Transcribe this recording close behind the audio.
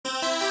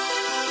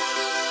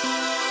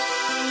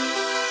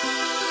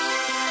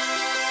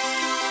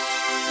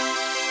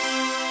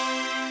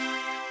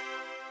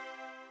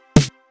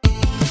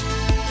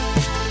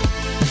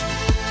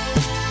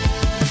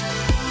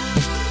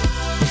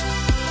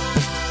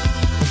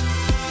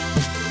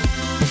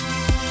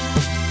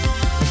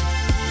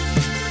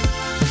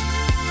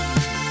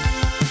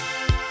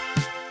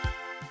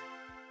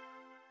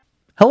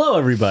Hello,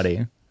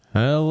 everybody.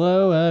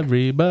 Hello,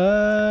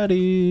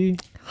 everybody.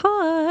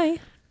 Hi.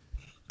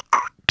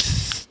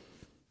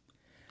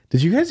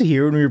 Did you guys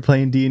hear when we were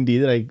playing D&D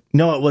that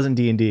No, it wasn't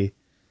D&D.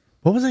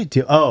 What was I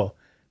doing? Oh,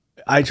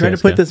 I tried to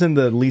put this in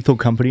the Lethal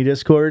Company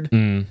Discord.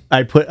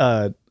 I put,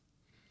 on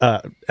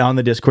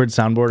the Discord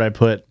soundboard, I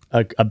put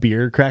a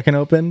beer cracking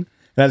open.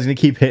 And I was going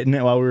to keep hitting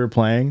it while we were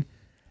playing.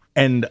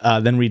 And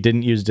then we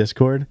didn't use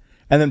Discord.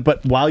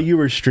 But while you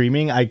were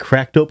streaming, I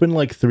cracked open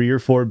like 3 or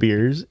 4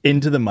 beers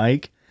into the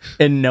mic,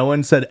 and no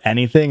one said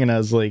anything. And I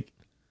was like,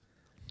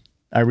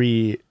 I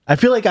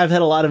feel like I've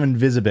had a lot of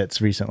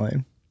Invisibits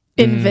recently.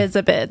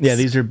 Invisibits. Yeah,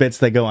 these are bits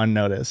that go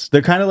unnoticed.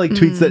 They're kind of like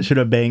tweets that should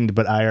have banged,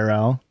 but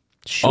IRL.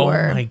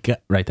 Sure. Oh my god!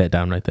 Write that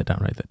down. Write that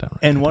down.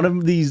 And one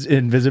of these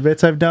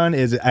Invisibits I've done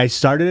is I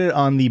started it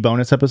on the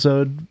bonus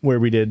episode where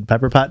we did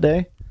Pepper Pot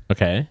Day.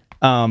 Okay.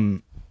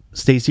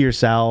 Stacy or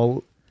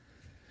Sal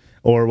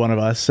or one of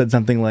us said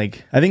something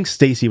like, I think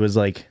Stacy was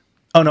like,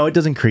 "Oh no, it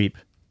doesn't creep,"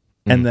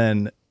 and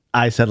then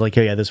I said like,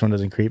 "Oh yeah, this one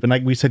doesn't creep," and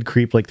like we said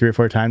creep like 3 or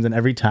 4 times, and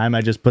every time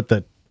I just put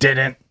the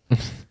didn't.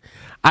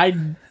 I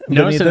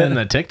noticed it in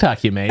the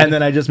TikTok you made, and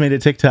then I just made a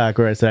TikTok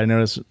where I said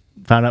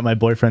found out my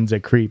boyfriend's a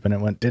creep, and it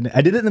went didn't.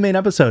 I did it in the main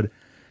episode.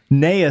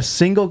 Nary a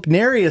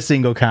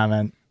single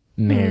comment.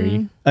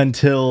 Nary.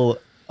 Until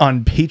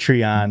on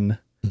Patreon,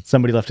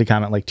 somebody left a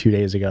comment like 2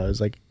 days ago. It was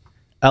like,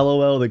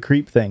 LOL, the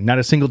creep thing. Not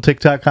a single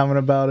TikTok comment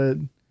about it.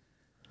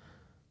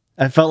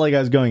 I felt like I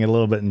was going a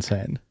little bit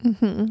insane.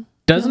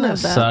 Doesn't it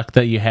suck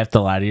that you have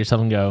to lie to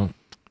yourself and go,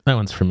 that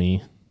one's for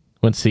me,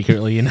 when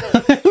secretly, you know?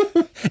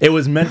 It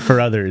was meant for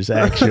others,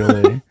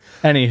 actually.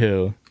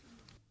 Anywho.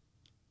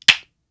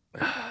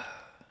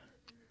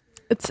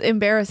 It's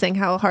embarrassing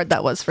how hard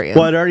that was for you.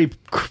 Well, I'd already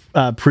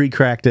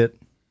pre-cracked it.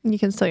 You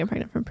can still get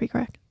pregnant from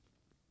pre-crack.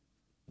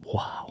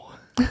 Wow.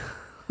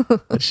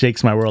 It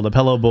shakes my world up.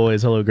 Hello,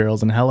 boys. Hello,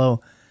 girls. And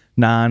hello,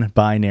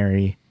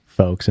 non-binary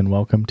folks. And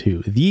welcome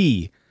to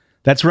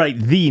that's right,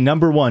 the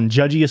 #1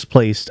 judgiest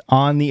placed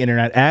on the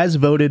internet as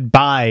voted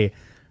by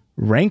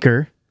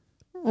Ranker.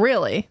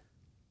 Really?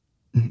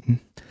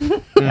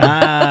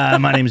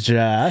 My name's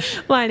Josh.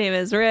 My name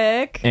is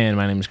Rick. And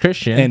my name is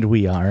Christian. And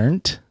we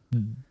aren't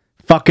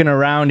fucking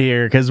around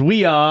here because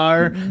we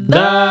are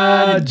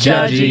the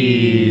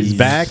Judgies.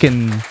 Back,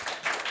 and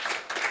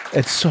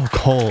it's so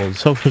cold.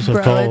 So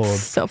Bro, cold.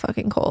 it's so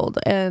fucking cold.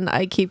 And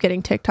I keep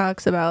getting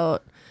TikToks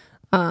about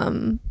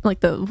like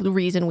the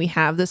reason we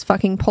have this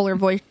fucking polar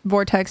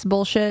vortex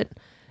bullshit.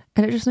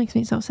 And it just makes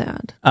me so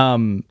sad.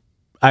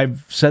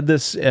 I've said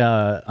this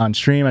on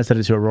stream. I said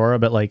it to Aurora,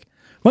 but like,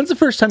 when's the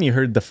first time you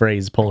heard the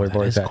phrase polar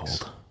vortex?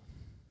 Cold.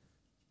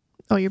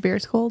 Oh, your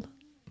beer's cold?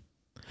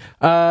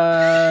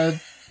 Polar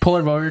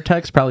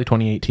vortex, probably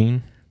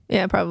 2018.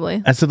 Yeah,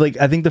 probably. I said, like,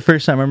 I think the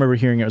first time I remember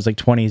hearing it was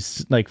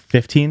like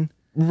 15.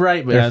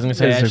 Right, but I was going to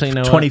say, actually,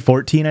 no.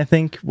 2014, I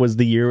think, was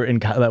the year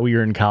that we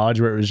were in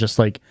college where it was just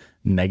like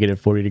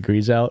 -40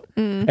 degrees out.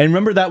 And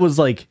remember, that was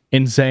like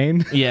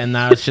insane. Yeah, and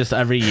now it's just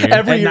every year.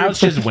 Now it's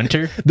just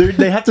winter.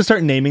 They have to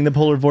start naming the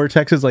polar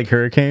vortexes like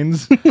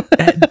hurricanes.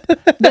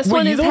 This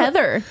one is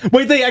Heather.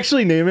 Wait, they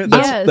actually name it?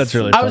 That's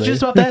really funny. I was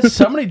just about that.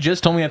 Somebody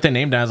just told me that they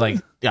named it. I was like,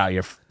 yeah,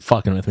 you're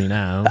fucking with me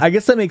now. I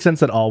guess that makes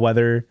sense that all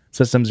weather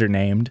systems are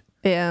named.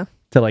 Yeah.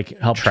 To like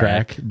help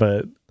track,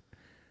 but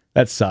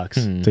that sucks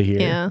to hear.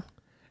 Yeah.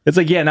 It's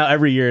like, yeah, now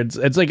every year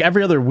it's like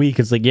every other week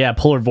it's like, yeah,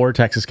 polar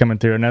vortex is coming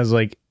through, and I was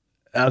like,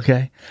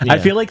 okay. Yeah. I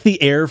feel like the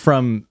air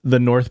from the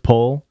North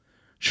Pole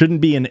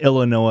shouldn't be in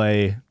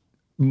Illinois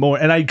more.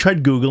 And I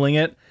tried Googling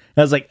it. And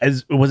I was like,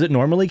 was it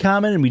normally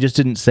common and we just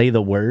didn't say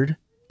the word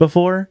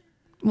before?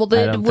 Well,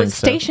 it was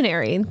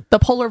stationary. The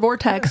polar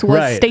vortex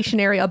was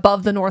stationary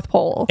above the North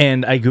Pole.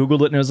 And I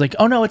Googled it and it was like,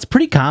 oh no, it's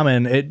pretty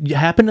common. It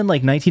happened in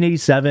like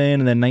 1987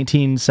 and then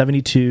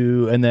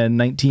 1972 and then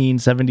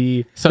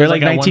 1970. So it's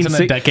like once in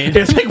a decade.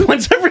 It's like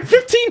once every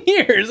 15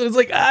 years. And it's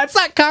like, it's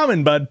not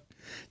common, bud.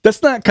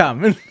 That's not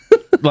common.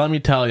 Let me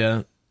tell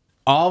you,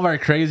 all of our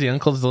crazy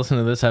uncles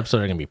listening to this episode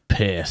are going to be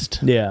pissed.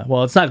 Yeah,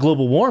 well, it's not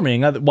global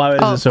warming. Why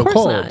is it so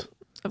cold? Not.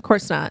 Of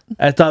course not.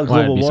 I thought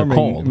global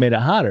warming made it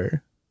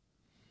hotter.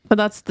 But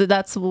that's the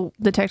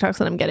TikToks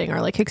that I'm getting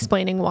are like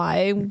explaining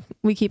why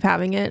we keep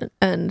having it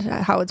and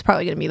how it's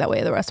probably going to be that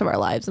way the rest of our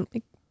lives.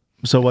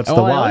 So what's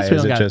the why?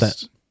 Is it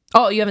just...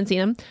 Oh, you haven't seen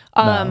them?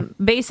 No.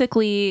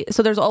 Basically,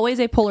 so there's always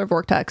a polar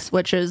vortex,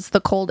 which is the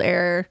cold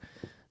air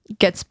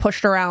gets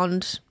pushed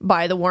around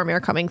by the warm air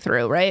coming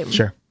through, right?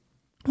 Sure.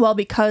 Well,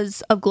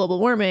 because of global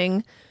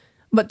warming,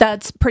 but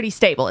that's pretty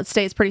stable. It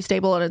stays pretty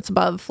stable and it's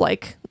above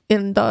like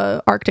in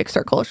the Arctic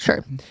Circle,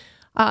 sure.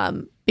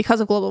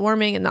 Because of global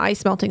warming and the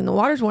ice melting and the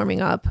water's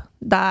warming up,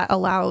 that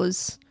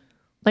allows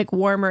like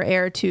warmer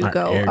air to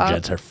go air up.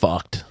 Jets are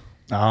fucked.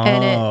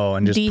 Oh,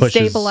 and it just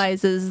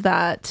destabilizes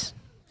that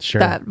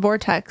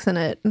vortex and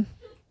it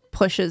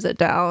pushes it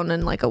down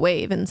in like a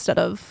wave instead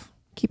of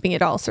keeping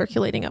it all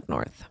circulating up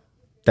north.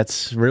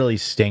 That's really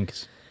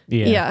stinks.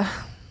 Yeah.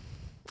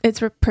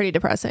 It's pretty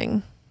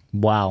depressing.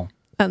 Wow.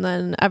 And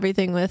then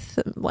everything with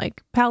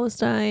like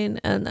Palestine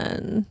and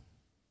then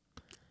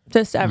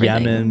just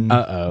everything. Yemen.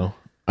 Uh-oh.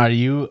 Are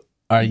you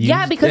Are you?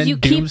 Yeah, because you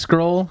doom keep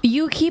scroll.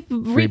 You keep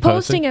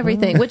reposting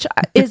everything, which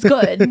is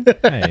good.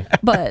 Hey,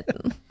 but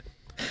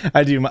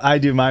I do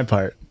my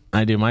part.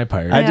 I do my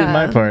part. I did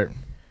my Yeah. part.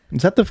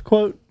 Is that the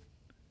quote?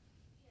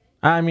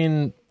 I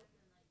mean,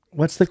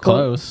 What's the quote?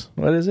 close.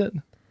 What is it?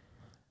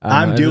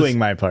 I'm is doing this-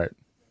 my part.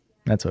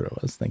 That's what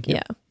it was. Thank you.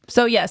 yeah.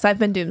 So yes, I've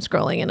been doom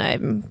scrolling and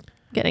I'm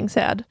getting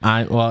sad.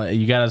 Well,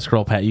 you gotta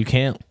scroll past. You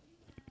can't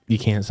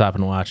stop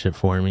and watch it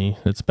for me.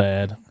 It's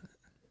bad.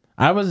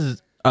 I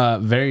was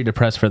very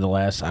depressed for the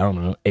last, I don't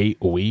know, 8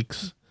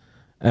 weeks.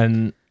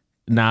 And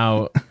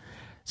now,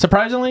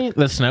 surprisingly,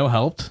 the snow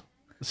helped.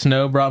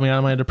 Snow brought me out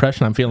of my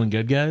depression. I'm feeling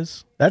good,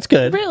 guys. That's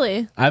good.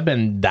 Really? I've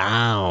been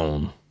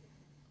down.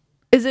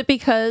 Is it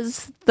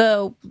because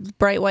the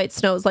bright white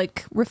snow is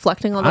like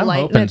reflecting all the I'm light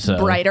and hoping it's so.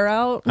 brighter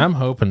out? I'm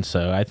hoping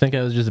so. I think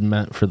I was just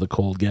meant for the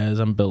cold, guys.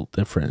 I'm built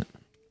different.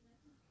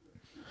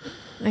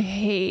 I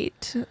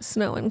hate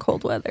snow and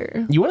cold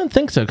weather. You wouldn't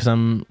think so because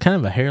I'm kind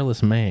of a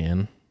hairless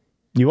man.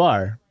 You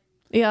are.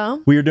 Yeah.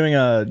 We were doing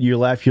a You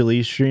Laugh, You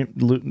Leave stream.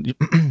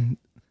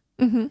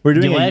 We're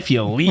doing You laugh,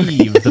 you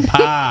leave the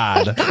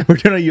pod. We're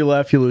doing a You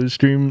Laugh, You Lose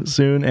stream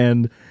soon,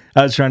 and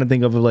I was trying to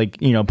think of like,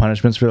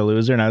 punishments for the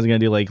loser, and I was gonna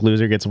do like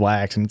loser gets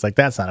waxed, and it's like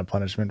that's not a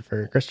punishment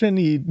for Christian.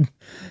 He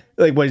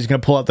like what, he's gonna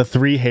pull out the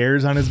 3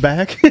 hairs on his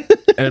back.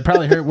 It'd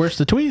probably hurt worse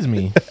to tweeze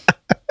me.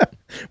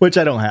 Which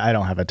I don't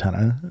have a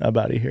ton of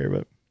body hair,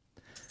 but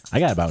I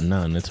got about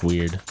none. It's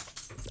weird.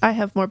 I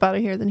have more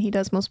body hair than he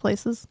does most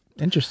places.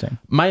 interesting.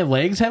 My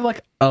legs have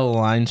like a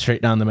line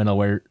straight down the middle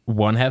where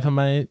one side of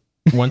my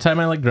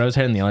leg grows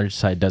hair and the other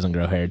side doesn't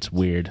grow hair. It's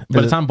weird,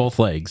 but it's on both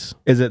legs.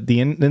 Is it the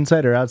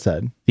inside or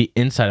outside? The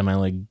inside of my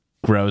leg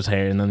grows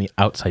hair and then the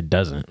outside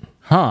doesn't.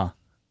 Huh.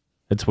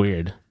 It's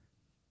weird.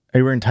 Are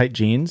you wearing tight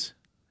jeans?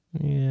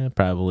 Yeah,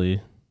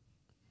 probably.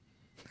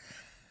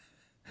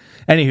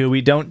 Anywho,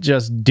 we don't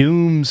just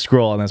doom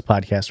scroll on this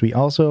podcast. We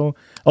also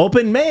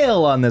open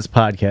mail on this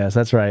podcast.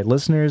 That's right.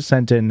 Listeners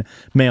sent in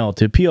mail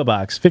to P.O.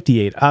 Box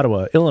 58,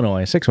 Ottawa,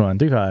 Illinois,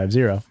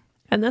 61350.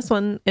 And this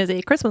one is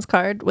a Christmas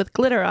card with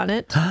glitter on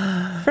it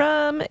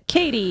from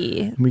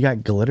Katie. We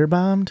got glitter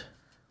bombed?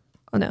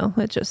 Oh no,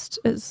 it just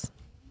is.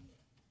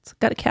 It's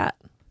got a cat.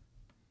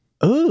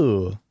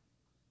 Ooh.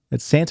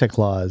 It's Santa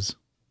Claus.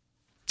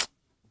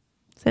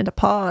 Santa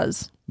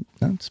Paws.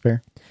 That's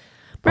fair.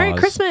 Merry Pause.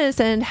 Christmas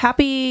and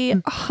happy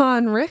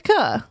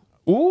Hanrika.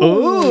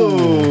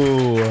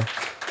 Ooh.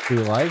 We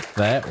like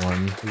that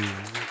one.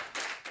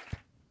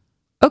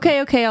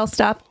 Okay, I'll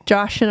stop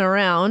joshing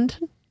around.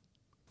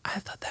 I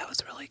thought that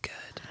was really good.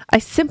 I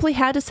simply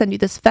had to send you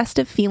this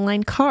festive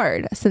feline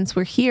card. Since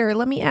we're here,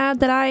 let me add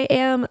that I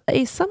am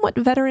a somewhat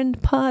veteran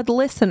pod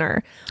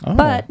listener,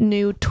 but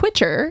new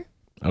Twitcher.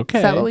 Okay.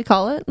 Is that what we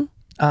call it?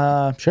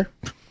 Sure.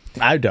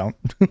 I don't.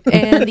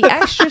 And the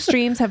extra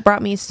streams have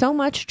brought me so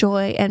much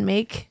joy and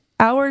make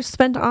hours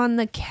spent on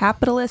the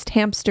capitalist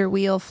hamster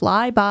wheel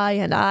fly by,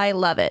 and I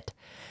love it.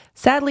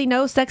 Sadly,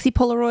 no sexy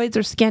Polaroids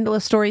or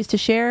scandalous stories to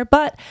share,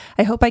 but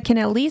I hope I can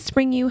at least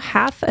bring you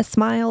half a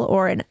smile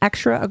or an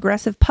extra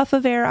aggressive puff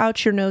of air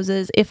out your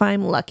noses if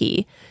I'm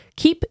lucky.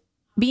 Keep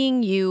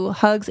being you.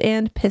 Hugs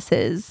and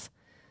pisses.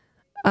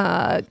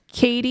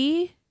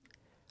 Katie.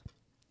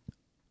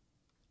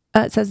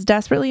 It says,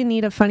 desperately in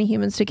need of funny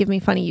humans to give me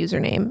funny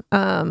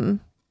username.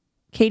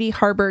 Katie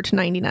Harbert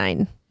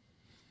 99.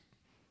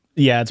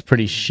 Yeah, it's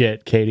pretty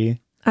shit,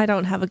 Katie. I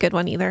don't have a good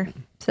one either.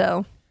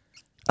 So,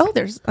 oh,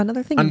 there's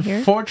another thing in here.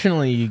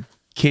 Unfortunately,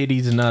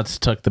 Katie's nuts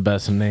took the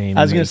best name.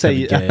 I was going to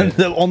say, they could get.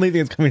 the only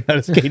thing that's coming out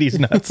is Katie's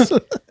nuts.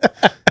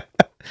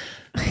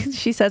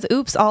 She says,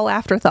 oops, all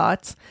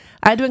afterthoughts.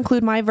 I had to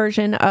include my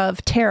version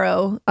of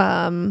tarot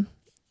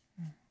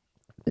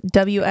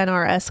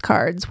WNRS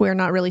cards. We're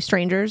not really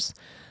strangers.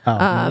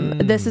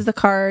 This is the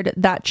card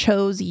that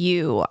chose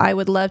you. I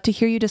would love to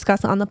hear you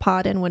discuss it on the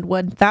pod and would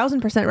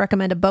 1000%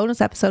 recommend a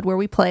bonus episode where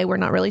we play We're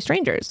Not Really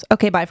Strangers.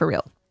 Okay, bye for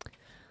real.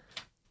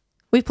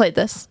 We've played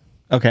this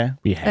Okay.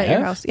 We at your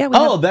have. house. Yeah,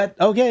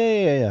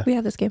 Yeah. we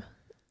have this game.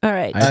 All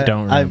right. I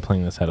don't remember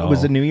playing this at all.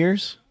 Was it New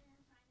Year's?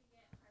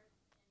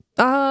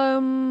 I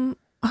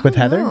With don't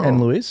Heather know. and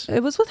Louise?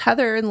 It was with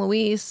Heather and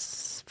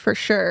Louise for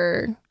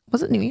sure.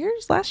 Was it New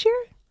Year's last year?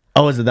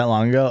 Oh, was it that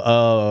long ago?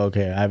 Oh,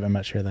 okay. I'm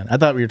not sure then. I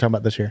thought we were talking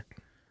about this year.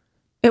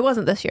 It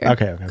wasn't this year.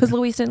 Okay. Because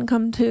Louise didn't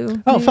come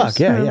to. Oh, New fuck. Year's,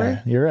 Yeah,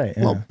 remember? yeah. You're right.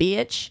 Yeah. Little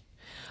bitch.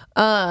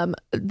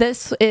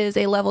 This is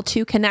a level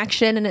 2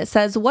 connection, and it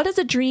says, "What is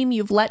a dream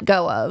you've let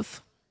go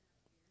of?"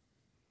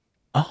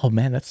 Oh,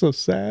 man, that's so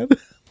sad.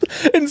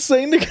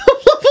 Insane to go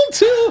level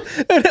 2.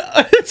 And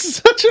it's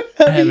such a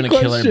heavy having a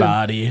killer question.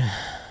 body.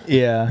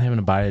 Yeah. Having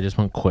a body, I just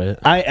won't quit.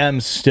 I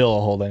am still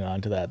holding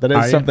on to that. That Are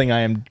is you? something I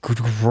am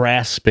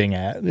grasping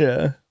at.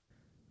 Yeah.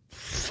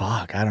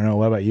 Fuck. I don't know.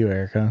 What about you,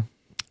 Erika?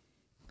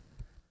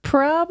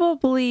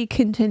 Probably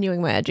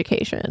continuing my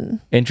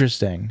education.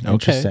 Interesting. Okay.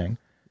 Interesting.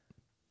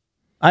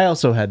 I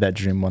also had that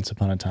dream once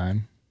upon a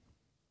time,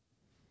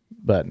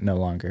 but no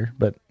longer.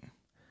 But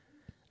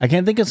I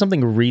can't think of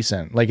something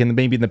recent, like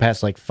maybe in the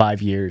past like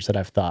 5 years that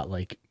I've thought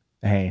like,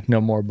 hey,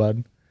 no more,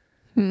 bud.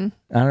 I don't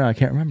know. I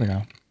can't remember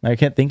now. I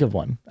can't think of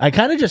one. I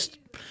kind of just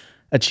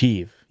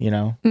achieve, you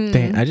know?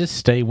 Dang, I just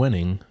stay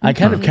winning. I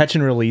kind of catch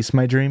and release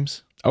my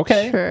dreams.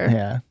 Okay. Sure.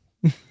 Yeah.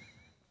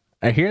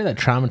 I hear that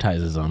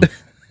traumatizes them.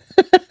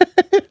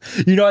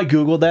 You know, I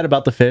Googled that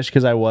about the fish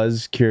because I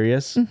was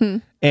curious.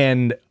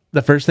 And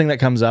the first thing that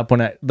comes up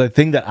the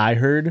thing that I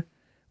heard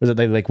was that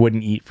they like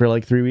wouldn't eat for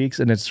like 3 weeks,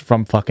 and it's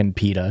from fucking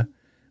PETA,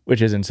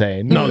 which is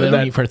insane. No, they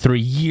don't eat for 3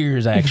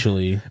 years,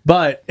 actually.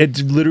 But it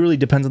literally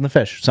depends on the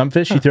fish. Some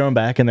fish you throw them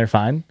back and they're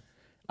fine.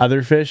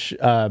 Other fish,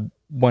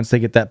 once they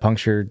get that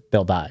puncture,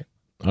 they'll die.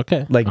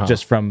 Okay. Like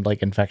just from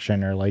like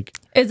infection or like.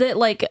 Is it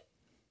like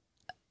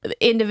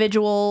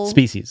individual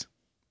species?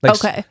 Like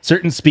okay.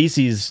 Certain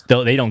species,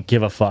 though, they don't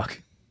give a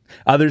fuck.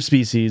 Other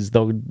species,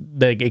 though,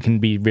 it can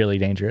be really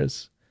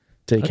dangerous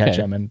to catch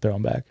them and throw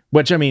them back.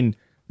 Which, I mean,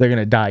 they're going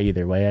to die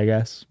either way, I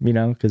guess, you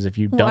know, because if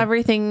you don't.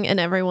 Everything and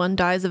everyone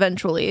dies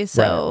eventually,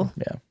 so.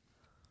 Right.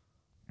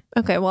 Yeah.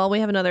 Okay, well, we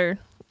have another.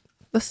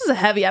 This is a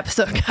heavy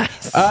episode,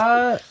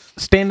 guys.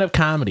 Stand-up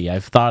comedy.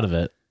 I've thought of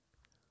it.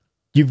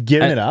 You've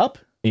given it up?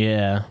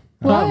 Yeah.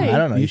 Why? I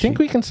don't know. You think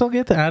we can still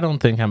get that? I don't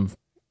think I'm.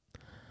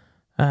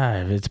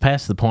 It's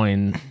past the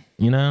point,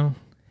 you know?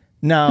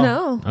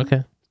 No.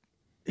 Okay.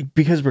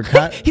 Because we're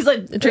He's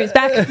like, Drew's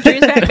back,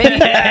 baby.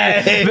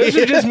 This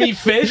is just me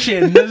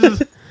fishing.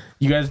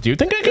 You guys do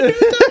think I can do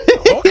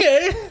that?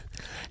 Okay.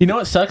 You know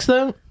what sucks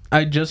though?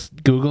 I just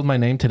Googled my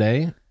name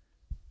today.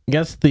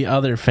 Guess the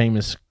other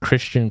famous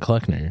Christian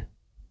Kleckner.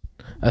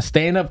 A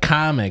stand-up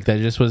comic that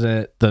just was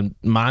at the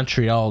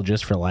Montreal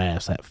Just for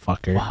Laughs. That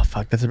fucker. Wow,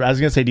 fuck. I was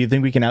going to say, do you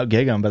think we can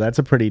out-gig him? But that's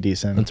a pretty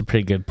decent. That's a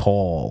pretty good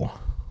poll.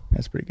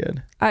 That's pretty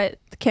good. I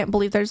can't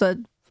believe there's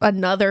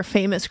another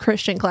famous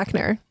Christian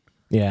Kleckner.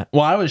 Yeah.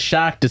 Well, I was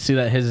shocked to see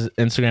that his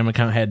Instagram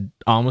account had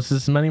almost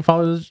as many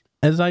followers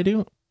as I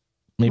do.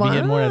 Maybe he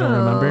had more. I don't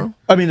remember.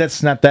 I mean,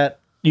 that's not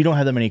that. You don't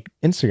have that many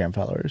Instagram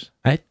followers.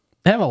 I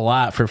have a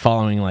lot for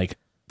following like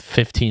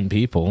 15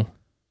 people.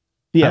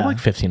 Yeah. I have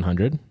like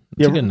 1,500.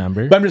 It's a good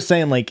number. But I'm just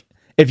saying, like,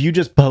 if you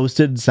just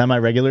posted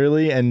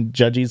semi-regularly and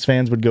Judgies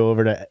fans would go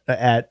over to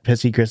at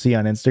Pissy Chrissy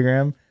on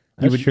Instagram,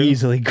 you would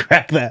easily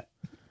crack that.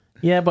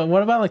 Yeah, but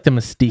what about like the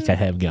mystique I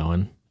have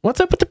going? What's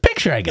up with the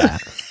picture I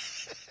got?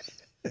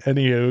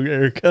 Anywho,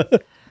 Erika.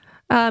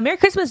 Merry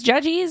Christmas,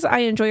 Judgies. I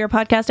enjoy your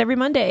podcast every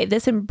Monday.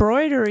 This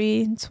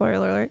embroidery,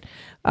 spoiler alert,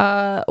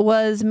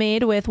 was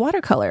made with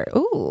watercolor.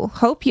 Ooh,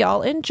 hope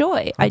y'all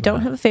enjoy. I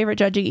don't have a favorite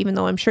Judgy, even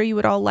though I'm sure you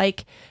would all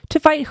like to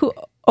fight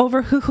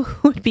over who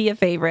would be a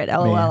favorite.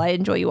 LOL. I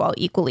enjoy you all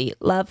equally.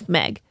 Love,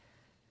 Meg.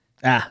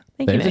 Thank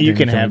you, Meg. You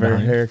can have her,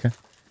 Erika.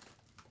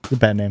 It's a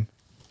bad name.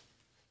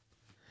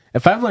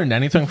 If I've learned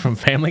anything from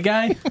Family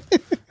Guy,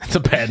 it's a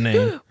bad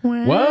name.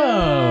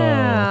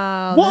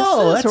 Wow.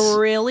 Whoa, this is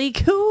really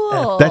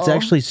cool. That's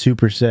actually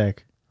super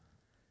sick.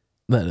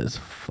 That is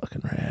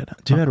fucking rad.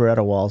 Too bad we're out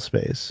of wall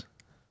space.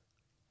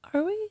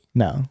 Are we?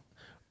 No.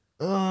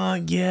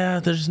 Yeah,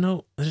 there's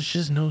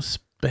just no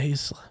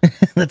space.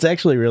 That's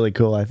actually really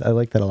cool. I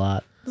like that a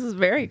lot. This is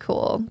very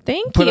cool.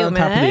 Thank Put you, it on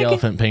top of the Meg.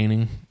 elephant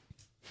painting.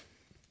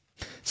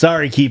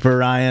 Sorry, Keeper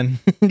Ryan.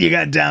 You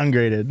got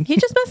downgraded. He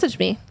just messaged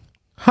me.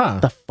 Huh.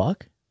 The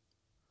fuck?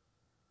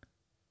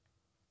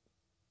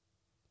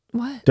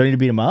 What? Do I need to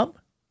beat him up?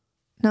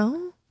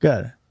 No?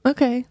 Good.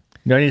 Okay.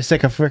 Do I need to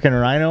stick a freaking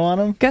rhino on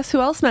him? Guess who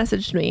else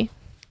messaged me?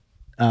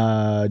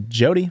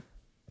 Jody.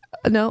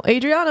 No,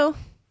 Adriano.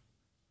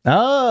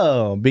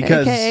 Oh,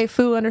 because AKA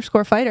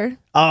Foo_fighter.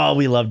 oh,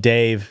 we love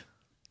Dave.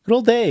 Good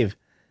old Dave.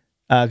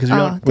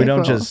 Because we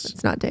don't just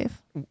It's not Dave.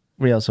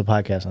 we also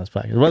podcast on this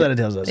podcast. What that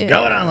tells us. Yeah.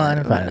 Go online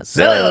and find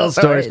silly little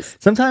stories.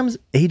 Sometimes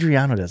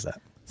Adriano does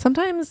that.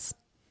 Sometimes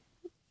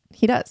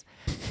he does.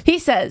 He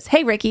says,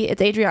 "Hey Ricky,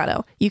 it's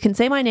Adriano. You can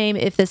say my name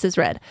if this is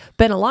read.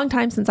 Been a long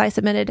time since I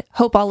submitted.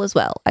 Hope all is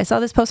well. I saw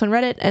this post on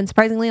Reddit, and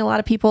surprisingly, a lot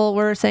of people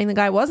were saying the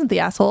guy wasn't the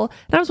asshole.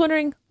 And I was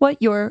wondering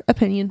what your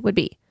opinion would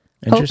be.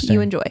 Hope Interesting.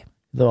 you enjoy."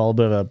 A little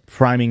bit of a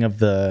priming of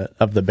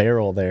the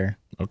barrel there.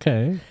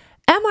 Okay.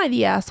 Am I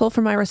the asshole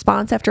for my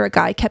response after a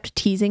guy kept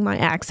teasing my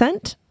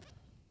accent?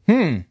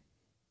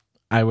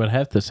 I would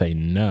have to say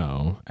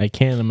no. I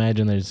can't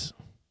imagine there's.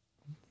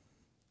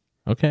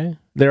 Okay.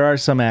 There are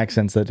some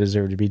accents that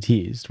deserve to be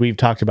teased. We've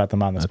talked about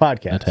them on this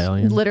podcast.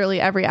 Italian. Literally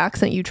every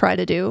accent you try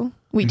to do,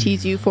 we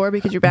tease you for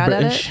because you're bad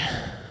British. at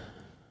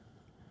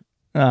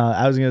it.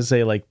 I was gonna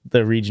say like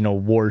the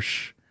regional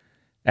Warsh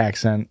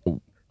accent.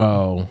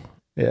 Oh.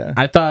 Yeah,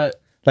 I thought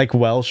like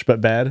Welsh but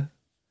bad.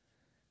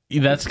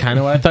 that's kind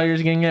of what I thought you were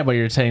getting at, but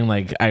you're saying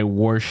like I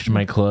washed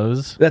my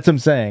clothes. That's what I'm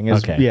saying.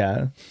 Is, Okay.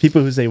 Yeah,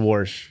 people who say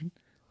Warsh,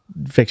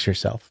 fix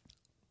yourself.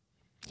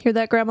 Hear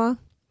that, Grandma?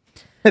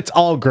 It's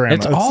all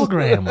grandmas. It's all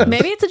grandmas.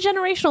 Maybe it's a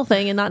generational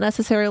thing and not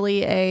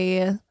necessarily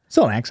a...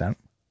 Still an accent.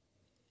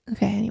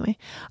 Okay, anyway.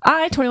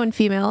 I, 21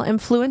 female, am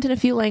fluent in a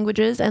few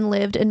languages and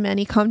lived in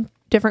many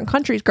different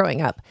countries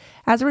growing up.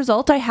 As a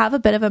result, I have a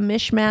bit of a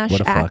mishmash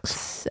What a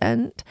flex.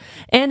 accent,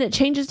 and it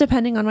changes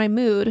depending on my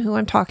mood, who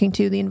I'm talking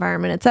to, the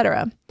environment,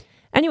 etc.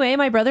 Anyway,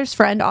 my brother's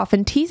friend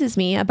often teases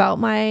me about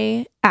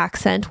my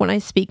accent when I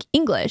speak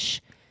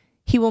English.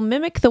 He will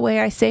mimic the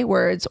way I say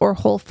words or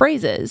whole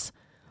phrases.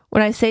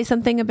 When I say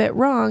something a bit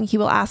wrong, he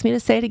will ask me to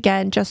say it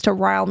again just to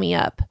rile me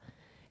up.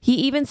 He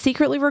even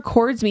secretly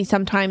records me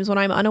sometimes when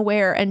I'm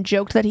unaware and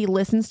joked that he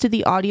listens to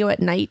the audio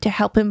at night to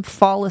help him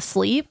fall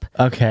asleep.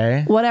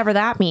 Okay. Whatever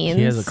that means.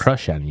 He has a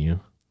crush on you.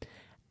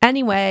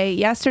 Anyway,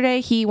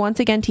 yesterday he once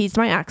again teased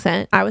my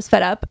accent. I was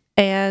fed up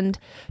and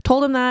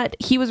told him that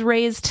he was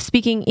raised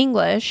speaking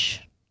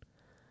English.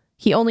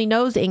 He only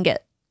knows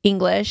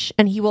English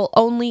and he will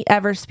only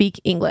ever speak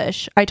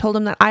English. I told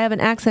him that I have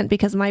an accent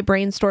because my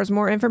brain stores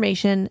more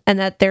information and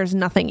that there's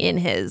nothing in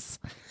his.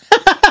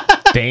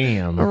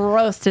 Damn.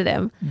 Roasted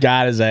him.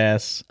 Got his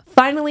ass.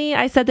 Finally,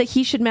 I said that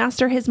he should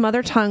master his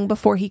mother tongue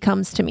before he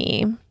comes to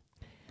me.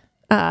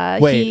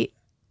 Wait.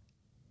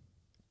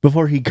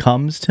 Before he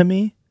comes to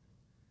me?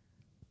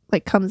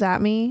 Like comes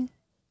at me?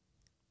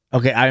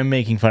 Okay, I'm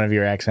making fun of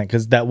your accent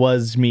because that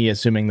was me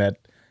assuming that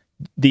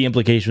the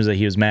implication was that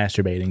he was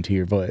masturbating to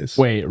your voice.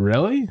 Wait,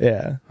 really?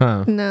 Yeah.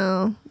 Huh.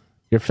 No.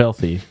 You're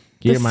filthy.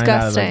 Get your mind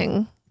out of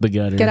Disgusting. the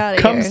gutter. Get out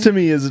of Comes here. to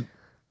me is...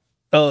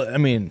 Oh, I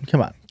mean,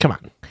 come on. Come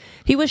on.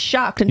 He was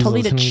shocked and He's told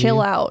me to listening to chill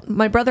you? out.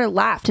 My brother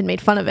laughed and made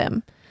fun of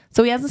him.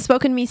 So he hasn't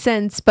spoken to me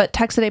since, but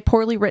texted a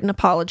poorly written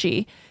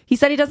apology. He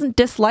said he doesn't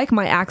dislike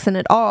my accent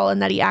at all and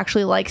that he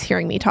actually likes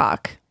hearing me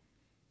talk.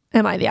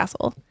 Am I the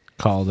asshole?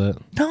 Called it.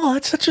 No,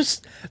 that's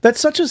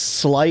such a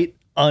slight,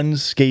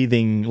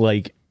 unscathing,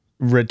 like,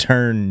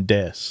 return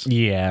diss.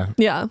 Yeah.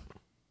 Yeah.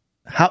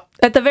 How?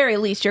 At the very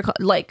least, you're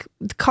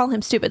call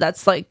him stupid.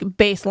 That's like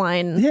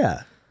baseline.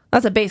 Yeah.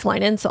 That's a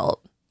baseline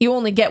insult. You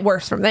only get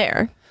worse from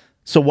there.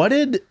 So what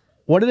did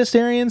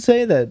Asterion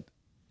say that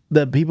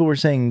the people were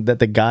saying that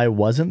the guy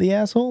wasn't the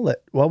asshole?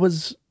 What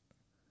was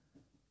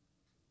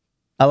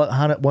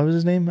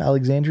his name?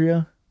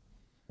 Adriano?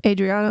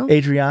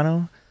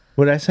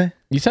 What did I say?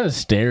 You said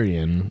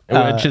Asterion,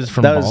 which is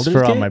from that Baldur's was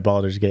for all Gate? my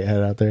Baldur's Gate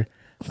head out there.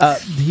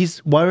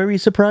 Why were we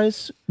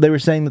surprised? They were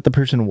saying that the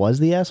person was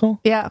the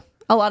asshole? Yeah.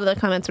 A lot of the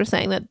comments were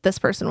saying that this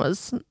person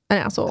was an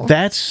asshole.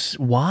 That's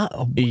why.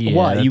 Yeah,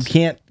 what? You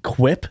can't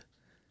quip?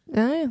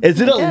 Yeah, Is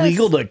it I guess.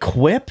 illegal to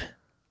quip?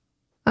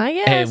 I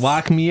guess. Hey,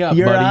 lock me up,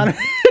 Your buddy.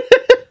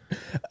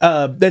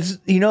 Honor. That's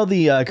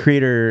the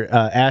creator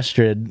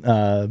Astrid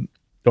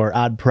or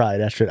Odd Pride.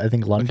 Astrid, I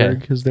think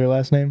Lundberg is their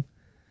last name.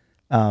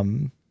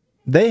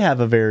 They have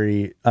a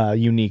very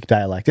unique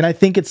dialect, and I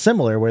think it's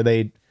similar where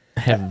they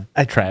Have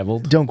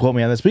traveled. don't quote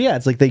me on this, but yeah,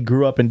 it's like they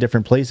grew up in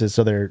different places,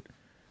 so their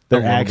little bit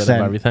of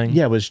accent, everything.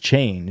 yeah, was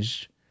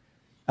changed.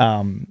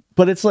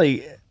 But it's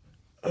like,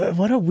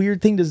 what a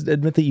weird thing to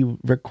admit that you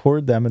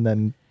record them and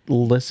then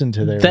listen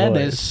to their That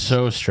voice. is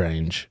so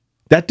strange.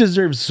 That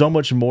deserves so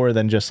much more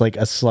than just like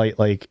a slight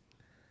like.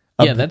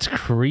 Yeah, that's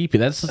creepy.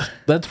 That's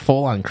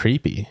full on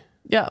creepy.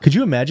 Yeah. Could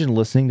you imagine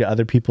listening to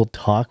other people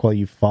talk while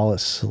you fall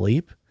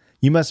asleep?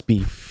 You must be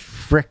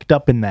fricked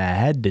up in the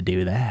head to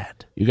do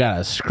that. You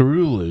got a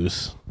screw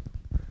loose.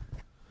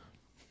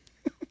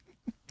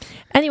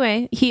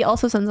 Anyway, he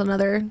also sends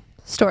another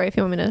story if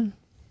you want me to.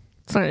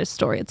 It's not a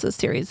story, it's a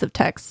series of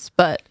texts,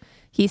 but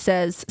he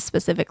says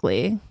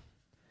specifically,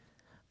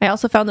 I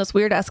also found this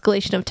weird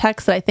escalation of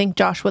text that I think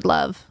Josh would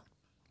love.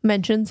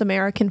 Mentions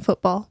American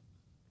football.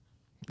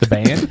 The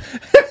band?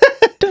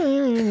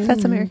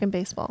 That's American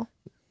baseball.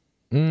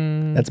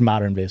 That's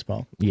modern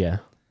baseball. Yeah.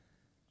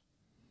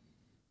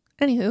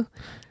 Anywho.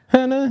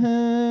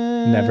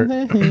 Never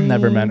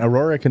meant.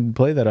 Aurora can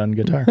play that on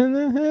guitar.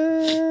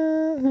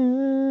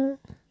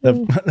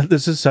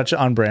 This is such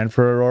on brand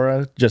for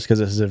Aurora, just because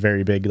this is a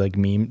very big like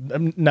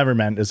meme. Never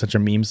meant is such a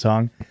meme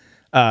song.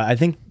 I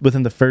think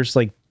within the first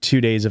like 2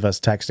 days of us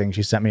texting,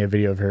 she sent me a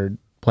video of her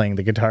playing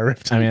the guitar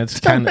riff. I mean, it's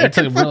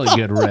a really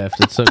good riff.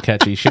 It's so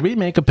catchy. Should we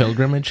make a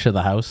pilgrimage to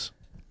the house?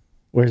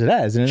 Where's it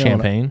at? Is it in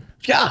Champagne?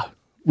 Yeah,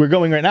 we're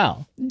going right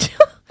now.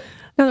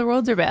 No, the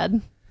roads are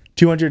bad.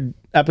 200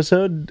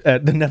 episode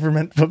at the Never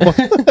Meant Football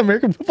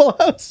American Football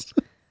House.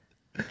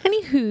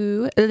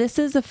 Anywho, this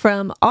is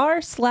from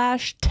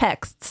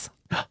r/texts.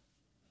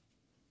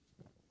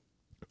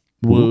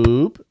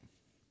 Whoop.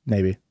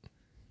 Maybe.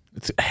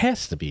 It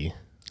has to be.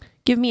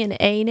 Give me an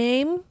A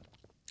name.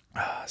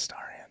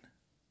 Astarion.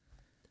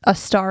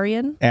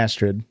 Astarion.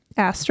 Astrid.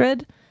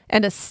 Astrid.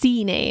 And a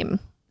C name.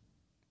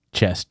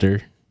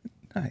 Chester.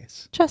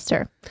 Nice.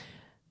 Chester.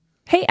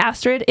 Hey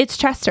Astrid, it's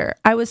Chester.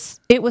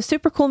 It was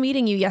super cool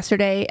meeting you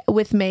yesterday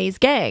with May's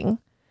gang.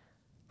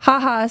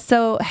 Haha,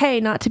 so hey,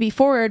 not to be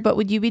forward, but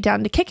would you be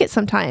down to kick it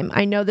sometime?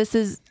 I know this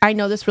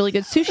really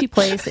good sushi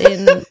place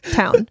in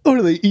town. What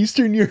are they,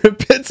 Eastern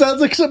Europe? It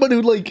sounds like someone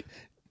who like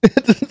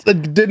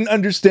didn't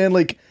understand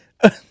like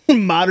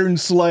modern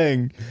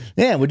slang.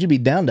 Yeah, would you be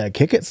down to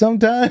kick it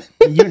sometime?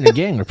 You and your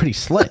gang are pretty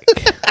slick.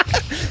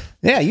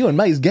 Yeah, you and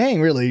May's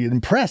gang really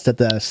impressed at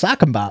the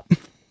sock and bop.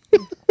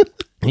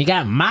 You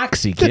got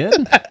moxie,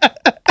 kid.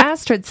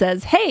 Astrid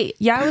says, hey,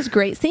 yeah, it was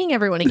great seeing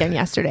everyone again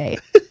yesterday.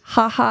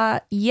 Haha,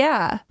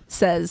 yeah,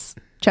 says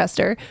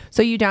Chester.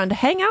 So you down to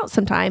hang out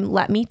sometime?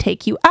 Let me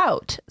take you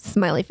out.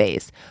 Smiley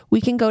face.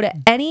 We can go to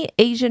any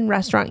Asian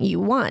restaurant you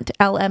want.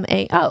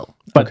 LMAO.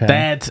 But Okay.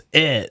 that's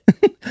it.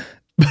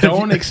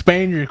 Don't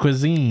expand your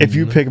cuisine. If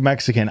you pick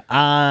Mexican,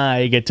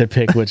 I get to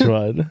pick which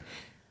one.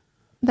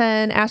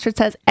 Then Astrid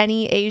says,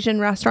 any Asian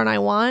restaurant I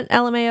want.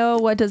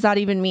 LMAO, what does that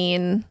even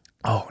mean?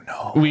 Oh,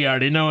 no. We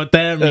already know what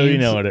that means. Oh, we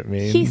know what it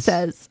means. He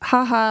says,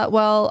 haha,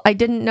 well, I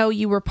didn't know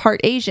you were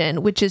part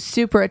Asian, which is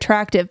super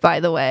attractive,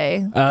 by the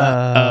way.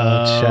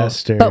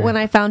 Chester. But when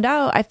I found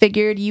out, I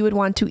figured you would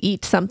want to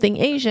eat something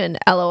Asian,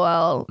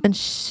 LOL. And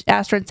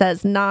Astrid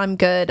says, nah, I'm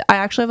good. I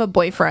actually have a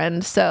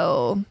boyfriend,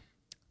 so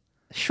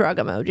shrug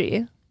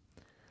emoji.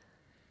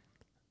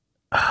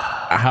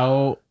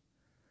 How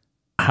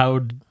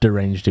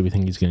deranged do we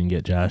think he's going to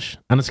get, Josh?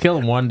 On a scale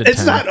of 1 to 10.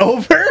 It's not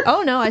over?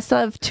 Oh, no, I still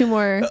have two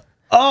more.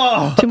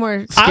 Oh. Two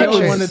more Scale of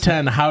 1 to pictures.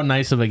 10, how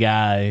nice of a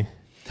guy.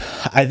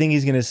 I think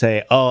he's going to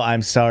say, oh,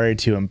 I'm sorry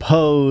to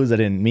impose. I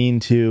didn't mean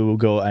to.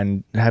 Go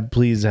and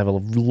please have a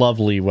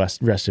lovely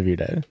rest of your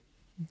day.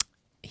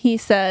 He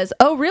says,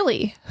 oh,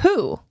 really?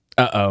 Who?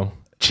 Uh-oh.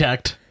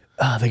 Checked.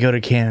 Oh, they go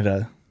to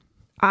Canada.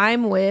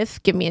 I'm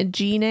with, give me a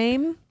G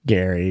name.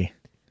 Gary.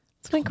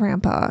 It's my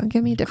grandpa.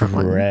 Give me a different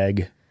one.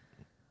 Greg.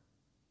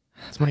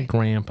 It's my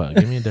grandpa.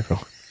 Give me a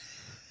different one.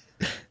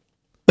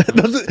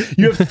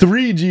 You have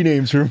 3 G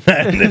names for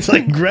men. It's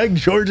like Greg,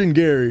 George, and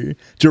Gary.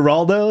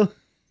 Geraldo?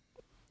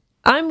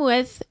 I'm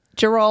with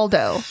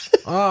Geraldo.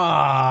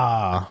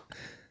 Ah.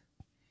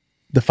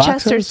 The Fox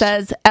Chester host?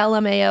 says,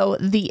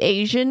 LMAO, the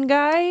Asian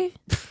guy?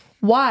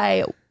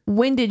 Why?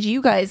 When did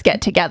you guys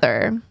get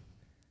together?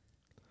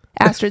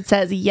 Astrid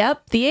says,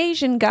 yep, the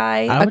Asian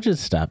guy. I would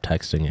just stop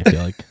texting, I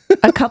feel like.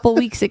 A couple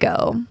weeks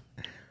ago.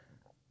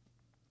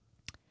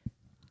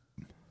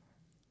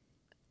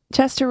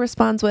 Chester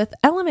responds with,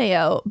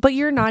 LMAO, but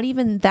you're not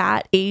even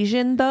that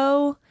Asian,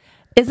 though.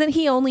 Isn't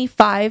he only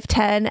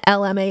 5'10",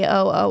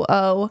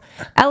 LMAO?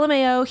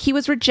 LMAO, he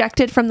was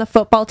rejected from the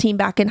football team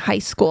back in high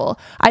school.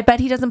 I bet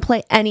he doesn't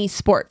play any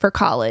sport for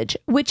college,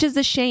 which is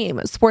a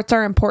shame. Sports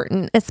are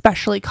important,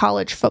 especially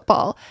college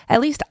football.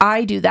 At least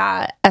I do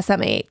that,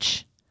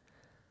 SMH.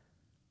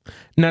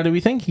 Now, do we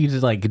think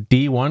he's like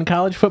D1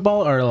 college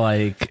football or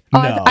like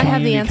Oh, No. I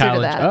have the community answer college?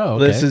 to that. Oh,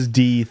 okay. This is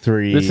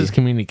D3. This is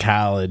community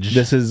college.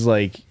 This is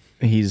like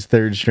he's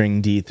third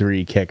string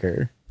D3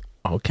 kicker.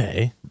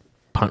 Okay.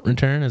 Punt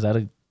return, is that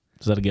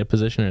a good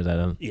position or is that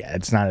a Yeah,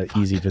 it's not an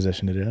easy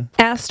position to do.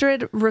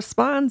 Astrid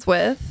responds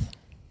with,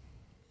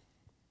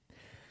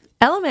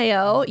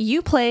 LMAO,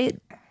 you play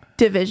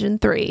Division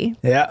 3.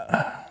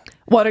 Yeah.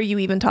 What are you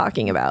even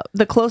talking about?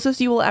 The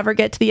closest you will ever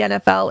get to the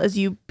NFL is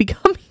you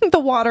becoming the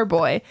water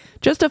boy.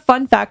 Just a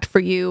fun fact for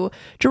you.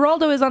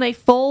 Geraldo is on a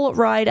full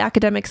ride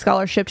academic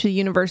scholarship to the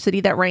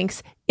university that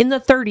ranks in the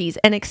 30s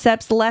and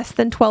accepts less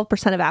than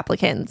 12% of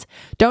applicants.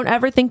 Don't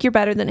ever think you're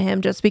better than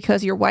him just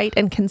because you're white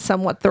and can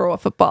somewhat throw a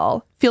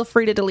football. Feel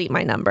free to delete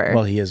my number.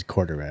 Well, he is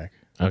quarterback.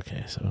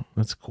 Okay, so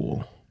that's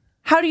cool.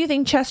 How do you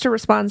think Chester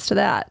responds to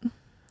that?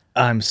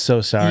 I'm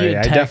so sorry. You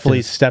I attacked definitely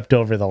his- stepped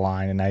over the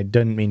line, and I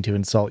didn't mean to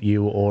insult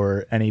you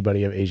or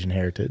anybody of Asian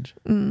heritage.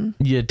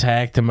 You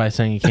attacked him by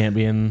saying he can't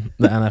be in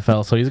the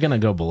NFL, so he's gonna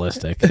go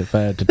ballistic if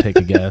I had to take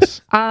a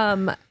guess.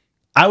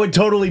 I would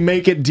totally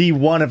make it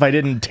D1 if I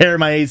didn't tear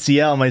my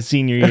ACL my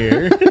senior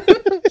year.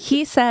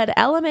 He said,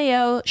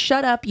 LMAO,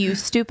 shut up, you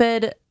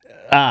stupid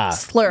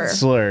slur.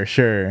 Slur,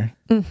 sure.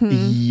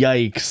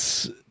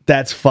 Yikes.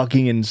 That's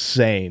fucking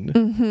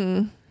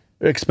insane.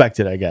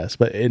 Expected, I guess,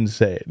 but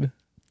insane.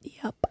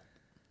 Yep.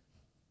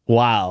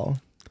 Wow.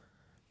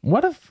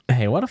 What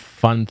a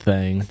fun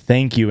thing.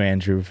 Thank you,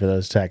 Andrew, for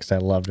those texts. I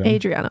loved them.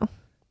 Adriano.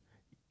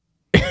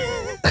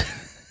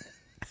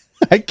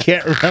 I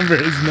can't remember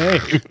his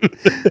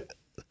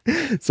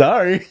name.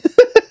 Sorry.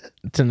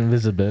 It's an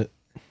Invisibit.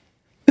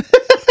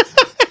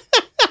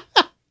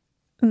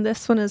 And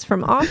this one is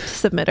from Oft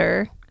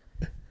Submitter.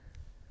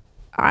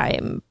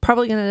 I'm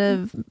probably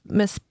going to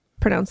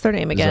mispronounce their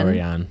name again.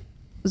 Zorian.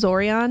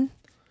 Zorian?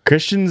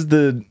 Christian's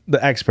the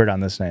expert on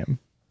this name,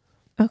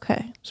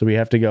 Okay. so we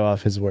have to go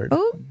off his word.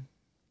 Oh,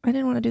 I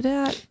didn't want to do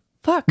that.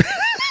 Fuck.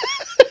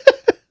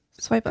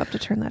 Swipe up to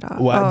turn that off.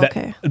 Well, oh, that-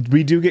 okay.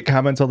 We do get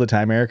comments all the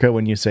time, Erika,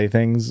 when you say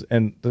things,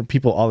 and the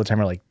people all the time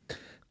are like,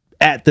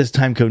 at this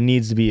time code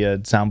needs to be a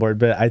soundboard,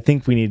 but I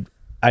think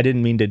I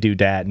didn't mean to do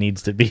that,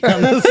 needs to be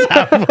on the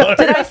soundboard.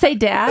 Did I say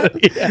dad?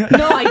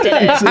 No, I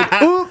didn't.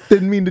 Like, oop,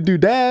 didn't mean to do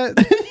that.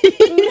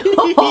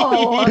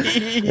 Oh,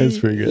 That's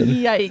pretty good.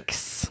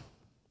 yikes.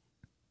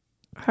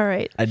 All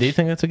right. I do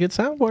think that's a good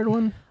soundboard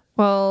one.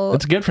 Well,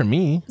 It's good for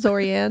me.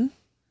 Zorian.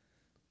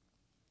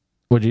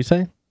 What'd you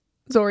say?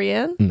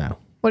 Zorian? No.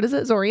 What is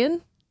it?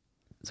 Zorian?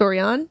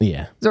 Zorian?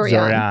 Yeah.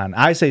 Zorian. Zorian.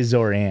 I say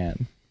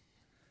Zorian.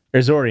 Or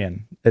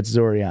Zorian. It's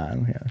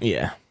Zorian. Yeah.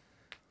 Yeah.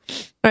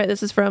 All right,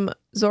 this is from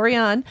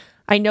Zorian.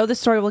 I know this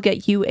story will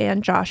get you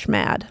and Josh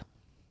mad.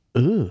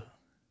 Ooh.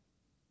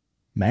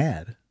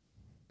 Mad.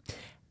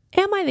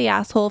 Am I the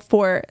asshole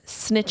for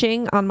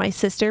snitching on my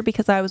sister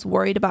because I was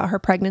worried about her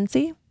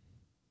pregnancy?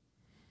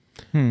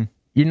 You're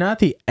not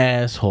the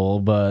asshole,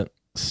 but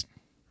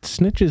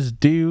snitches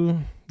do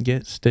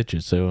get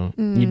stitches, so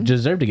you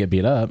deserve to get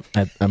beat up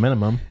at a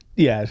minimum.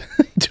 Yeah.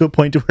 To a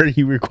point to where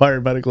you require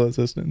medical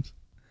assistance.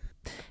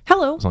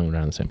 Hello. As long as we're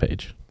on the same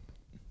page.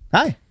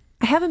 Hi.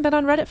 I haven't been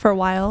on Reddit for a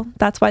while.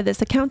 That's why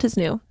this account is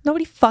new.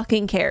 Nobody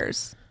fucking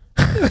cares.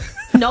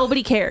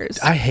 Nobody cares.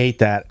 I hate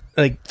that.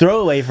 Like,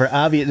 throwaway for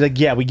obvious. Like,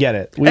 yeah, we get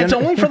it. It's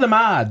only for the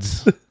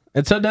mods.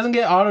 And so it doesn't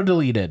get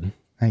auto-deleted.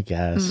 I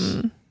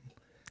guess.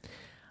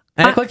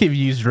 Act like you've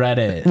used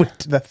Reddit.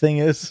 What the thing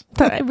is,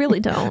 But I really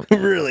don't.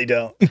 really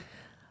don't.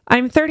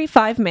 I'm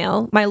 35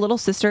 male. My little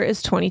sister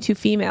is 22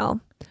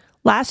 female.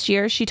 Last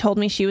year, she told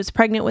me she was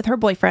pregnant with her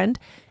boyfriend,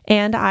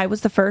 and I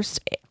was the first,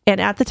 and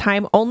at the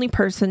time, only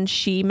person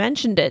she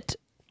mentioned it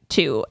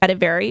to at a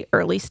very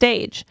early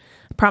stage.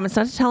 I promised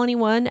not to tell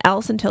anyone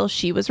else until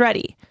she was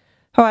ready.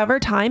 However,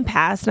 time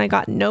passed, and I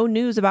got no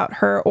news about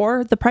her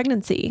or the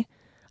pregnancy.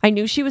 I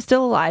knew she was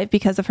still alive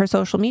because of her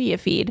social media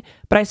feed,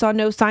 but I saw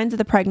no signs of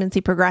the pregnancy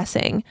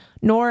progressing,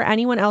 nor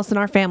anyone else in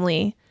our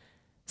family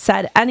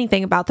said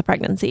anything about the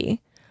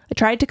pregnancy. I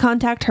tried to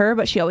contact her,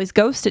 but she always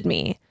ghosted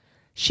me.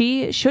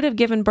 She should have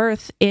given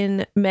birth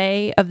in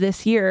May of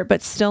this year,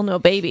 but still no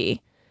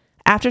baby.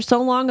 After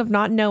so long of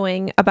not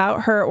knowing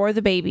about her or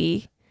the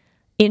baby,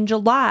 in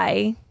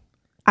July,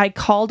 I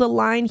called a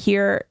line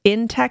here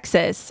in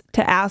Texas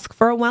to ask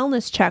for a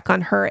wellness check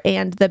on her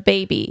and the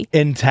baby.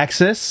 In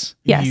Texas?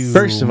 Yes.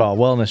 First of all,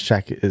 wellness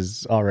check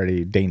is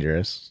already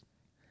dangerous.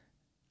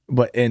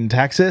 But in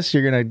Texas,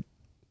 you're going to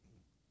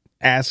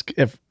ask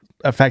if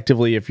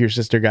your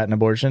sister got an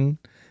abortion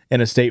in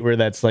a state where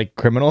that's like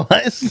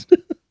criminalized?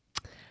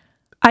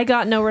 I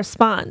got no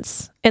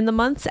response. In the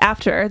months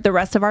after, the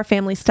rest of our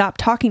family stopped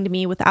talking to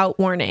me without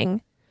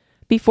warning.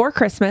 Before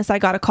Christmas, I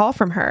got a call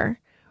from her.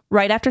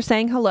 Right after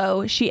saying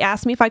hello, she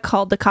asked me if I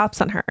called the cops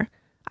on her.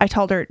 I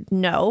told her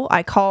no,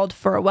 I called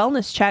for a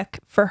wellness check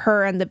for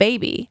her and the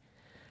baby.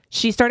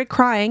 She started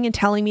crying and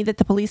telling me that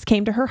the police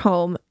came to her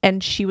home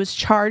and she was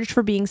charged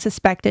for being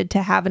suspected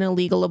to have an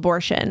illegal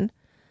abortion.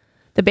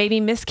 The baby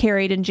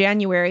miscarried in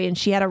January and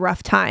she had a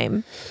rough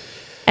time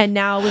and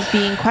now was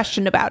being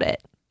questioned about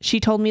it.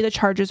 She told me the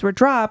charges were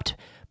dropped,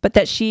 but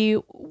that she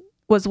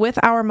was with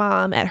our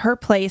mom at her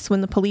place when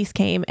the police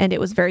came and it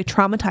was very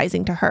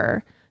traumatizing to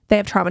her. They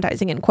have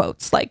traumatizing in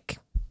quotes, like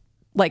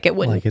it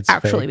wouldn't it's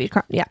actually fake.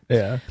 be. Yeah.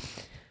 Yeah.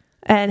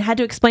 And had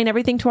to explain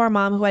everything to our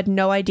mom, who had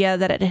no idea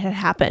that it had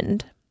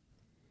happened.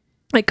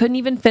 I couldn't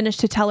even finish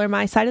to tell her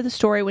my side of the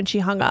story when she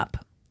hung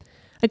up.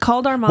 I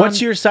called our mom.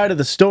 What's your side of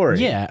the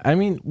story? Yeah, I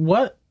mean,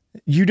 what?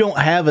 You don't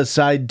have a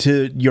side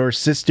to your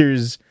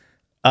sister's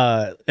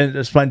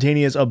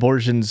spontaneous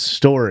abortion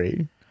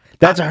story.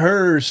 That's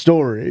her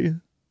story.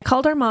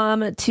 Called our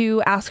mom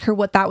to ask her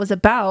what that was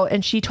about,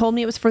 and she told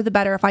me it was for the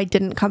better if I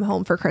didn't come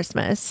home for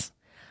Christmas.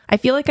 I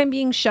feel like I'm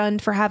being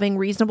shunned for having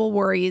reasonable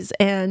worries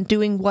and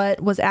doing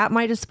what was at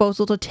my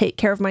disposal to take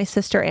care of my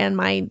sister and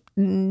my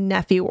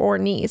nephew or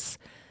niece.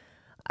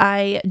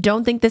 I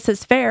don't think this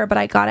is fair, but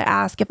I gotta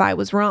ask if I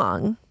was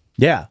wrong.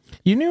 Yeah.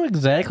 You knew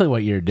exactly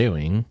what you're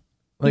doing.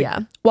 Yeah.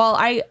 Well,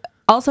 I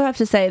also have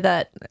to say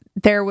that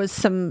there was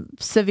some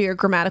severe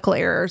grammatical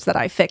errors that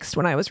I fixed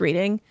when I was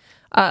reading.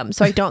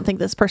 So I don't think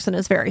this person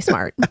is very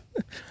smart.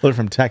 They're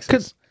from Texas.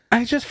 Because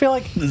I just feel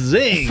like,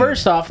 Zing.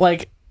 first off,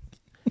 like,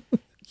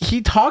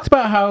 he talked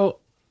about how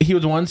he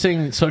was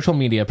wanting social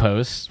media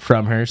posts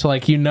from her. So,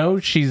 like, you know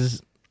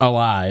she's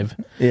alive.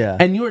 Yeah.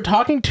 And you were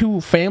talking to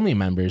family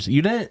members.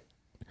 You didn't...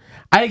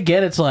 I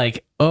get it's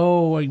like,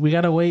 oh, we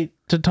got to wait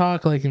to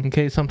talk, like, in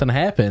case something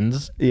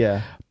happens.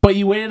 Yeah. But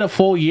you waited a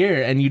full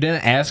year and you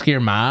didn't ask your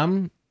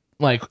mom,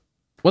 like,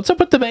 what's up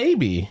with the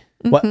baby?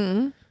 What?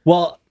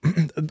 Well,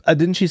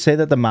 didn't she say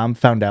that the mom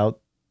found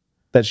out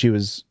that she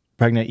was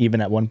pregnant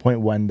even at one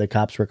point when the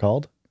cops were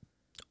called?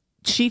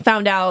 She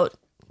found out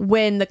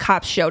when the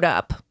cops showed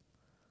up.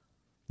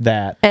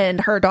 That. And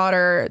her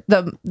daughter,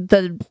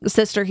 the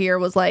sister here,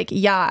 was like,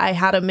 yeah, I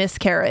had a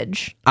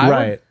miscarriage.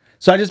 Right.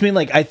 So I just mean,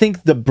 like, I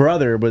think the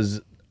brother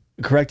was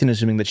correct in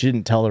assuming that she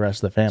didn't tell the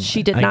rest of the family.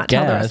 She did not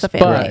tell the rest of the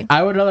family. But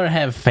I would rather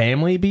have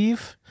family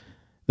beef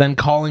than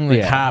calling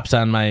the cops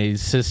on my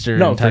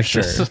sister in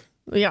Texas. For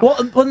sure. Yeah.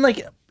 Well,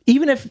 like,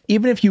 even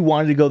if you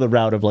wanted to go the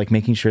route of, like,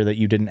 making sure that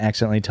you didn't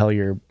accidentally tell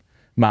your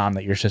mom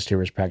that your sister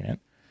was pregnant,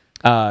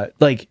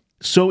 like,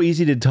 so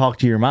easy to talk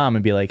to your mom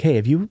and be like, hey,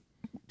 have you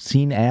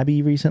seen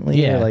Abby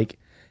recently? Yeah. Or, like,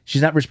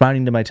 she's not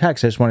responding to my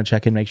text. I just want to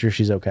check in, make sure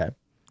she's okay.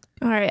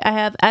 All right, I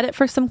have edit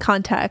for some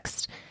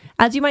context.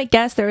 As you might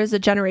guess, there is a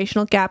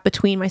generational gap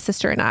between my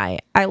sister and I.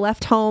 I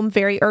left home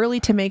very early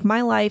to make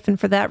my life, and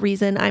for that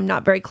reason, I'm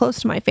not very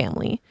close to my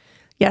family.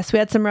 Yes, we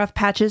had some rough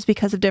patches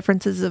because of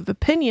differences of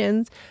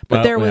opinions,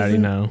 but there we was already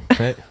know.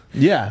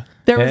 Yeah.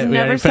 there was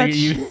never such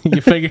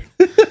You figure.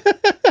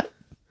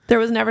 there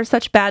was never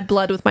such bad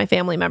blood with my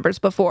family members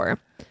before.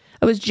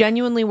 I was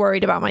genuinely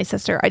worried about my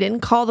sister. I didn't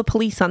call the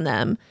police on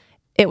them.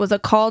 It was a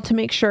call to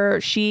make sure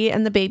she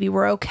and the baby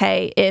were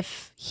okay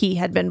if he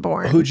had been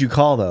born. Who'd you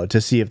call, though, to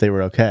see if they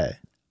were okay?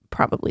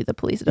 Probably the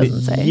police, it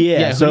doesn't say.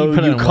 Yeah, who so you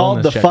put you on called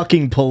wellness the check?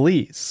 fucking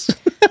police.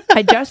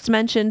 I just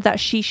mentioned that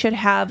she should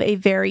have a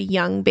very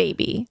young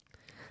baby.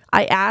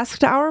 I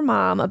asked our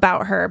mom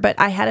about her, but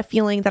I had a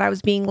feeling that I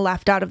was being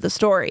left out of the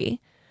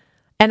story.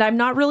 And I'm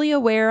not really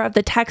aware of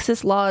the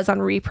Texas laws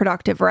on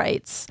reproductive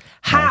rights.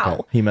 How?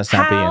 Okay. He must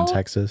not be in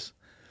Texas.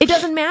 It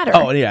doesn't matter.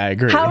 Oh, yeah, I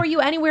agree. How are you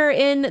anywhere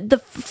in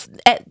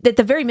at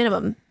the very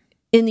minimum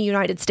in the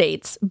United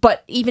States,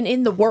 but even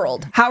in the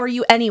world? How are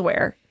you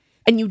anywhere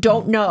and you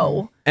don't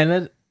know? And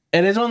it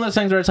is one of those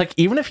things where it's like,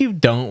 even if you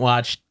don't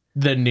watch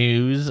the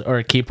news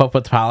or keep up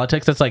with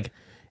politics, it's like,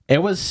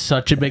 it was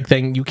such a big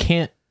thing.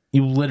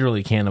 You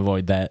literally can't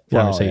avoid that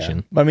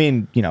conversation. Yeah. I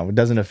mean, it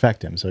doesn't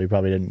affect him, so he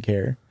probably didn't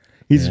care.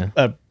 He's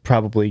a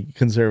probably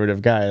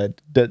conservative guy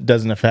that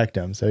doesn't affect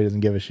him, so he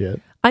doesn't give a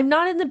shit. I'm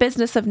not in the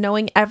business of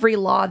knowing every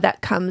law that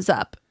comes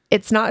up.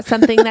 It's not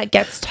something that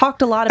gets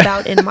talked a lot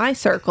about in my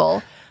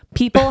circle.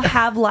 People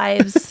have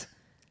lives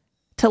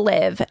to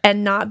live,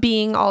 and not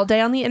being all day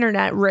on the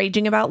internet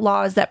raging about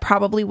laws that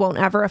probably won't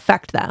ever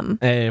affect them.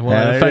 Hey,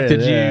 well, it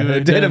affected you.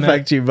 It did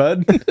affect you,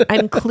 bud.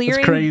 I'm clearing.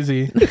 It's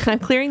crazy. I'm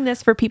clearing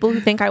this for people who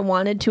think I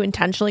wanted to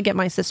intentionally get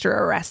my sister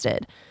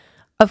arrested.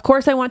 Of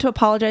course, I want to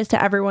apologize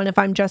to everyone if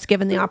I'm just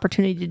given the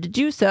opportunity to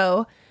do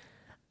so.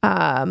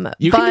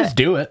 You can just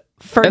do it.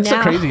 That's the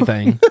crazy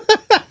thing.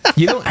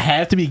 You don't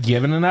have to be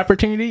given an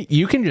opportunity.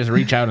 You can just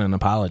reach out and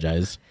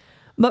apologize.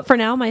 But for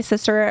now, my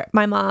sister,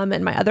 my mom,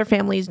 and my other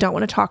families don't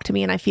want to talk to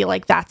me, and I feel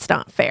like that's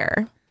not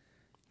fair.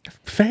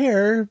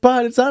 Fair,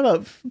 but it's not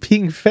about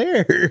being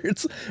fair.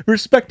 It's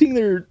respecting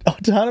their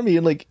autonomy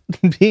and like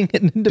being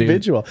an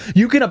individual. Dude.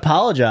 You can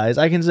apologize.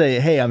 I can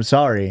say, "Hey, I'm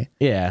sorry."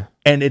 Yeah,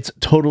 and it's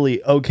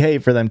totally okay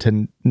for them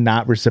to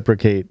not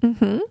reciprocate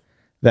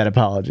that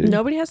apology.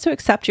 Nobody has to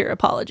accept your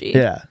apology.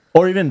 Yeah,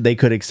 or even they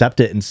could accept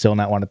it and still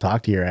not want to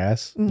talk to your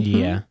ass.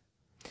 Yeah,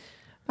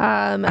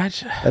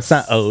 that's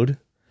not owed.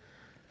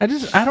 I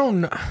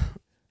don't know.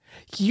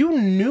 You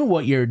knew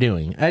what you were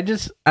doing. I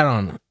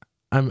don't know.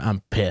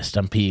 I'm pissed.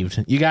 I'm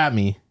peeved. You got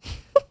me.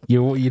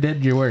 You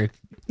did your work.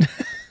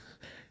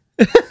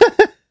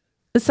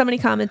 Somebody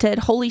commented,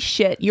 "Holy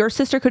shit, your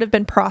sister could have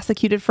been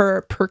prosecuted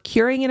for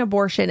procuring an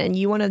abortion, and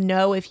you want to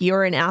know if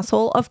you're an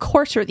asshole? Of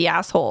course you're the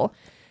asshole.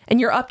 And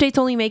your updates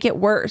only make it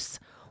worse.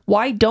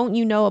 Why don't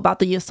you know about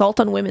the assault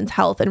on women's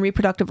health and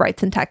reproductive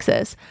rights in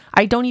Texas?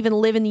 I don't even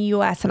live in the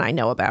US and I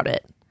know about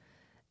it."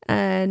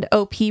 And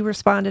OP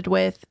responded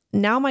with,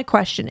 "Now my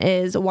question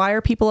is, why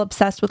are people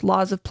obsessed with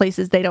laws of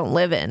places they don't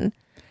live in?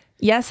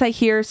 Yes, I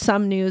hear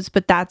some news,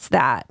 but that's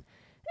that.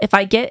 If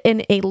I get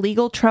in a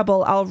legal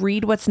trouble, I'll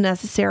read what's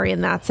necessary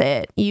and that's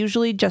it.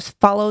 Usually just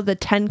follow the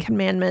 10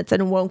 commandments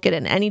and won't get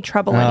in any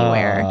trouble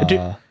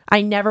anywhere.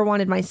 I never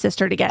wanted my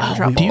sister to get in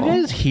trouble." Do you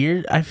guys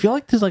hear? I feel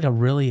like there's like a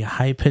really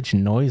high-pitched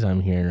noise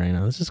I'm hearing right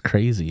now. This is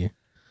crazy.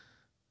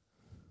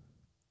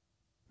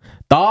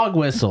 Dog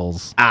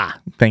whistles.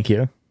 Thank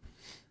you.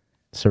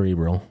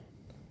 Cerebral.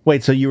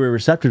 Wait, so you were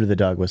receptive to the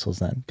dog whistles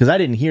then? Because I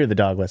didn't hear the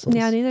dog whistles.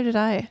 Yeah, neither did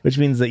I. Which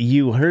means that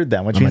you heard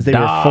them, which means they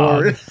were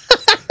for...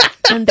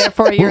 And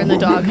therefore you're in the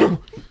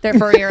dog.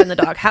 Therefore you're in the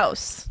dog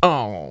house.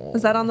 Oh.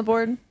 Is that on the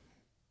board?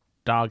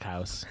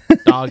 Doghouse.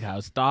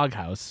 Doghouse.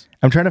 Doghouse.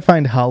 I'm trying to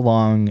find how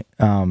long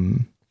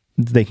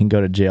they can go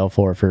to jail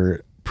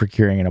for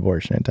procuring an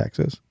abortion in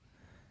Texas.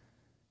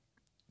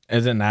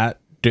 Is it not?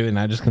 Do they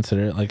not just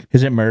consider it like...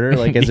 Is it murder?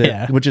 Like, is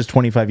yeah. it... Which is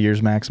 25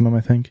 years maximum,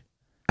 I think.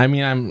 I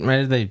mean,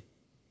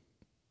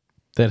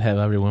 they'd have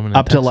every woman in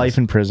up Texas. to life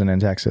in prison in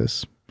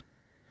Texas.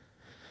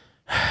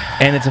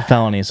 And it's a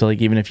felony, so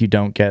like even if you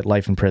don't get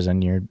life in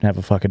prison, you have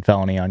a fucking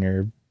felony on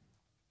your,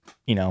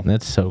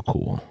 That's so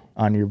cool.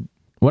 On your...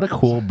 What a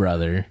cool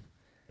brother.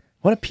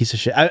 What a piece of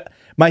shit.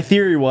 My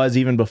theory was,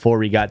 even before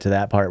we got to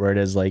that part where it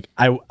is like,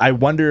 I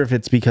wonder if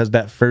it's because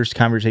that first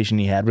conversation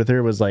he had with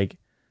her was like,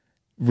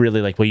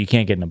 really like, well, you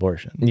can't get an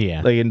abortion.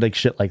 Yeah. Like, and like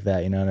shit like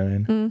that, you know what I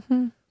mean?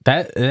 Mm-hmm.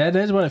 That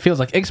is what it feels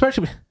like.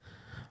 Especially,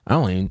 I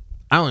only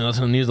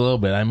listen to the news a little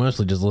bit. I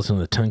mostly just listen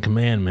to the 10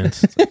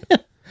 Commandments.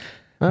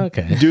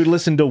 Okay. Dude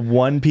listened to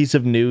one piece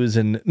of news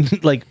in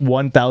like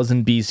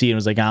 1000 BC and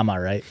was like, I'm all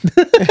right.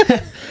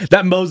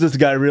 That Moses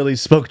guy really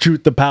spoke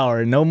truth to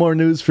power. No more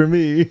news for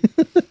me.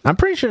 I'm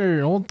pretty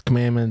sure Old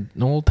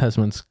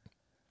Testament's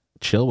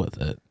chill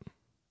with it.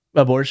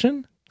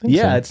 Abortion?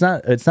 Yeah, so.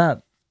 It's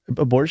not.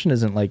 Abortion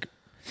isn't like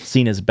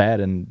seen as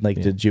bad in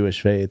like the Jewish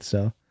faith,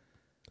 so.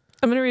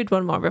 I'm going to read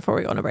one more before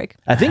we go on a break.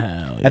 I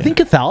think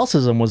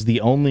Catholicism was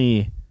the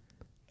only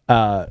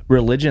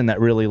religion that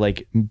really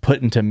like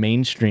put into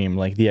mainstream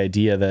like the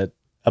idea that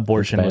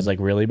abortion was like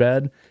really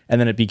bad, and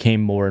then it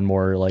became more and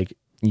more like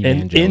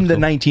in the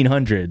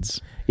 1900s,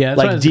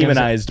 like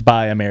demonized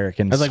by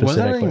Americans. I was like, was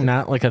that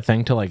not like a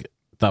thing to like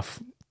the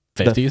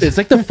 50s? It's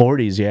like the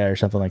 40s, yeah, or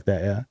something like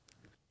that, yeah.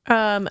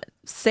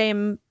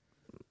 Same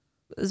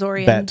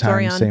Zorian. Bat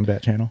time, same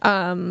bat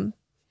channel.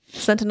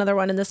 Sent another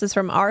one, and this is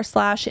from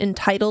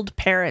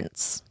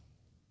r/EntitledParents.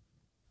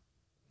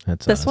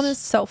 This one is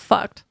so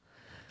fucked.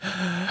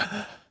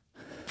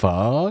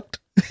 Fucked.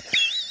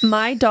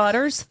 My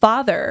daughter's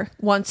father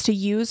wants to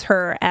use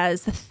her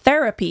as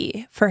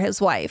therapy for his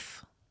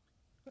wife.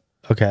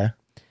 Okay.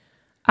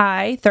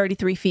 I,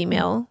 33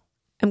 female,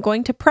 am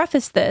going to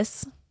preface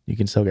this. You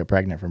can still get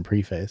pregnant from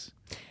preface.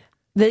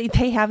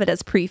 They have it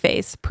as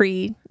preface,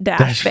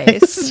 pre-dash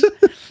face.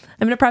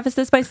 I'm going to preface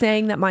this by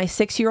saying that my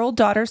 6-year-old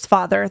daughter's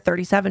father,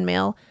 37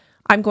 male,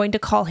 I'm going to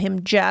call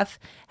him Jeff,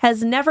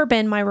 has never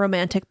been my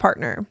romantic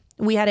partner.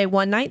 We had a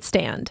one-night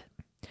stand.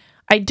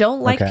 I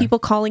don't like people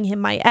calling him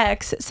my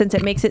ex since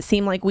it makes it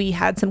seem like we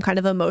had some kind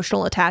of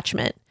emotional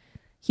attachment.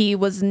 He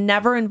was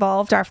never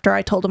involved after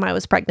I told him I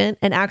was pregnant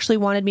and actually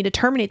wanted me to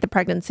terminate the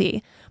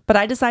pregnancy. But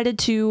I decided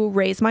to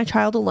raise my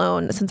child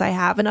alone since I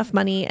have enough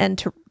money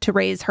and to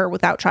raise her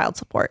without child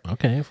support.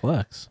 Okay,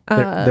 flex.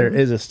 There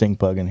is a stink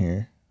bug in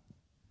here.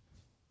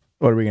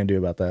 What are we going to do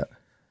about that?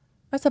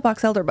 That's a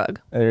box elder bug.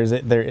 Is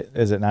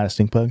it not a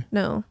stink bug?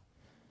 No.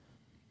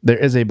 There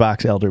is a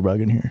box elder bug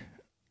in here.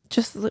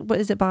 Just, what,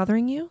 is it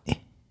bothering you?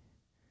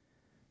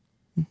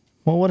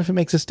 Well, what if it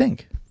makes a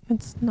stink?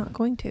 It's not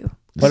going to.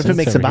 What if it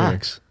makes a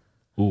box?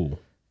 Ooh.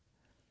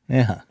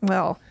 Yeah.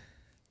 Well,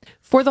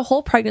 for the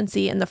whole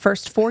pregnancy and the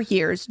first 4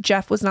 years,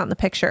 Jeff was not in the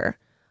picture.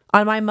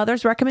 On my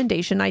mother's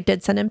recommendation, I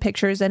did send him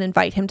pictures and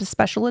invite him to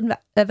special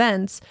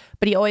events,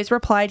 but he always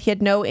replied he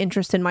had no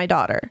interest in my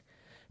daughter.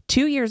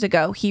 2 years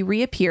ago, he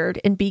reappeared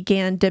and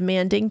began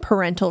demanding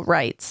parental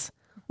rights.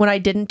 When I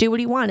didn't do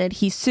what he wanted,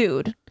 he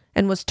sued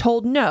and was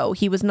told no,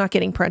 he was not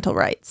getting parental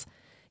rights.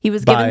 He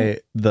was given... By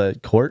the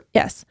court?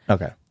 Yes.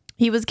 Okay.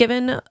 He was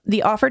given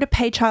the offer to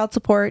pay child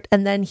support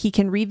and then he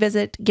can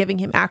revisit giving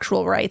him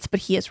actual rights,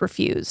 but he has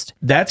refused.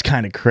 That's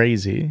kind of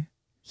crazy.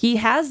 He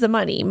has the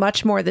money,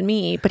 much more than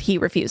me, but he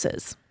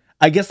refuses.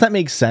 I guess that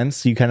makes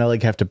sense. You kind of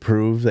like have to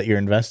prove that you're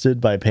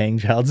invested by paying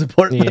child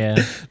support.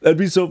 Yeah. That'd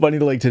be so funny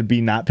to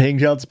be not paying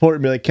child support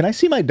and be like, can I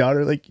see my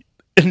daughter? Like,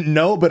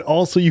 no, but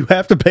also you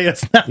have to pay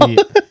us now. Yeah.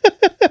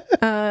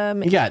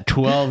 You got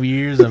 12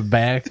 years of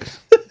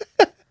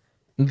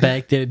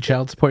backdated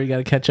child support you got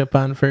to catch up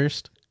on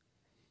first.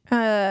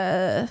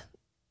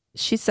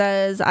 She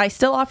says, I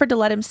still offered to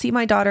let him see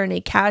my daughter in a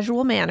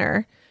casual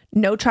manner.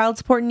 No child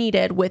support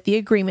needed, with the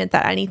agreement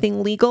that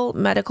anything legal,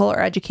 medical,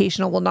 or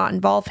educational will not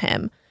involve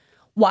him.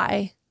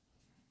 Why?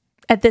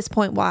 At this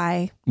point,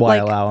 why? Why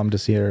allow him to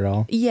see her at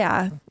all?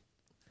 Yeah.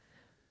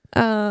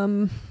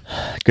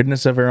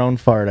 Goodness of her own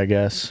fart, I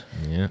guess.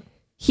 Yeah.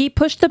 He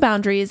pushed the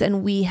boundaries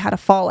and we had a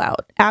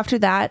fallout. After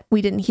that,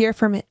 we didn't hear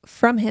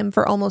from him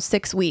for almost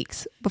 6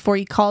 weeks before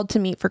he called to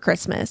meet for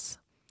Christmas.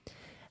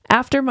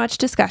 After much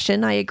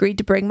discussion, I agreed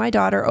to bring my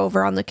daughter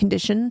over on the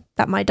condition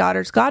that my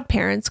daughter's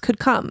godparents could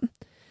come.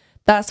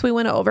 Thus, we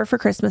went over for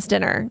Christmas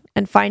dinner,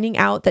 and finding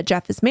out that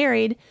Jeff is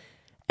married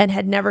and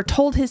had never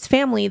told his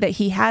family that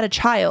he had a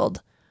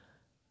child,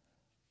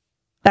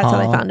 that's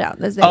what I found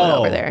out as they went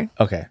over there.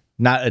 Okay.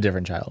 Not a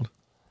different child.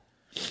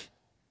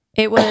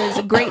 It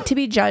was great to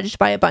be judged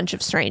by a bunch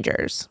of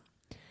strangers.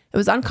 It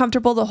was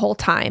uncomfortable the whole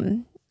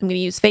time. I'm going to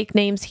use fake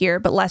names here,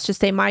 but let's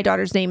just say my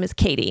daughter's name is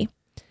Katie.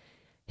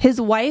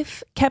 His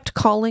wife kept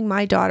calling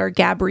my daughter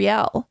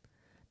Gabrielle.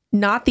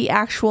 Not the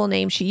actual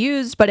name she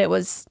used, but it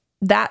was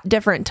that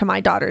different to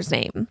my daughter's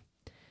name.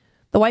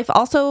 The wife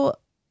also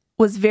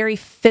was very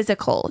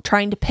physical,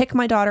 trying to pick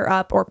my daughter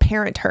up or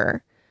parent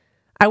her.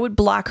 I would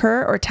block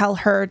her or tell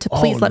her to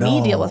please let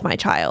me deal with my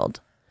child.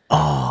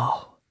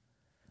 Oh,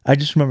 I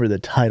just remember the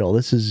title.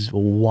 This is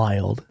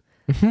wild.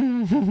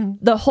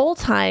 The whole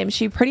time,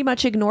 she pretty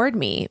much ignored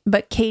me,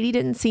 but Katie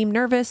didn't seem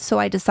nervous, so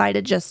I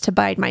decided just to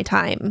bide my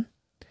time.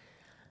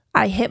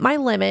 I hit my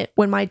limit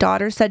when my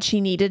daughter said she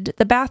needed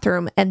the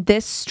bathroom, and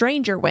this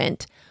stranger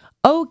went,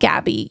 "Oh,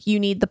 Gabby, you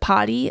need the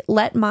potty.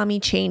 Let mommy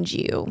change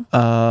you."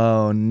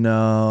 Oh,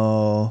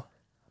 no.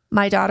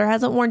 My daughter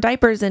hasn't worn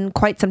diapers in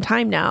quite some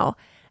time now,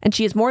 and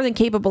she is more than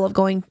capable of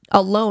going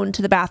alone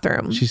to the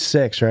bathroom. She's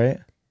 6, right?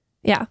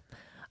 Yeah.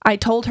 I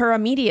told her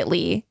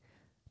immediately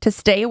to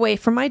stay away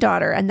from my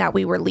daughter and that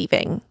we were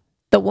leaving.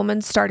 The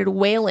woman started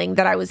wailing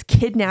that I was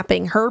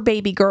kidnapping her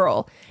baby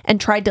girl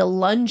and tried to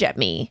lunge at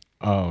me.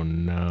 Oh,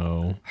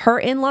 no. Her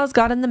in-laws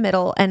got in the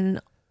middle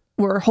and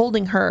were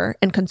holding her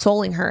and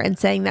consoling her and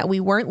saying that we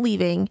weren't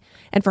leaving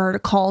and for her to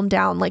calm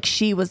down like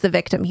she was the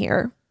victim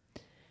here.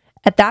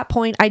 At that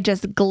point, I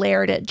just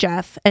glared at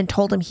Jeff and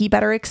told him he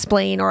better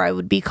explain or I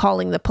would be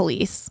calling the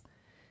police.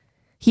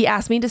 He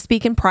asked me to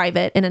speak in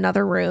private in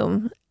another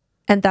room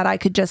and that I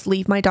could just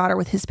leave my daughter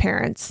with his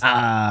parents.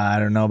 I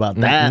don't know about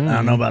that. I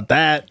don't know about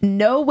that.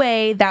 No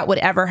way that would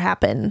ever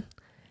happen.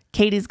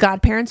 Katie's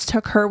godparents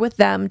took her with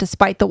them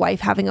despite the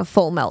wife having a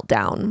full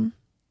meltdown.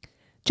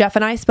 Jeff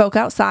and I spoke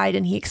outside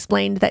and he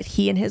explained that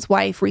he and his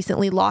wife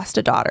recently lost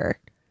a daughter.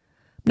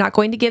 I'm not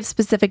going to give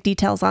specific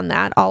details on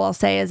that. All I'll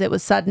say is it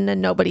was sudden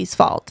and nobody's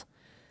fault.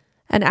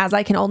 And as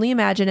I can only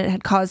imagine, it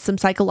had caused some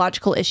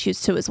psychological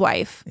issues to his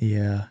wife.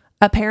 Yeah.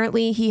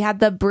 Apparently, he had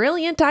the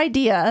brilliant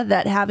idea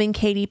that having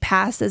Katie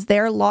pass as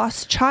their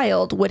lost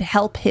child would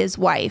help his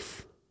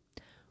wife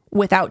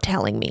without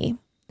telling me.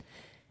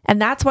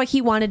 And that's why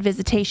he wanted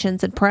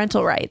visitations and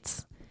parental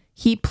rights.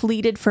 He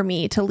pleaded for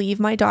me to leave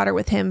my daughter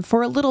with him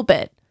for a little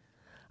bit.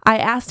 I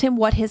asked him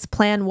what his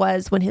plan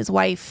was when his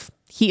wife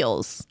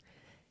heals.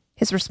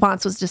 His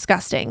response was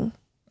disgusting.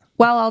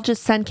 Well, I'll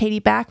just send Katie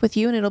back with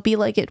you and it'll be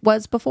like it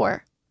was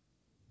before.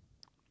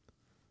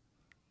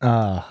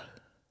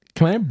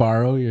 Can I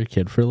borrow your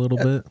kid for a little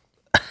bit?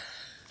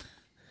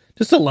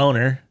 Just a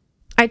loner.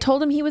 I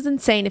told him he was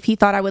insane if he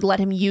thought I would let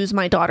him use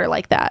my daughter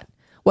like that.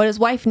 What his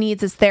wife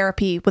needs is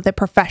therapy with a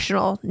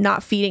professional,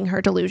 not feeding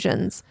her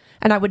delusions.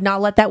 And I would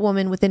not let that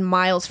woman within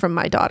miles from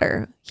my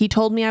daughter. He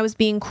told me I was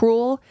being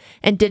cruel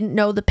and didn't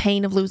know the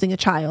pain of losing a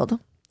child.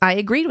 I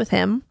agreed with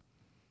him,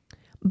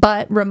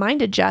 but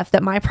reminded Jeff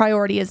that my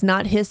priority is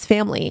not his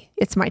family,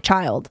 it's my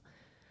child.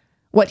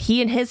 What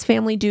he and his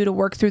family do to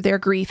work through their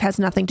grief has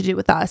nothing to do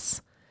with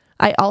us.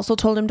 I also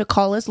told him to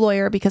call his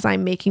lawyer because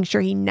I'm making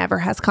sure he never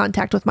has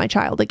contact with my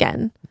child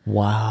again.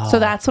 Wow. So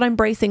that's what I'm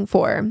bracing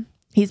for.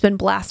 He's been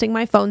blasting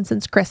my phone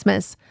since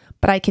Christmas,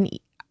 but I can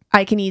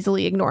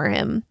easily ignore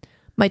him.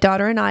 My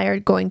daughter and I are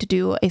going to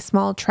do a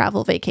small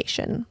travel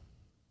vacation.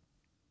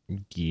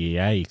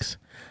 Yikes.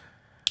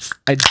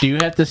 I do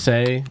have to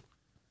say,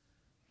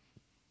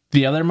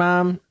 the other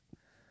mom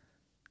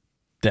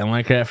didn't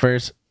like her at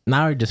first.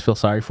 Now I just feel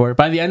sorry for her.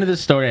 By the end of the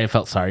story, I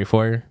felt sorry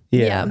for her.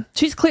 Yeah.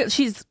 She's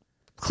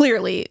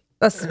clearly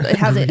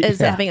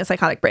having a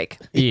psychotic break.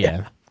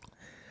 Yeah.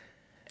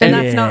 And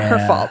that's not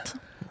her fault.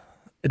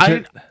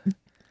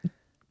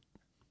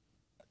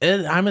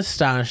 I'm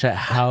astonished at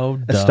how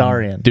dumb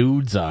Astarian.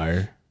 dudes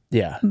are.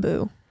 Yeah.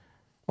 Boo.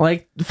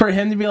 Like, for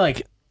him to be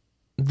like,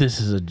 this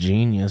is a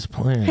genius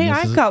plan. Hey,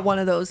 I've got one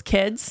of those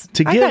kids.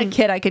 I got a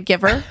kid I could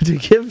give her. To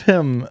give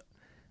him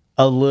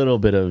a little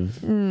bit of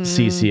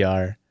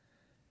CCR,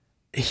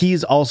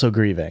 he's also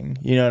grieving.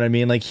 You know what I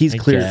mean? Like, he's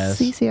clear.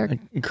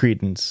 CCR.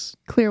 Credence.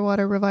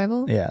 Clearwater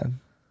Revival? Yeah.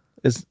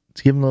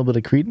 To give him a little bit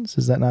of credence,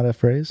 is that not a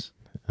phrase?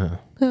 Oh,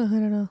 I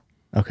don't know.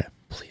 Okay.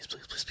 Please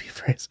be a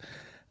phrase.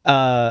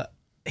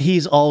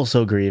 He's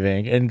also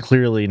grieving and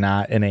clearly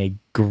not in a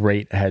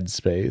great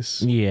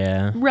headspace.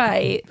 Yeah.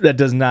 Right. That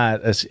does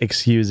not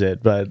excuse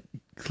it, but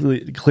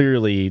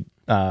clearly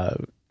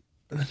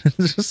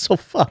it's just so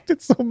fucked.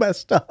 It's so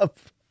messed up.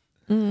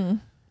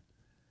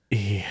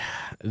 Yeah.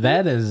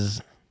 That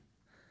is...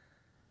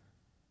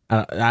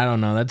 I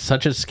don't know. That's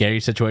such a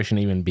scary situation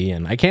to even be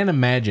in. I can't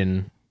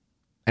imagine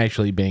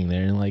actually being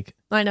there and like...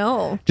 I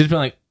know. Just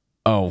being like,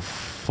 oh,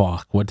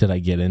 fuck. What did I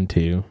get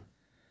into?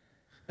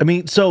 I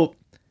mean, so...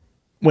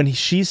 When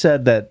she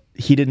said that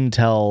he didn't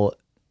tell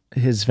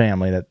his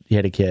family that he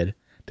had a kid,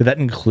 did that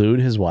include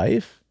his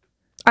wife?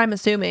 I'm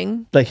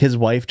assuming. Like, his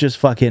wife just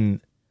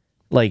fucking,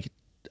 like,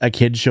 a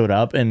kid showed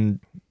up and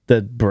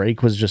the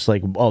break was just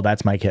like, oh,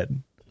 that's my kid.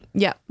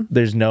 Yeah.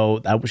 There's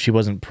she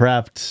wasn't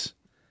prepped.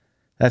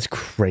 That's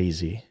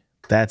crazy.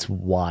 That's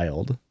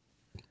wild.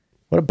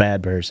 What a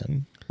bad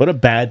person. What a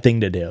bad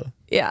thing to do.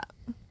 Yeah.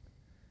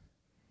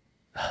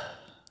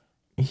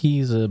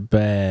 He's a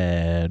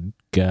bad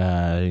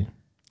guy.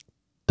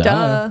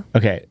 Duh.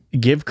 Okay,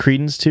 give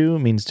credence to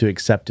means to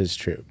accept as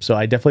true. So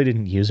I definitely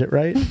didn't use it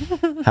right.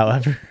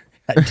 However,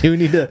 I do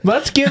need to.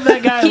 Let's give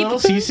that guy a little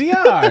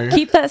CCR.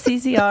 Keep that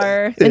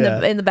CCR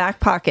in the back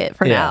pocket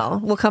for now.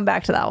 We'll come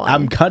back to that one.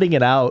 I'm cutting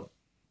it out.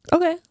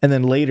 Okay. And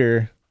then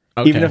later,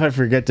 even if I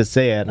forget to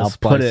say it, I'll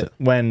put it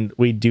when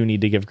we do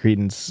need to give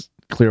credence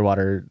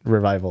Clearwater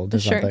Revival to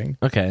something.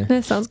 Okay.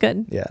 That sounds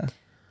good. Yeah.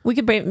 We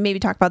could maybe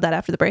talk about that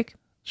after the break.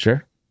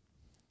 Sure.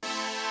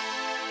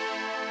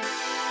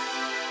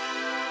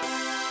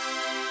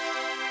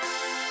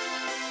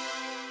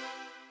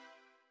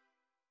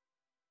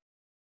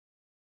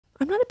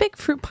 I'm not a big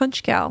fruit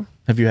punch gal.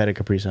 Have you had a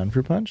Capri Sun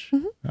fruit punch?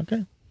 Mm-hmm.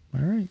 Okay.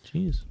 All right.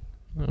 Jeez.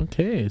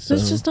 Okay. So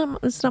It's just not.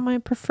 It's not my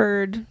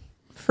preferred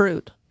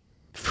fruit.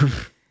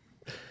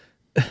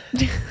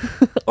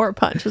 Or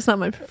punch. It's not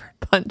my preferred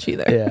punch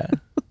either. Yeah.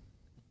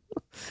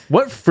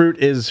 What fruit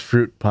is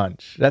fruit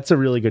punch? That's a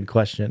really good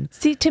question.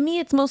 See, to me,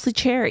 it's mostly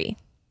cherry.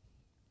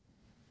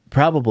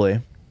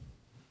 Probably.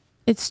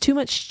 It's too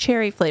much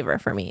cherry flavor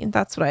for me.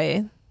 That's what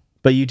I.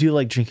 But you do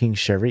like drinking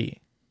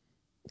sherry.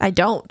 I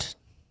don't.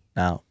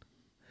 Oh.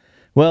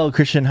 Well,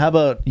 Christian, how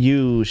about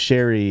you,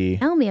 Sherry?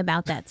 Tell me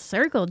about that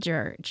circle,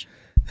 George.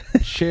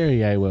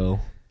 Sherry, I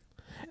will.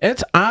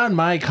 It's on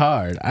my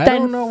card. I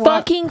Then don't know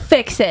fucking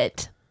fix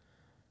it.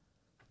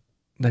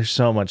 There's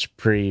so much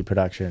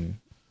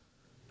pre-production.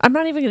 I'm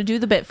not even going to do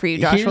the bit for you,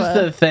 Joshua.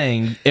 Here's the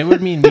thing. It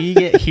would mean we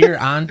get here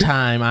on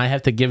time. I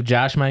have to give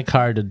Josh my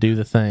card to do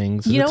the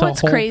things. You know it's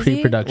what's a whole crazy?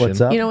 Pre-production.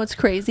 What's up? You know what's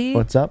crazy?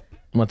 What's up?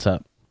 What's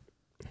up?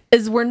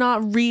 Is we're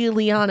not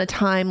really on a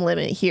time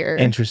limit here.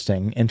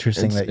 Interesting.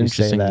 Interesting It's that you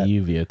say interesting that.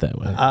 you view it that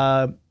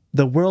way.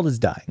 The world is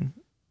dying.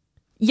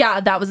 Yeah,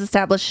 that was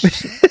established.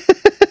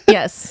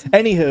 Yes.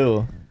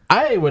 Anywho.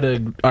 I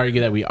would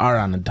argue that we are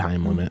on a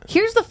time limit.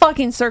 Here's the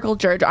fucking circle,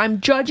 George.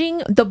 I'm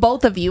judging the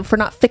both of you for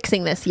not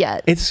fixing this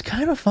yet. It's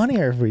kind of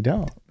funnier if we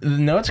don't.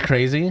 No, it's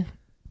crazy.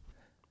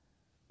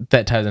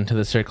 That ties into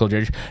the Circle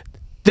George.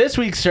 This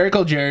week's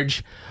Circle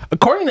George,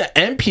 according to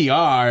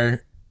NPR,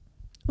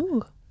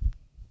 Ooh.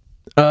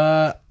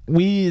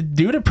 we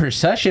due to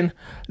precession,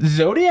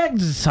 Zodiac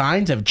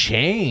signs have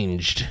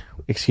changed.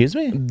 Excuse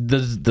me?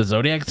 The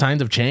Zodiac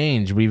signs have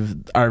changed.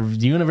 Our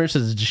universe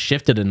has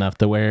shifted enough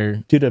to where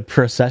Due to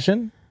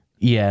procession?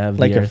 of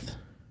Like the a- Earth,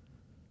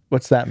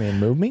 What's that mean?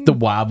 Moving? the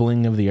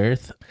wobbling of the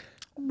Earth.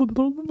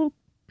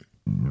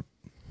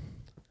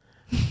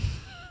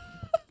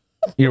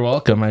 You're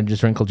welcome. I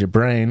just wrinkled your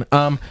brain.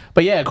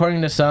 But yeah,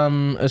 according to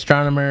some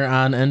astronomer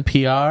on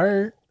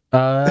NPR,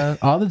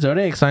 all the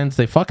zodiac signs,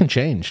 they fucking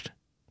changed.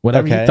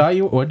 Whatever you thought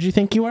what did you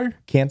think you were?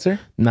 Cancer?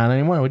 Not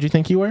anymore. What did you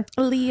think you were?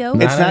 Leo.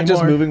 It's not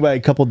just moving by a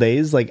couple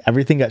days. Like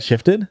everything got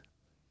shifted.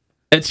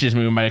 It's just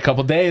moving by a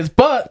couple days,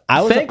 but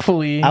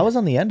thankfully, I was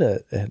on the end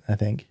of it. I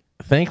think.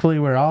 Thankfully,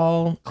 we're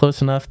all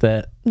close enough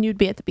that You'd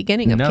be at the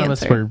beginning of none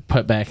Cancer. of us were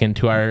put back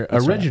into our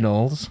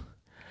originals. Right.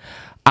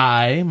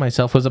 I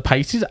myself was a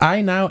Pisces.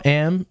 I now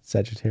am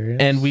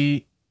Sagittarius, and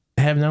we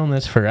have known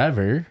this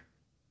forever.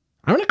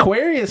 I'm an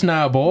Aquarius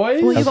now,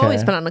 boys. Well, you've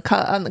always been on the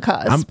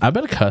cusp. I've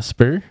been a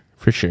cusper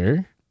for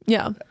sure.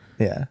 Yeah.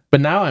 Yeah.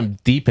 But now I'm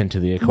deep into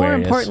the Aquarius. More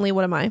importantly,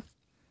 what am I?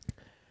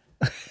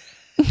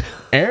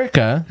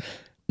 Erica,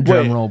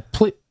 drum roll,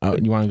 please. Oh,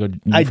 you want to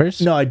go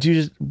first? No, I do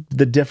just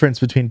the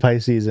difference between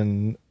Pisces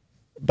and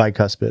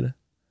bicuspid.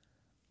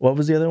 What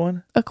was the other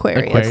one?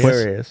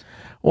 Aquarius.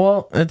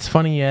 Well, it's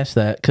funny you asked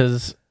that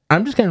because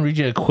I'm just going to read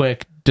you a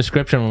quick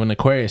description of an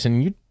Aquarius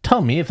and you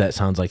tell me if that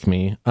sounds like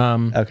me.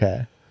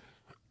 Okay.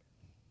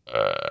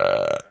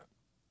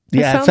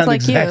 Yeah, it sounds like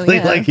exactly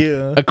like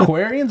you.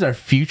 Aquarians are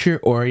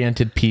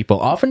future-oriented people,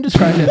 often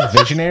described as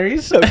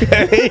visionaries.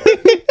 Okay.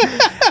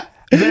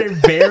 They're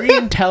very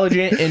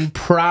intelligent and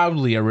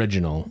proudly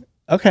original.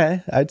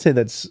 Okay, I'd say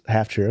that's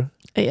half true.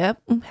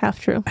 Yep,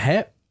 half true.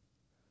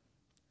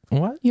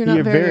 What? You're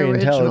not very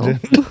original.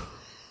 intelligent.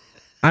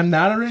 I'm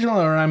not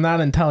original or I'm not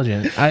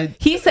intelligent.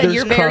 He said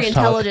you're very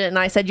intelligent, and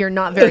I said you're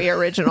not very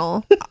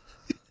original.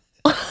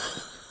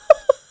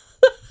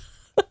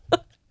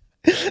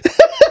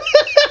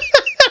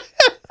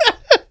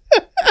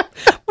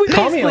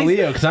 Call me a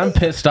Leo because I'm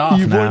pissed off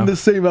You've now. worn the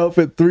same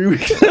outfit 3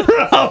 weeks in a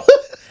row.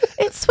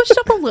 It's switched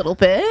up a little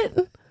bit.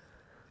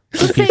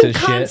 The piece same of shit.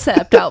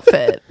 concept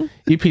outfit.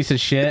 You piece of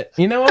shit.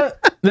 You know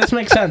what? This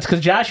makes sense because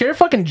Josh, you're a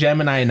fucking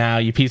Gemini now,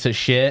 you piece of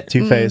shit.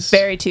 Two-faced.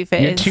 Very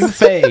two-faced. You're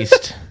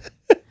two-faced.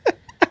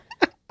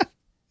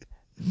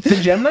 The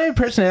Gemini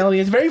personality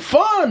is very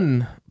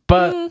fun,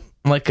 but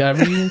like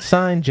every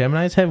sign,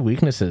 Geminis have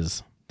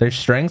weaknesses. Their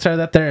strengths are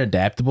that they're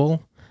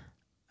adaptable,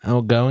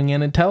 outgoing,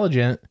 and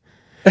intelligent.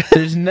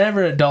 There's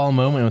never a dull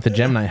moment with a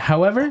Gemini.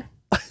 However,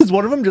 is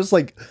one of them just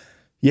like,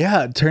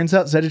 yeah, it turns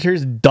out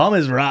Sagittarius dumb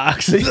as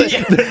rocks.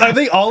 Are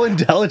they all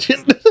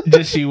intelligent?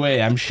 just you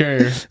wait, I'm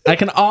sure. I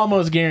can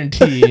almost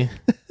guarantee.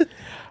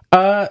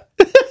 The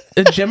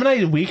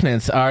Gemini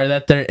weakness are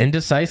that they're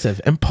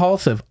indecisive,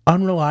 impulsive,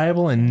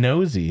 unreliable, and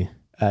nosy.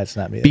 That's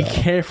not me. Be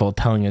careful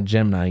telling a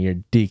Gemini your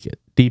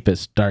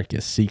deepest,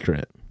 darkest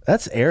secret.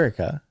 That's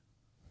Erika.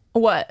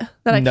 What?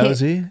 That I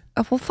nosy? Can't...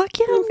 Oh, well, fuck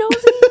yeah, I'm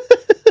nosy.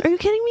 Are you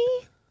kidding me?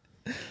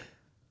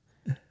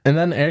 And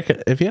then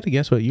Erika, if you had to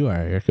guess what you are,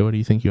 Erika, what do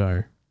you think you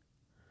are?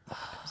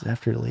 It's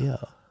after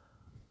Leo.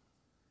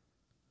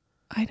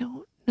 I don't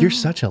know. You're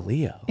such a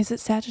Leo. Is it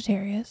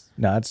Sagittarius?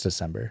 No, it's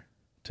December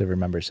to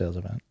remember sales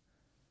event.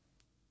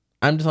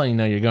 I'm just letting you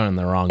know you're going in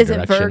the wrong Is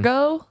direction. It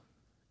Virgo?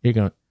 You're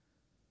going...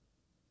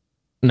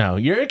 No,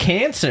 you're a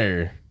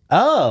Cancer.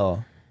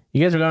 Oh.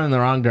 You guys are going in the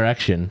wrong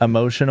direction.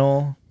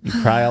 Emotional. You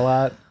cry a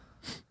lot.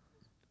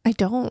 I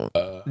don't.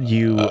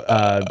 You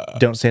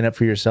don't stand up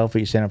for yourself, but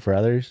you stand up for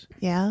others.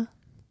 Yeah.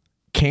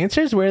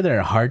 Cancers wear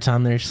their hearts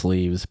on their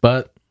sleeves,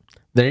 but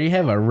there you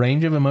have a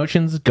range of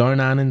emotions going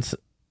on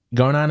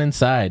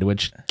inside,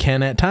 which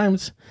can at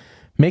times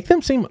make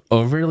them seem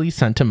overly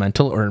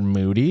sentimental or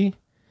moody.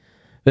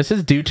 This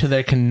is due to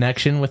their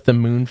connection with the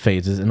moon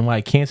phases and why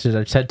Cancers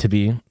are said to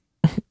be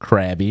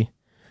crabby.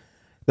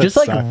 Just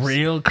like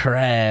real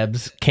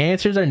crabs,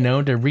 Cancers are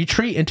known to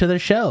retreat into their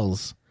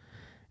shells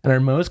and are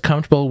most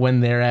comfortable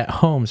when they're at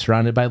home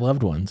surrounded by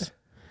loved ones.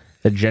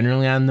 They're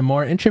generally on the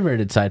more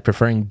introverted side,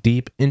 preferring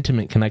deep,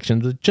 intimate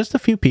connections with just a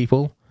few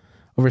people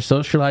over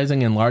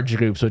socializing in large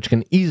groups, which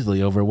can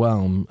easily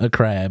overwhelm a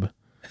crab.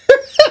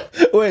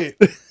 Wait,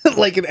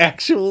 like an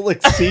actual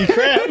sea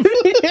crab?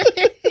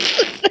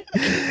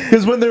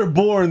 Because when they're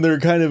born, they're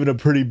kind of in a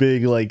pretty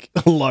big,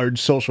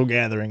 large social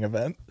gathering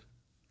event.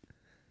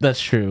 That's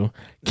true.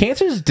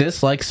 Cancers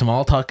dislike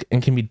small talk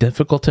and can be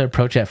difficult to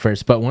approach at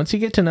first, but once you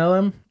get to know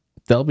them,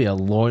 they'll be a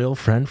loyal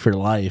friend for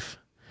life.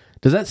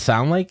 Does this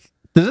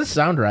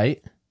sound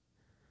right?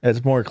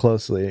 It's more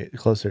closer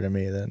to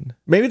me than...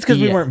 Maybe it's because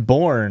we weren't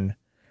born.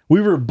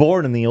 We were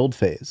born in the old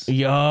phase.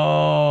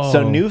 Yo.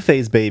 So new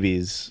phase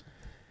babies,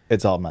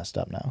 it's all messed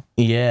up now.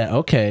 Yeah,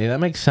 okay. That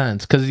makes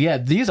sense. Because,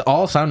 these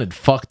all sounded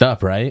fucked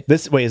up, right?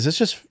 Is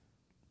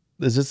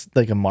this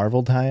like a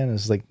Marvel tie-in?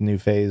 Is like new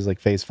phase, like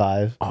phase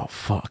 5? Oh,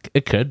 fuck.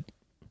 It could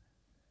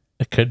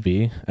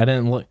be. I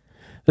didn't look.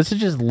 This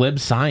is just lib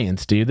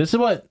science, dude. This is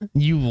what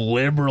you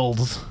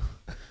liberals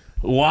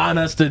want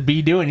us to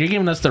be doing. You're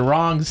giving us the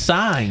wrong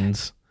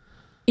signs.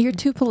 You're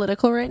too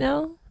political right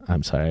now.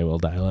 I'm sorry. We'll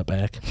dial it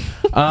back.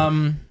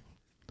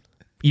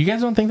 You guys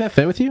don't think that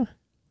fit with you?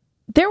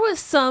 There was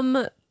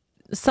some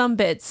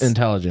bits.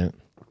 Intelligent.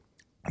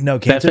 No,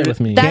 Cancer. That fit with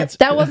me.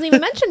 That wasn't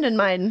even mentioned in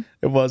mine.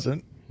 It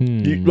wasn't.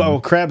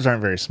 Crabs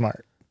aren't very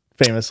smart,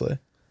 famously.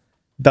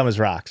 Dumb as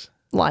rocks.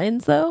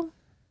 Lions, though?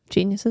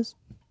 Geniuses.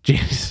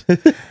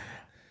 Jeez.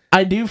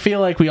 I do feel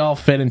like we all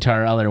fit into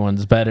our other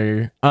ones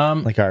better.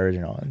 Like our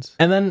original ones.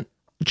 And then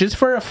just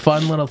for a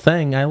fun little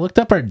thing, I looked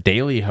up our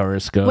daily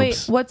horoscopes.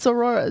 Wait, what's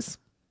Aurora's?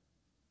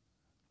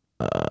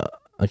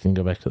 I can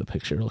go back to the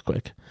picture real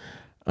quick.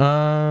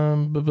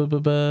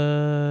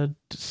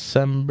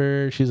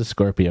 December. She's a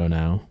Scorpio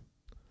now.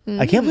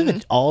 I can't believe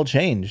it all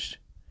changed.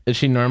 Is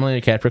she normally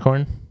a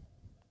Capricorn?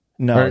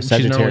 No, Or she's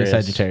normally Sagittarius.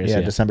 Sagittarius,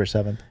 yeah. December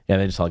 7th. Yeah,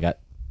 they just all got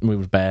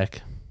moved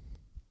back.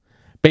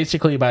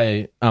 Basically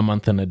by a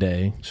month and a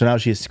day. So now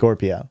she's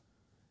Scorpio.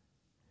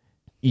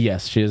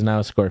 Yes, she is now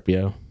a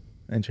Scorpio.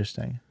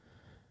 Interesting.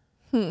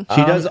 She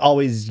does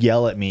always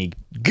yell at me,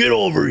 "Get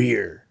over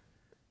here."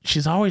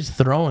 She's always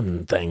throwing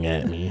the thing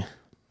at me.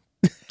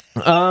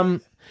 And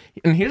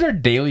here's our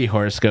daily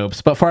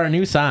horoscopes, but for our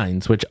new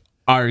signs, which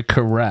are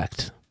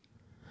correct.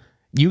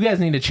 You guys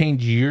need to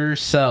change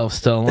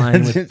yourselves to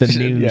align with the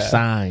new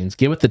signs.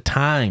 Get with the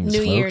times,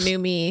 New year, folks. new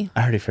me.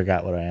 I already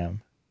forgot what I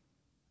am.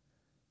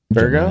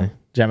 Virgo?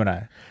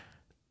 Gemini.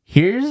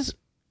 Here's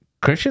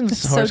Christian's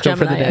So horoscope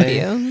for the Gemini of day.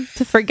 you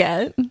to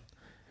forget.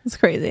 It's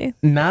crazy.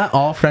 Not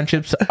all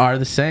friendships are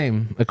the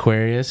same,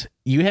 Aquarius.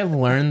 You have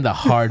learned the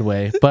hard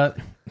way, but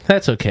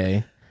that's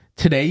okay.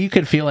 Today, you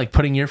could feel like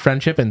putting your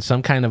friendship in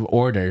some kind of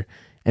order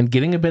and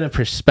getting a bit of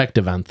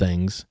perspective on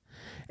things.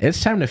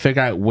 It's time to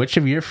figure out which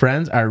of your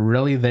friends are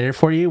really there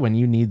for you when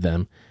you need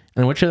them,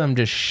 and which of them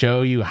just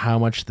show you how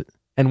much,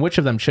 and which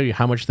of them show you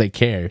how much they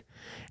care,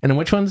 and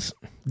which ones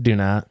do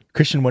not.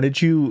 Christian, when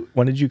did you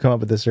come up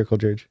with this circle,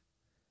 George?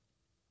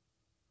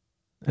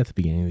 At the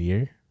beginning of the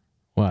year.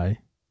 Why?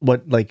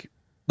 What, like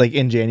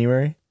in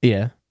January?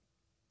 Yeah.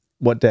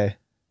 What day?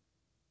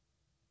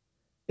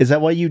 Is that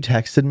why you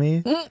texted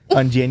me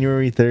on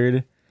January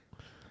 3rd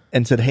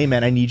and said, "Hey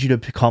man, I need you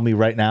to call me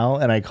right now"?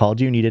 And I called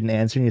you and you didn't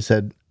answer and you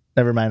said,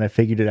 "Never mind, I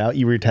figured it out."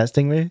 You were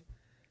testing me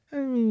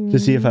to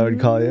see if I would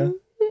call you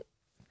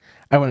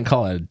I wouldn't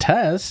call it a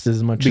test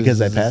as much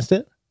because as I passed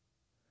it.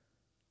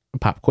 a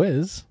pop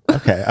quiz.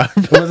 Okay.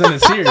 It wasn't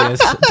as serious.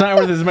 It's not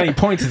worth as many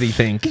points as you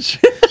think.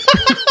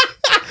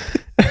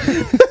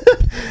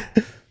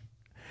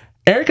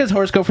 Erika's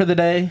horoscope for the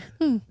day.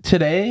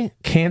 Today,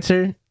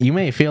 Cancer, you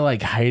may feel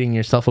like hiding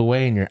yourself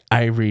away in your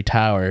ivory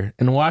tower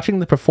and watching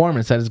the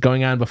performance that is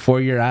going on before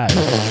your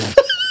eyes.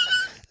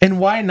 And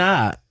why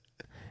not?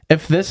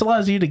 If this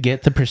allows you to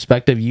get the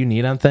perspective you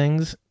need on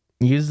things,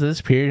 use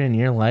this period in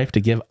your life to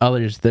give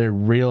others their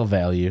real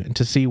value and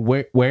to see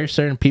where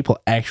certain people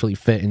actually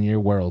fit in your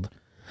world.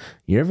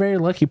 You're a very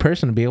lucky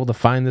person to be able to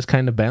find this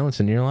kind of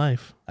balance in your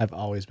life. I've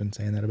always been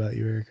saying that about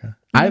you, Erika.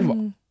 I've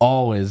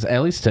always,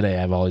 at least today,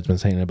 I've always been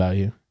saying it about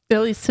you.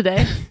 At least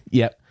today.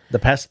 Yep. The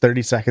past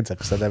 30 seconds,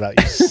 I've said that about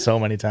you so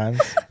many times.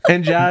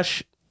 And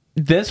Josh,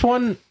 this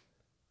one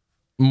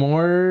has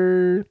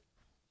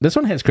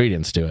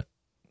Creedence to it.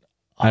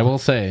 I will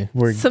say.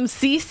 Some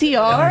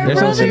CCR, There's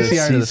some brother?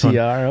 CCR to this one.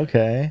 CCR,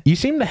 okay. You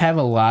seem to have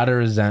a lot of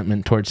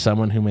resentment towards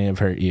someone who may have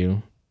hurt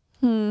you.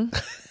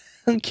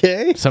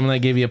 Okay. Someone that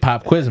gave you a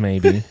pop quiz,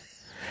 maybe.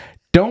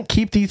 Don't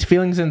keep these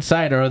feelings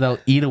inside or they'll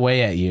eat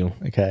away at you.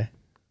 Okay.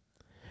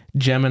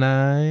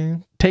 Gemini,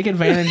 take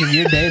advantage of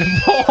your day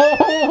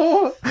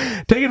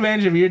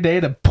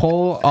to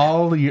pull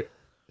all your...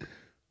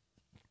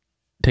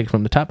 Take it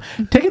from the top.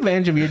 Take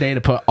advantage of your day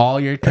to put all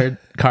your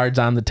cards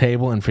on the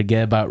table and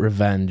forget about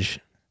revenge.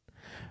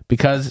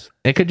 Because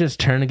it could just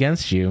turn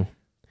against you.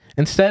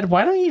 Instead,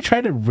 why don't you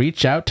try to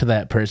reach out to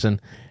that person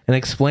and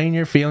explain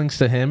your feelings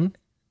to him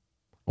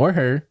or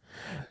her?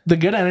 The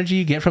good energy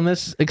you get from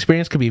this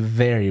experience could be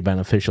very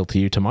beneficial to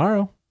you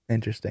tomorrow.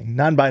 Interesting.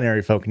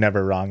 Non-binary folk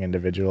never wrong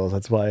individuals.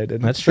 That's why I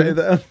didn't That's say true.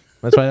 that.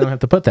 That's why I don't have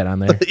to put that on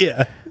there.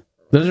 Yeah.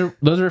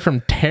 Those are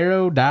from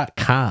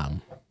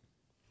tarot.com.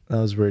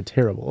 Those were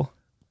terrible.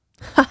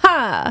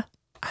 Haha.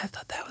 I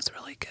thought that was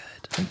really good.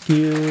 Thank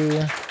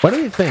you. What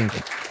do you think?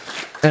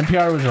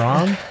 NPR was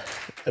wrong?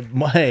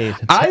 Hey,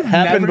 it's I've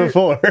happened never-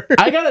 before.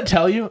 I gotta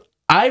tell you,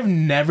 I've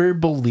never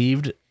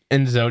believed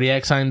in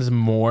zodiac signs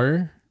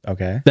more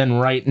Okay. than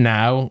right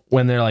now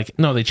when they're like,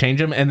 no, they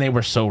changed them and they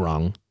were so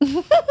wrong.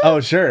 Oh,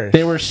 sure.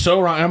 They were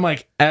so wrong. I'm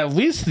like, at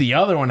least the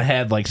other one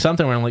had like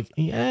something where I'm like,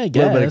 yeah, I A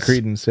guess. little bit of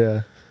credence,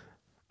 yeah.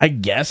 I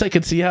guess I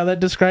could see how that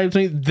describes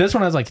me. This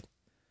one I was like,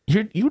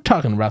 you're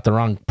talking about the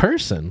wrong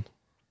person.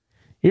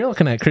 You're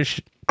looking at Chris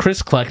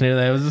Kleckner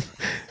that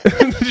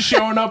was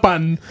showing up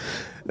on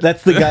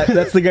That's the guy.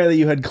 That's the guy that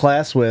you had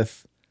class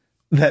with,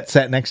 that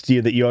sat next to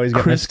you. That you always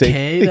got Chris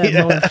mistaken. K,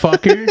 that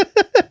motherfucker.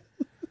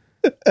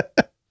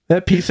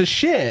 That piece of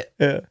shit.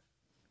 Yeah.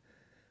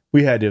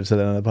 We had to have said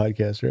that on the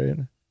podcast,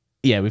 right?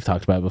 Yeah, we've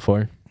talked about it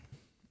before.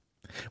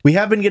 We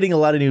have been getting a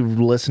lot of new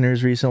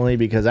listeners recently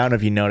because I don't know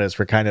if you noticed,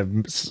 we're kind of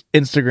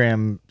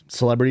Instagram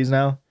celebrities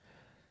now.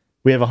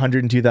 We have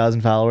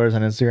 102,000 followers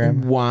on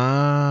Instagram.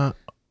 Wow.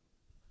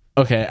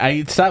 Okay,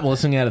 I stopped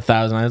listening at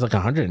 1,000. I was like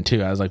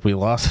 102. I was like, we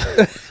lost.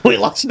 We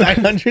lost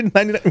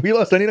 999. We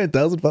lost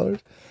 99,000 followers.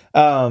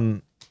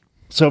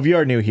 So if you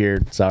are new here,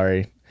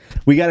 sorry.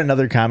 We got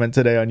another comment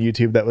today on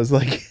YouTube that was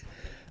like,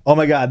 oh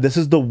my God, this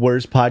is the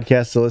worst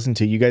podcast to listen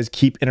to. You guys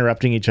keep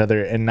interrupting each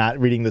other and not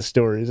reading the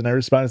stories. And I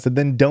responded and said,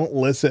 then don't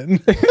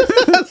listen.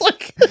 It's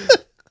like,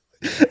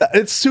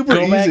 it's super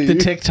easy. Go back to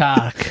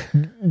TikTok.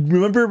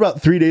 Remember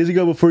about 3 days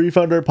ago before you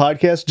found our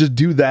podcast? Just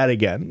do that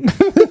again.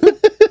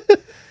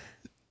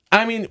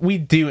 I mean, we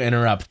do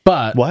interrupt,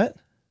 but What?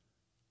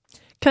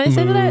 Can I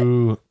say that I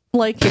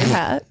like your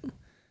hat?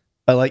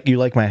 You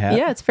like my hat?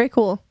 Yeah, it's very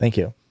cool. Thank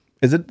you.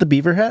 Is it the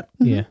beaver hat?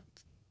 Yeah.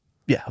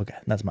 Yeah, okay.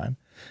 That's mine.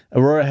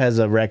 Aurora has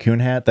a raccoon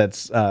hat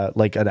that's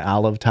like an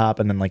olive top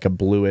and then like a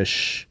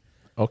bluish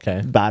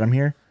Okay. bottom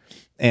here.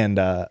 And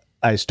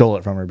I stole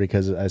it from her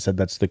because I said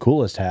that's the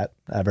coolest hat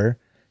ever.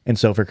 And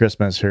so for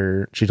Christmas,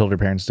 she told her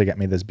parents to get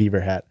me this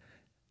beaver hat.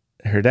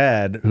 Her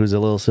dad, who's a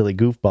little silly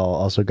goofball,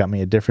 also got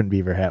me a different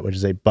beaver hat, which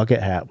is a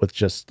bucket hat with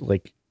just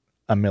like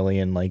a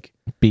million like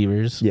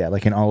Beavers. yeah,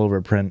 like an all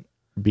over print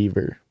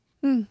beaver.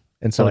 And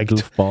so A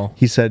goofball.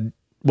 he said,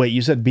 "Wait,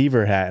 you said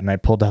beaver hat?" And I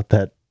pulled out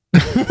that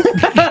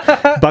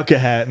bucket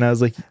hat, and I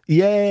was like,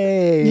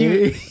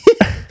 "Yay!"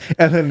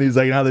 And then he's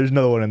like, "No, there's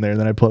another one in there." And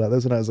then I pulled out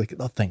this, and I was like,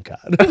 "Oh, thank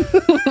God,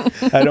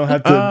 I don't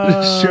have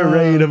to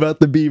charade about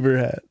the beaver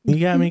hat." You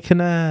got me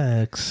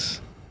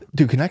connects.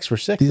 Dude, connects were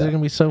sick. These though. are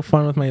gonna be so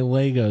fun with my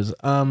Legos.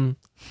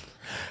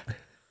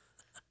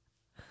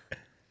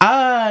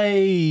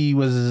 I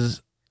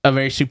was a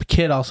very stupid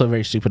kid, also a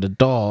very stupid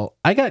adult.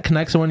 I got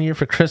connects one year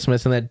for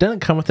Christmas, and that didn't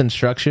come with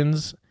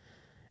instructions.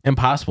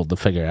 Impossible to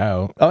figure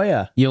out. Oh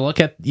yeah, You look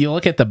at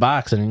the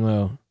box and you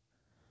go,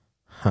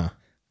 "Huh?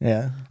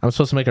 yeah. I'm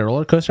supposed to make a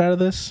roller coaster out of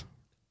this."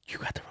 You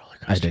got the roller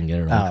coaster. I didn't get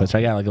a roller coaster.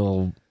 I got like a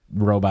little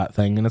robot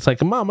thing, and it's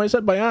like, "Mom, I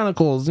said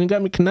Bionicles, and you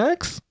got me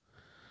connects."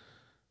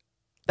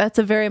 That's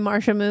a very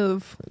Marsha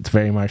move. It's a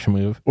very Martian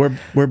move. We're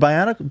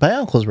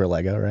Bionicles were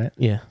Lego, right?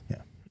 Yeah.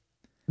 Yeah.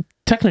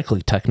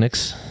 Technically,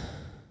 Technics.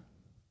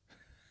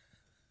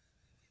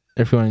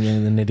 If you want to get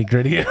into the nitty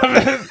gritty of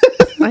it.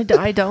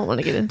 I don't want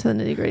to get into the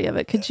nitty gritty of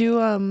it. Could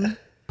you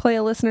play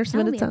a listener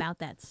Tell me submitted song? about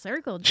that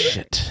circle jerk.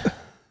 Shit.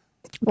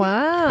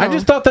 Wow. I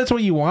just thought that's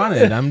what you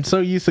wanted. I'm so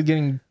used to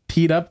getting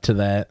teed up to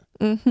that.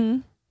 Mm-hmm.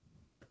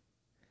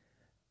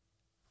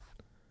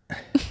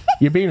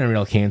 You're being a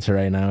real cancer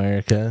right now,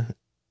 Erika.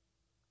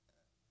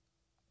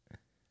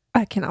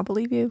 I cannot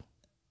believe you.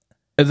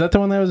 Is that the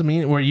one that was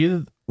mean?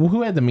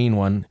 Who had the mean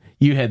one?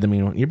 You had the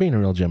mean one. You're being a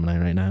real Gemini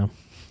right now.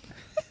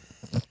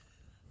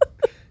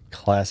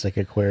 Classic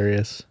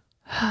Aquarius.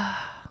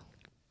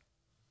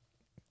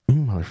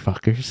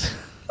 Motherfuckers.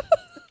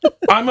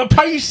 I'm a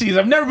Pisces.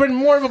 I've never been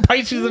more of a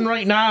Pisces than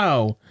right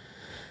now.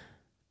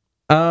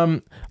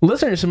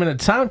 Listener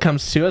submitted sound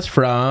comes to us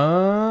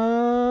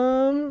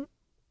from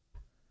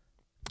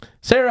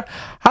Sarah.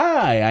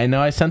 Hi, I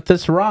know I sent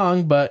this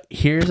wrong, but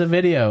here's a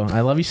video.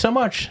 I love you so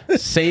much.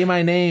 Say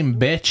my name,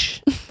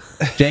 bitch.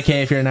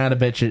 JK, if you're not a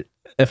bitch,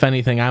 if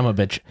anything, I'm a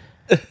bitch.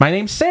 My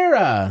name's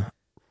Sarah.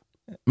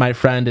 My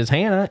friend is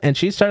Hannah, and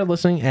she started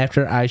listening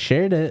after I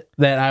shared it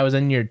that I was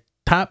in your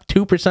top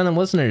 2% of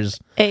listeners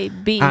A,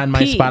 B, on my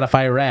P.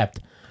 Spotify Wrapped.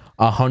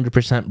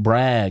 100%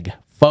 brag.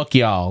 Fuck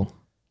y'all.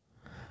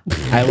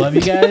 I love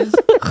you guys.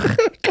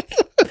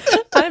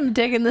 I'm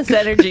digging this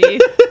energy.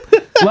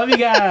 Love you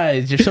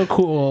guys. You're so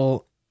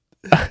cool.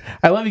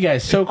 I love you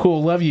guys. So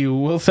cool. Love you.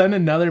 We'll send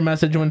another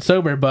message when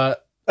sober,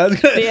 but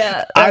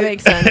Yeah, that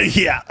makes sense.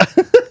 Yeah.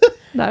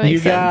 That makes you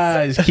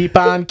sense. guys keep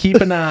on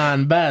keeping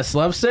on. Best.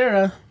 Love,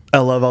 Sarah. I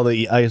love all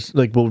the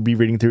we'll be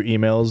reading through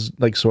emails,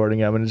 like sorting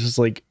them, and it's just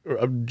like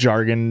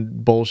jargon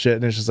bullshit,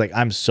 and it's just like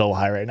I'm so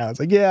high right now. It's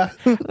like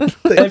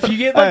If you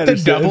get like the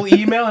double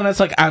email and it's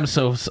like I'm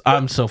so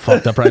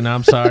fucked up right now.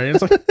 I'm sorry.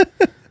 It's like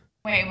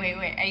Wait.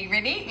 Are you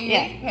ready?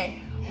 Yeah.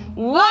 Okay.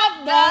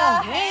 What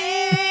the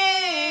hell?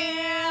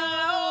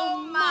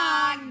 Oh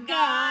my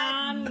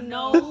God.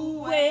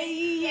 No way.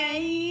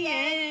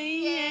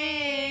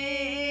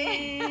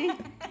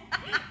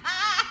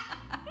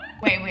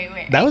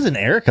 Wait. That was an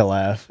Erika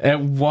laugh. it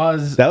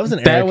was. That was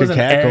an Erika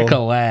cackle. Erika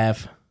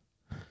laugh.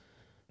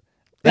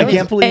 I can't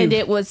And believe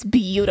it was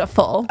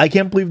beautiful. I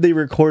can't believe they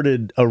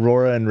recorded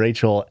Aurora and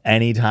Rachel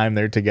anytime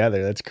they're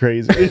together. That's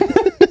crazy.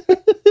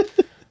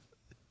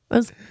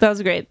 That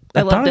was great.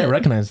 I thought loved I it.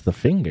 recognized the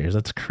fingers.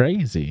 That's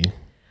crazy.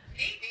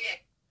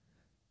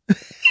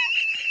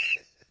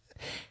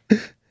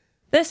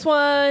 This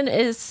one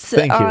is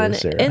Thank you, on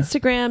Sarah.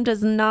 Instagram.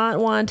 Does not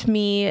want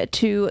me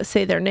to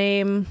say their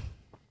name.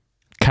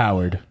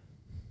 Coward.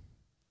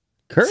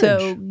 Courage.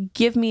 So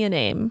give me a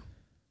name.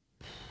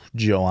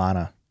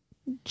 Joanna.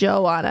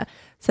 Joanna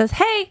says,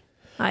 "Hey,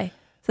 hi."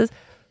 Says,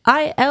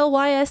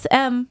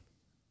 ILYSM.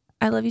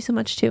 I love you so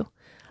much too.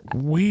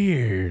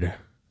 Weird.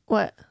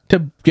 What?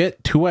 To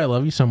get two I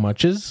love you so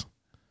muches.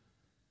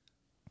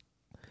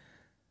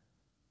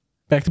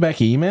 Back-to-back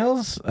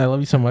emails. I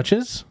love you so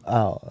muches.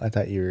 Oh, I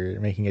thought you were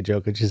making a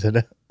joke when she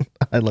said,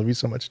 "I love you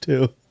so much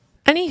too."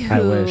 Anywho, I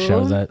wish I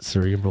was that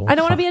cerebral. I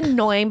don't want to be Fuck.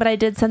 annoying, but I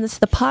did send this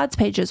to the pods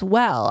page as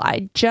well.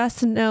 I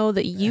just know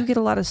that you get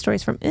a lot of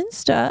stories from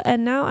Insta,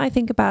 and now I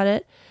think about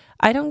it,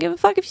 I don't give a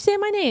fuck if you say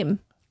my name.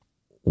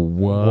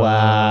 Whoa.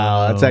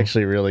 Wow, that's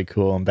actually really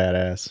cool and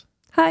badass.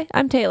 Hi,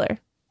 I'm Taylor.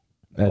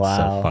 That's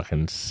Wow. so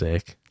fucking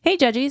sick. Hey,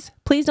 Judgies,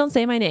 please don't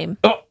say my name.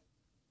 Oh.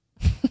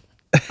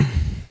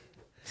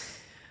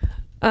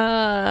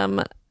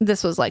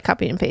 This was like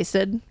copied and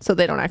pasted, so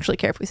they don't actually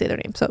care if we say their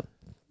name. So,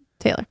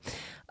 Taylor.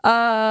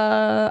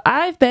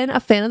 I've been a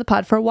fan of the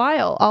pod for a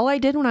while. All I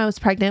did when I was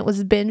pregnant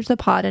was binge the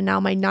pod, and now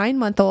my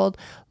 9-month-old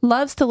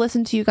loves to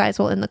listen to you guys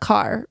while in the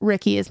car.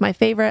 Ricky is my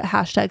favorite.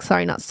 #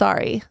 sorry not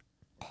sorry.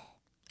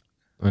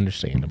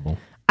 Understandable.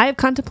 I have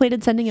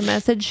contemplated sending a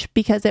message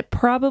because it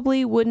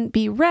probably wouldn't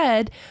be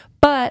read,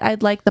 but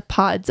I'd like the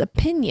pod's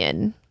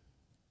opinion.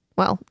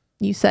 Well,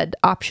 you said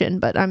option,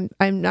 but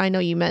I know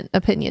you meant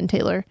opinion,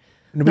 Taylor.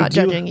 Not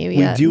judging you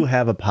yet. We do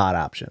have a pod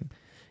option.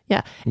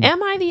 Yeah.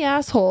 Am I the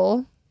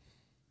asshole,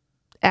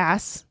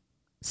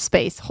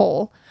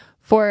 hole,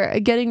 for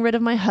getting rid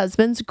of my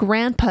husband's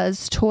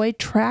grandpa's toy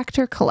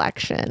tractor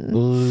collection?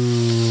 Ooh,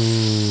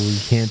 you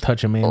can't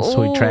touch a man's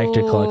toy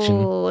tractor collection.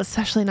 Oh,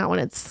 especially not when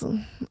it's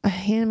a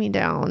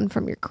hand-me-down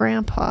from your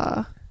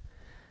grandpa.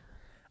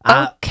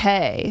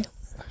 Okay.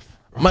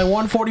 My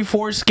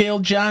 144 scale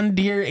John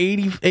Deere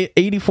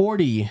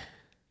 8040.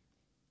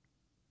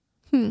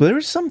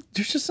 There's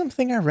just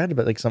something I read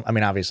about, like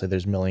obviously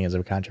there's millions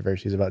of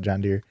controversies about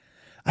John Deere.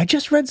 I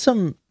just read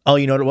some,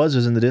 you know what it was? It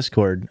was in the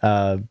Discord.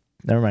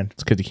 Never mind.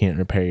 It's because you can't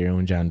repair your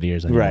own John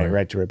Deeres anymore.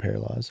 Right to repair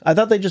laws. I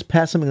thought they just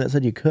passed something that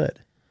said you could.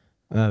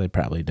 They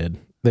probably did.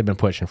 They've been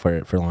pushing for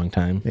it for a long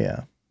time.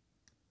 Yeah.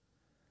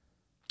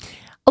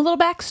 A little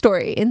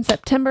backstory. In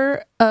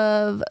September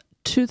of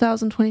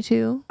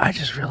 2022. I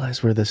just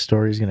realized where this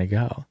story is going to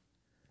go.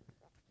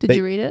 Did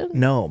you read it?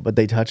 No, but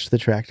they touched the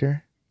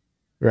tractor,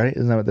 right?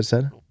 Isn't that what they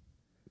said?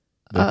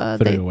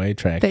 They away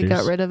tractors. They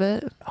got rid of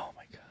it. Oh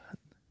my God.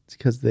 It's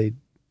because they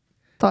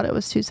Thought it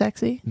was too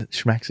sexy.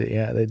 schmexy.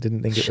 Yeah, they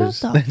didn't think it Shut was.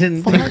 the They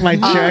didn't fuck think my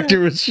up. tractor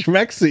was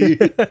schmexy.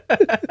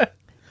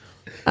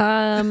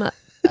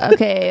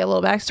 Okay, a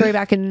little backstory.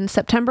 Back in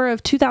September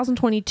of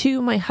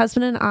 2022, my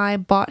husband and I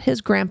bought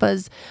his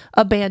grandpa's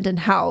abandoned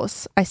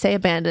house. I say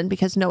abandoned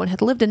because no one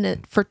had lived in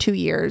it for 2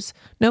 years.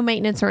 No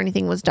maintenance or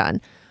anything was done.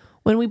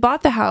 When we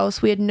bought the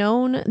house, we had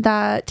known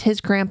that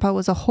his grandpa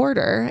was a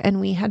hoarder, and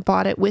we had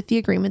bought it with the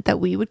agreement that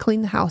we would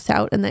clean the house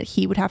out and that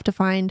he would have to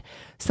find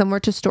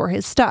somewhere to store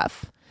his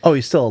stuff. Oh,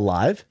 he's still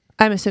alive?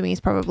 I'm assuming he's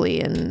probably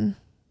in,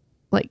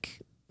 like,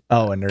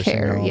 a nursing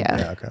care, home.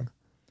 yeah. Okay.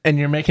 And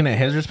you're making it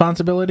his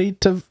responsibility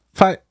to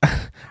find.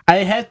 I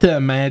have to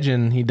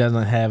imagine he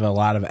doesn't have a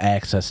lot of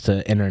access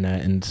to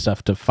internet and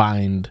stuff to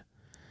find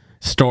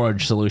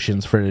storage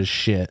solutions for his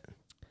shit.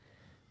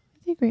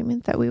 the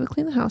agreement that we would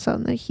clean the house out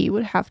and that he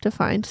would have to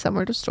find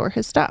somewhere to store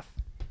his stuff.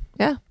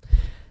 Yeah.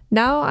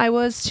 Now, I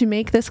was to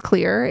make this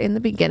clear in the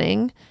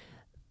beginning.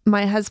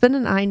 My husband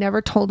and I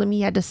never told him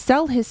he had to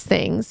sell his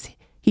things.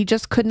 He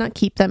just could not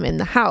keep them in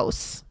the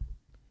house.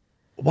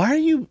 Why are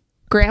you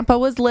Grandpa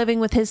was living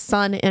with his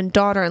son and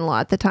daughter-in-law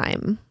at the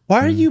time.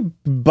 Why are you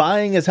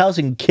buying his house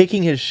and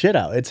kicking his shit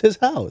out? It's his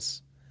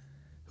house.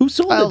 Who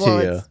sold it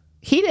to you?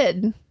 He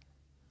did.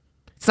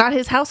 It's not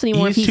his house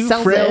anymore. He's if he too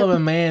sells frail it. of a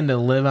man to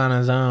live on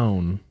his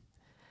own.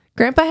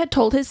 Grandpa had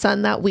told his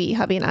son that we,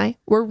 hubby and I,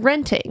 were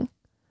renting.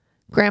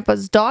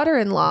 Grandpa's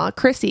daughter-in-law,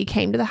 Chrissy,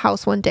 came to the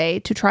house one day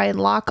to try and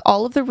lock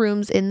all of the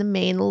rooms in the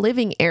main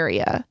living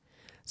area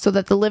so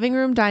that the living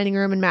room, dining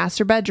room, and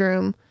master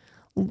bedroom,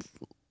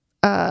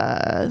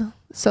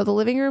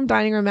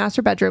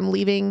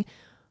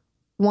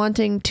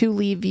 wanting to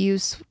leave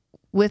use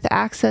with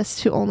access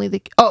to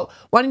only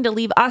wanting to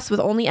leave us with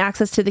only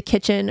access to the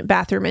kitchen,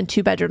 bathroom, and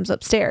 2 bedrooms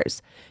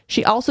upstairs.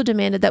 She also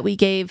demanded that we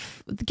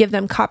give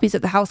them copies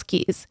of the house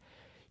keys.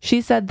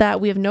 She said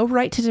that we have no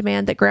right to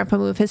demand that Grandpa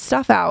move his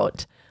stuff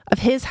out of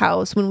his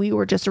house when we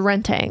were just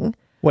renting.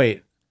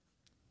 Wait.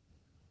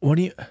 What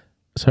do you...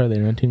 So are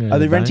they renting it? Are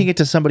they renting it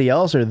to somebody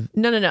else or...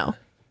 No.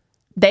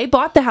 They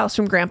bought the house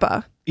from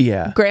Grandpa.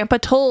 Yeah. Grandpa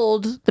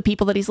told the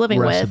people that he's living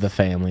rest with of the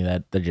family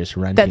that they're just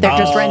renting. that they're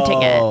just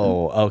renting it.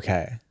 Oh,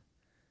 okay.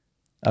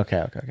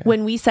 Okay.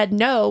 When we said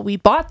no, we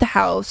bought the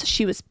house,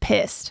 she was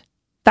pissed.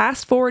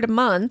 Fast forward a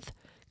month,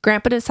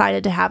 Grandpa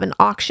decided to have an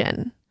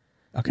auction.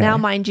 Okay. Now,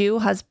 mind you,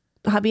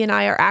 hubby and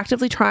I are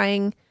actively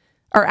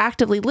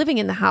living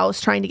in the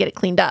house trying to get it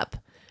cleaned up.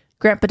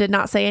 Grandpa did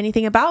not say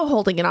anything about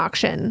holding an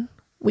auction.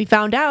 We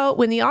found out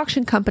when the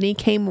auction company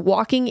came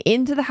walking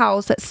into the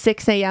house at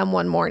 6 a.m.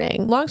 one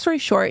morning. Long story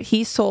short,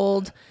 he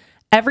sold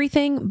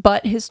everything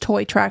but his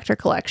toy tractor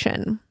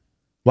collection.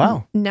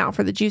 Wow. Now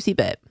for the juicy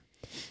bit.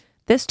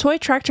 This toy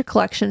tractor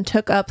collection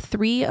took up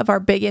 3 of our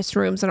biggest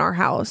rooms in our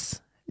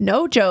house.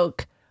 No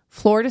joke,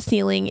 floor to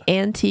ceiling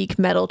antique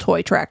metal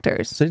toy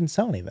tractors. So they didn't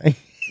sell anything.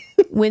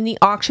 When the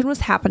auction was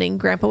happening,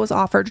 Grandpa was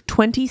offered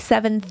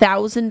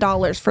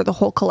 $27,000 for the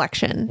whole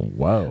collection.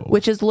 Whoa.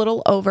 Which is a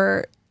little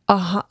over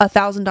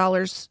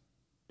 $1,000.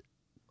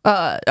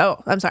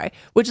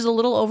 Which is a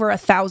little over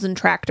 1,000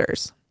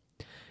 tractors.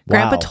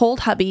 Grandpa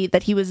told hubby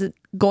that he was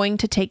going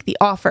to take the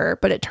offer,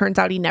 but it turns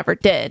out he never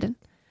did.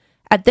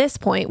 At this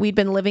point, we'd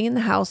been living in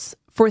the house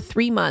for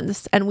 3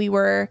 months, and we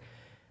were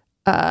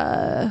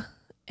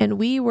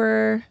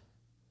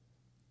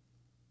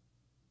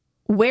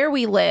Where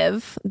we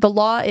live, the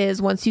law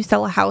is once you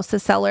sell a house, the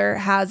seller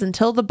has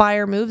until the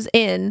buyer moves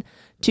in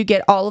to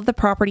get all of the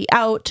property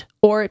out,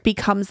 or it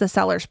becomes the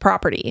seller's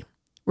property.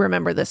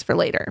 Remember this for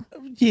later.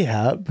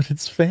 Yeah, but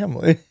it's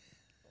family.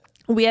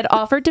 We had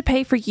offered to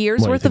pay for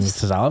years worth of...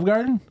 This is Olive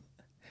Garden?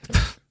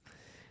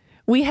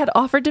 We had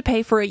offered to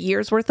pay for a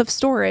year's worth of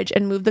storage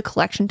and move the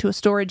collection to a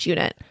storage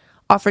unit,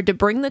 offered to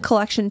bring the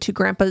collection to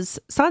Grandpa's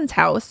son's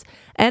house,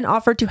 and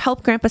offered to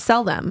help Grandpa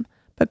sell them,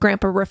 but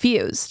Grandpa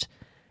refused.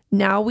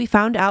 Now we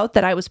found out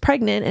that I was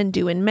pregnant and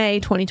due in May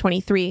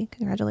 2023.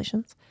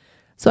 Congratulations.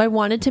 So I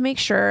wanted to make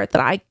sure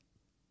that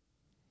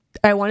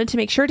I wanted to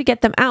make sure to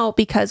get them out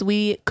because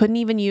we couldn't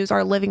even use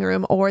our living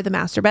room or the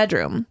master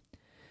bedroom.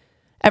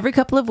 Every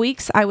couple of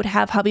weeks, I would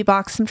have hubby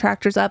box some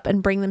tractors up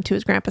and bring them to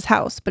his grandpa's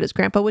house, but his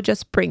grandpa would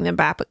just bring them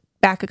back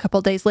a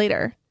couple days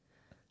later.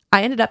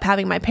 I ended up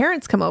having my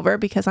parents come over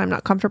because I'm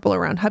not comfortable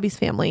around hubby's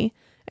family,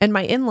 and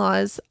my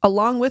in-laws,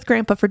 along with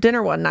grandpa for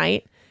dinner one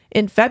night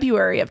in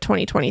February of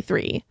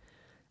 2023.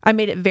 I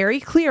made it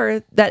very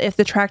clear that if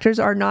the tractors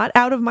are not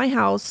out of my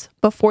house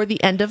before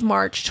the end of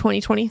March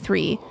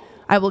 2023,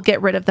 I will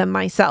get rid of them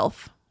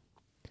myself.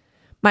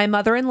 My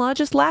mother-in-law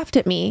just laughed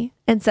at me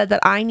and said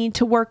that I need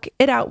to work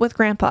it out with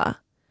Grandpa.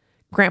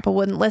 Grandpa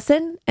wouldn't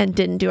listen and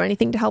didn't do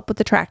anything to help with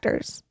the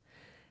tractors.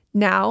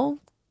 Now,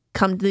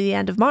 come to the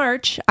end of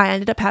March, I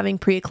ended up having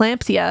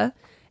preeclampsia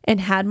and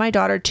had my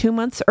daughter 2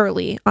 months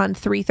early on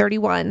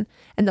 3/31,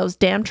 and those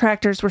damn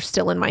tractors were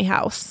still in my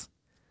house.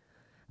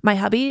 My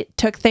hubby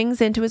took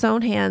things into his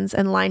own hands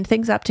and lined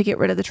things up to get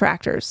rid of the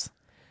tractors.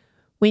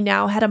 We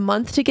now had a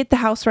month to get the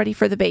house ready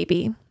for the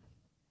baby.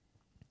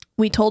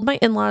 We told my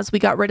in-laws we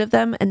got rid of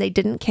them and they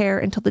didn't care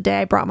until the day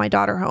I brought my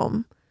daughter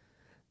home.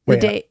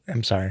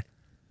 I'm sorry.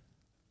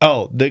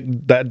 Oh, the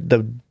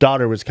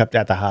daughter was kept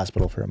at the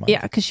hospital for a month.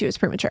 Yeah, because she was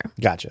premature.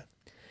 Gotcha.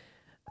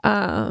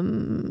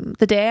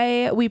 The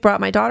day we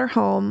brought my daughter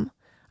home,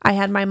 I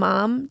had my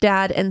mom,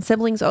 dad, and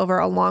siblings over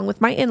along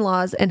with my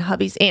in-laws and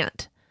hubby's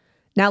aunt.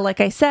 Now,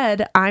 like I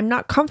said, I'm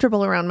not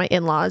comfortable around my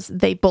in-laws.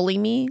 They bully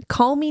me,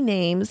 call me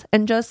names,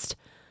 and just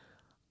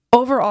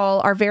overall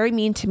are very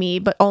mean to me,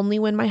 but only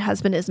when my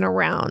husband isn't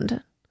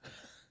around.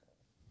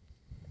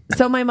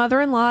 So my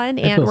mother-in-law and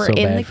aunt were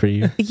in the... for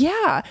you.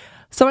 Yeah.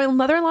 So my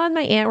mother-in-law and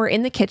my aunt were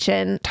in the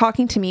kitchen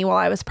talking to me while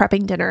I was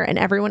prepping dinner and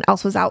everyone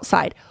else was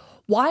outside.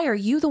 Why are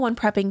you the one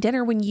prepping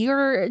dinner when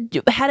you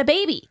had a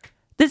baby?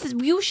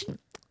 You should...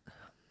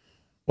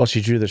 Well,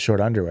 she drew the short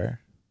underwear.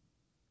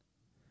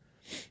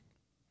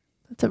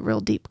 That's a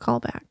real deep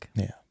callback.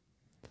 Yeah.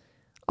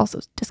 Also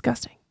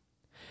disgusting.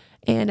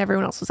 And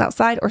everyone else was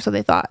outside, or so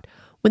they thought.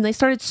 When they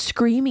started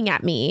screaming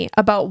at me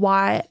about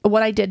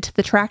what I did to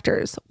the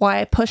tractors, why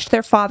I pushed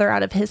their father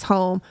out of his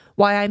home,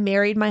 why I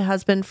married my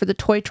husband for the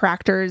toy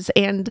tractors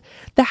and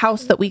the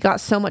house that we got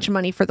so much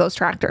money for those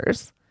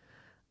tractors.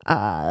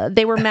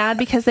 They were mad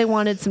because they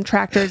wanted some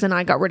tractors and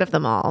I got rid of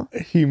them all.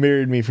 You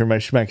married me for my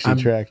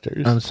schmexy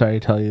tractors. I'm sorry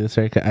to tell you this,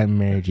 Erika. I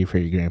married you for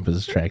your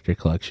grandpa's tractor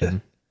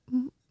collection.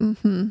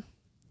 Mm-hmm.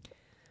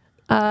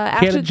 He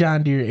had a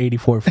John Deere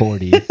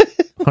 8440,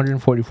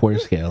 144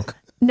 scale.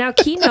 Now,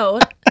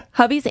 keynote,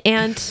 hubby's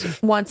aunt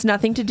wants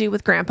nothing to do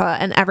with grandpa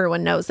and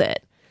everyone knows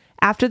it.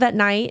 After that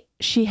night,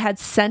 she had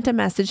sent a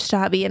message to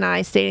hubby and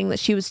I stating that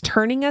she was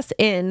turning us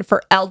in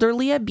for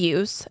elderly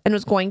abuse and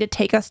was going to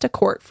take us to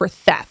court for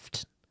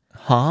theft.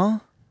 Huh?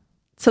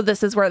 So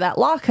this is where that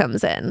law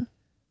comes in.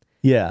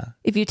 Yeah.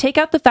 If you take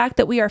out the fact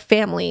that we are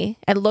family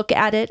and look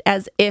at it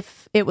as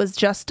if it was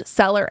just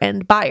seller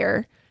and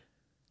buyer,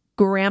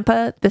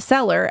 Grandpa, the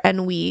seller,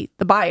 and we,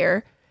 the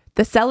buyer,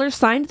 the seller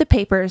signed the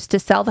papers to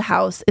sell the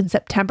house in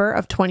September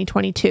of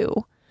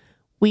 2022.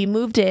 We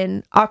moved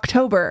in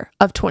October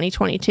of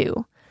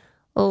 2022.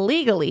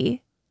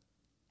 Legally,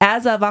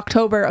 as of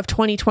October of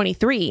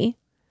 2023,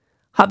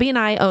 hubby and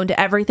I owned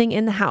everything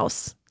in the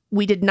house.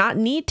 We did not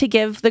need to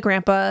give the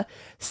grandpa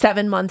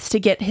 7 months to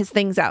get his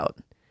things out.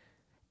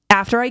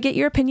 After I get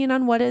your opinion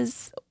on what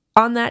is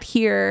on that,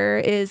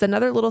 here is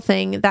another little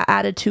thing that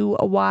added to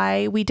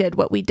why we did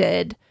what we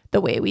did the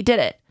way we did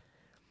it.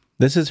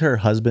 This is her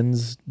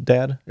husband's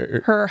dad?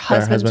 Her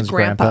husband's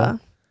grandpa.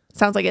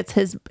 Sounds like it's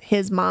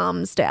his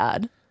mom's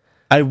dad.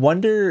 I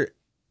wonder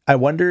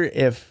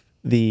if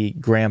the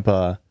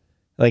grandpa,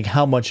 like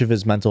how much of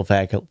his mental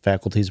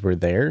faculties were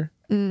there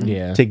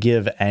to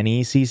give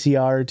any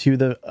CCR to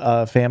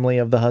the family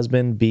of the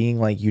husband, being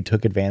like you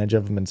took advantage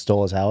of him and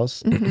stole his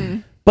house. Mm-hmm.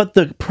 But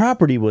the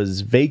property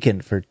was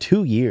vacant for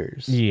 2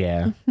 years.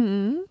 Yeah.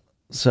 Mm-hmm.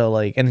 So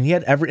like, and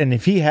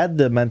if he had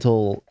the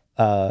mental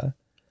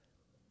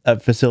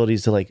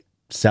facilities to like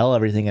sell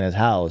everything in his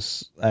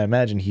house, I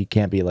imagine he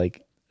can't be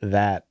like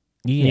that,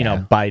 you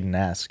know,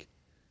 Biden-esque.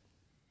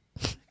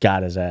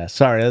 Got his ass.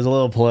 Sorry, that was a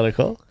little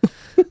political.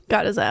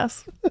 Got his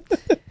ass.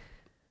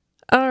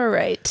 All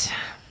right.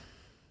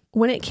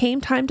 When it came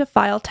time to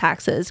file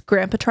taxes,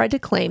 Grandpa tried to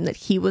claim that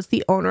he was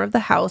the owner of the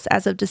house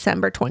as of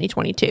December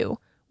 2022,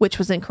 which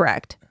was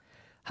incorrect.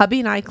 Hubby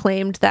and I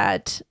claimed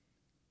that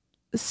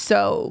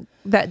so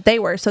that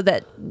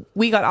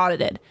we got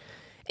audited.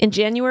 In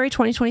January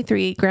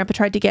 2023, Grandpa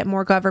tried to get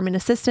more government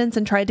assistance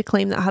and tried to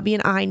claim that hubby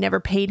and I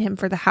never paid him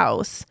for the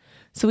house.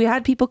 So we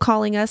had people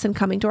calling us and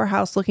coming to our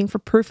house looking for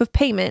proof of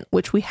payment,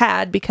 which we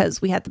had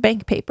because we had the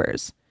bank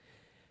papers.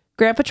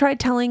 Grandpa tried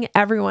telling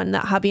everyone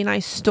that hubby and I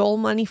stole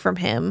money from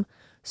him,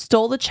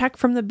 stole the check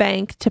from the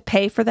bank to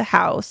pay for the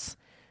house,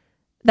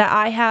 that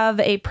I have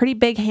a pretty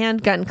big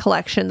handgun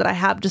collection that I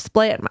have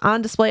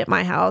on display at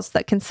my house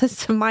that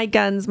consists of my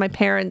guns, my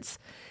parents,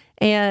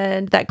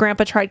 and that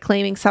Grandpa tried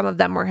claiming some of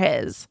them were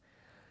his.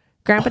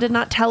 Grandpa did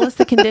not tell us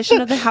the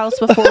condition of the house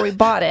before we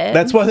bought it.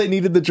 That's why they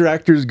needed the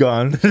directors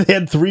gone. They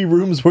had 3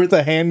 rooms worth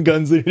of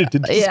handguns they needed to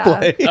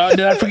display. Oh,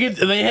 did I forget?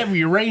 They have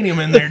uranium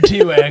in there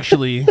too,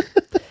 actually.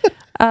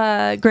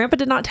 Grandpa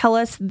did not tell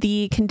us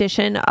the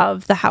condition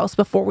of the house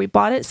before we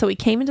bought it, so we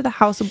came into the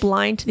house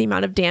blind to the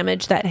amount of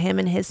damage that him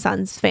and his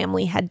son's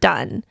family had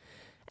done.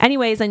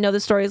 Anyways, I know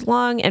the story is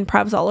long and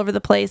probs all over the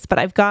place, but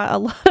I've got a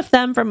lot of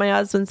them from my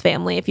husband's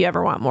family. If you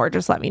ever want more,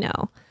 just let me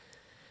know.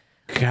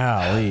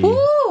 Golly.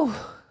 Woo!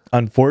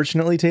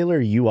 Unfortunately, Taylor,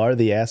 you are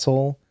the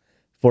asshole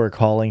for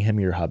calling him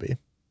your hubby.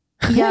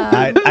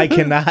 Yeah. I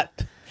cannot.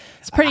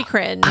 It's pretty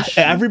cringe.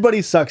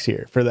 Everybody sucks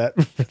here for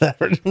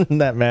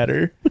that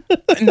matter.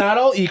 Not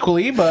all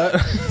equally, but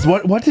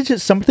What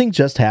did something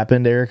just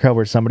happened, Erika,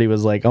 where somebody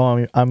was like,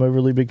 "Oh, I'm a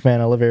really big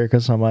fan. I love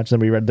Erika so much."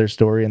 And we read their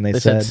story, and they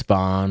said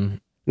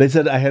Spawn. They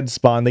said I had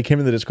Spawn. They came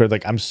in the Discord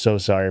like, "I'm so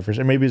sorry for."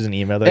 Maybe it was an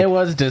email. It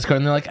was Discord,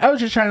 and they're like, "I was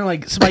just trying to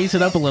like spice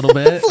it up a little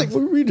bit." It's like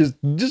we just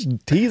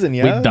teasing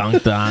you. We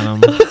dunked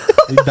on him.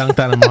 We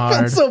dunked on him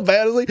hard. That's so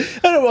bad. I was like,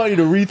 I don't want you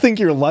to rethink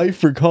your life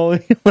for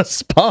calling him a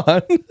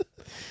Spawn.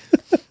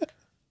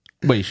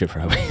 Well, you should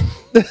probably.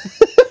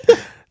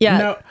 Yeah.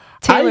 No,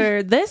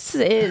 Taylor, this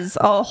is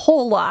a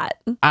whole lot.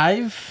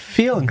 I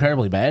feel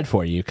incredibly bad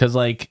for you because,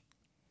 like,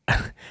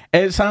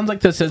 it sounds like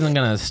this isn't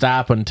going to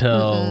stop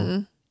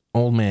until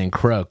old man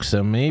croaks.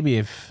 So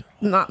maybe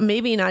not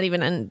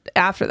even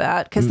after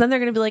that, because then they're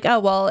going to be like,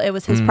 oh, well, it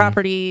was his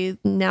property.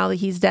 Now that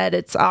he's dead,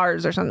 it's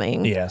ours or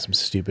something. Yeah, some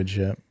stupid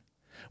shit.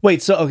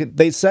 Wait, so okay,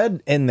 they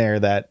said in there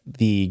that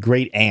the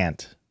great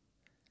aunt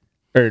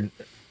or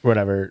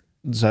whatever,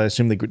 so I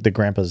assume the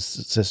grandpa's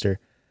sister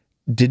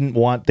didn't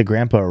want the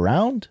grandpa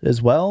around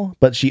as well,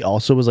 but she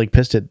also was like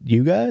pissed at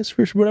you guys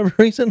for whatever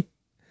reason.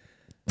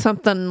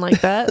 Something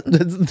like that.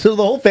 So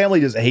the whole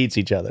family just hates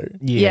each other.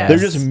 Yeah. They're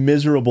just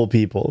miserable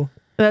people.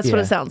 That's what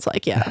it sounds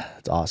like. Yeah.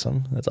 That's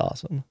awesome. That's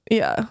awesome.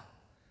 Yeah.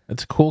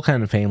 it's a cool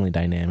kind of family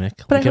dynamic.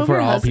 But like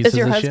I hope is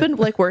your husband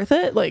like worth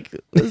it? Like,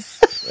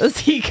 is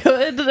he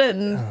good?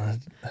 And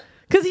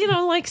because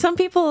like some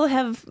people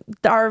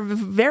are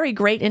very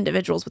great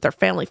individuals, but their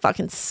family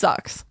fucking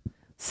sucks.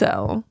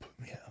 So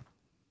yeah,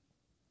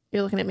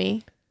 you're looking at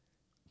me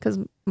because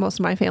most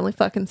of my family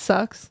fucking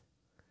sucks.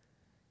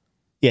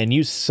 Yeah, and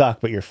you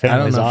suck, but your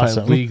family's awesome. I don't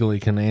know if I legally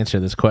can answer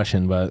this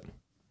question, but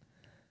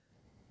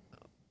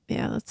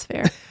yeah, that's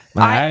fair.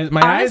 My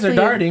eyes are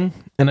darting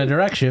in a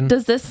direction.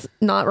 Does this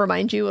not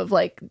remind you of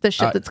like the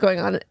shit that's going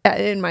on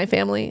in my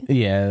family?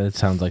 Yeah, it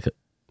sounds like it.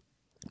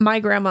 My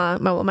grandma,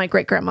 my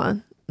great grandma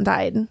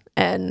died,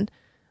 and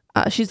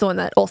she's the one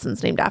that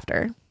Olsen's named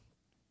after.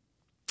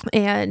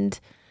 And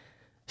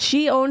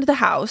she owned the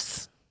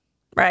house,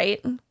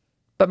 right?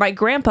 But my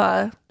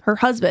grandpa, her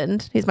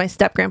husband, he's my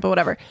step grandpa,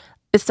 whatever,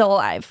 is still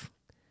alive.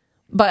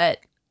 But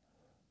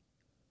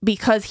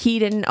because he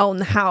didn't own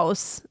the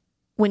house,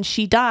 when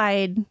she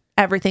died,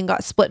 everything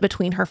got split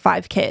between her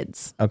 5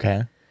 kids.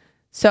 Okay.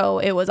 So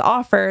it was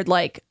offered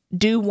like,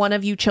 do one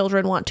of you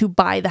children want to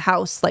buy the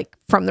house like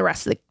from the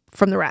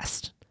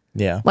rest?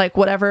 Yeah. Like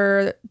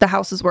whatever the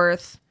house is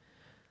worth,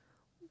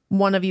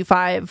 one of you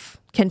 5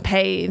 can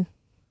pay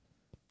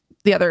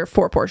the other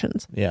 4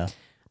 portions. Yeah.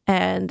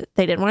 And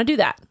they didn't want to do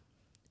that.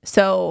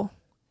 So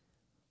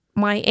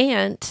my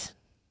aunt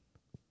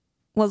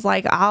was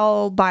like,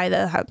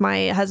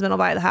 my husband will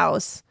buy the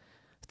house.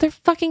 They're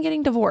fucking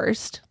getting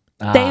divorced.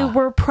 They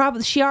were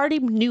she already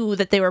knew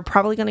that they were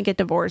probably going to get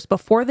divorced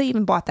before they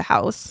even bought the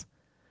house.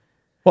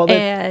 Well,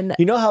 and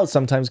you know how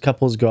sometimes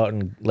couples go out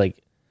and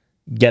like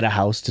get a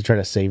house to try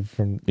to save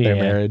from their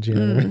marriage? You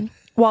know what I mean?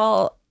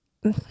 Well,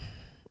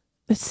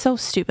 it's so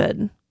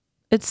stupid.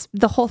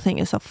 The whole thing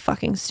is so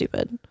fucking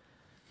stupid.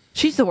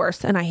 She's the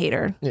worst and I hate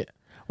her. Yeah.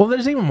 Well,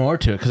 there's even more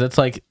to it because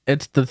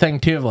it's the thing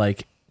too of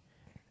like,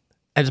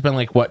 it's been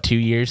like what, 2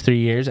 years, 3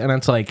 years, and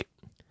it's like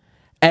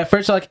at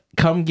first like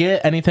come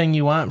get anything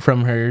you want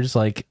from hers,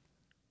 like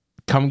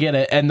come get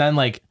it, and then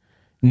like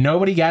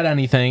nobody got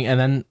anything, and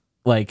then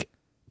like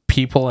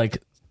people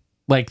like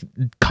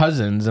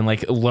cousins and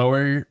like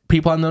lower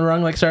people on the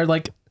rung like started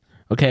like,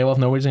 okay, well if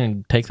nobody's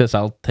gonna take this,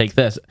 I'll take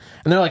this,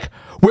 and they're like,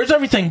 where's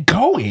everything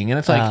going? And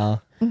it's like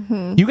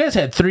you guys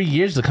had 3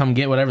 years to come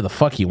get whatever the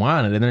fuck you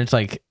wanted, and then it's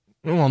like,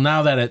 well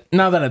now that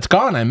it's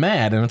gone, I'm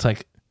mad, and it's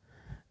like,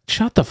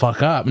 shut the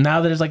fuck up.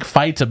 Now there's like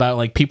fights about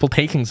like people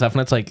taking stuff,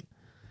 and it's like,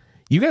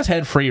 you guys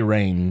had free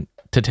reign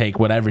to take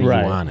whatever you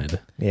wanted.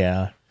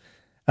 Yeah.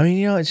 I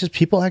mean, it's just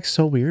people act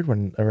so weird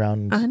when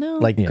around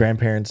like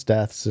grandparents'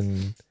 deaths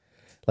and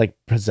like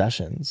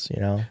possessions,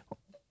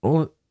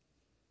 Well,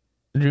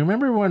 Do you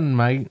remember when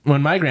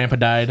my grandpa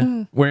died?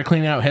 We were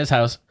cleaning out his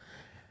house,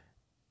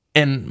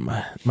 and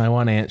my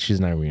one aunt, she's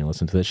never gonna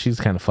listen to this. She's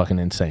kind of fucking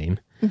insane.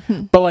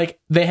 But like,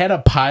 they had a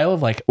pile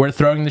of like, we're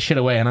throwing this shit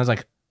away, and I was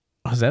like,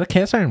 oh, is that a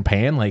cast iron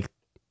pan? Like,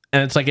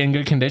 and it's like in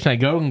good condition. I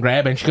go and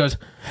grab it, and she goes,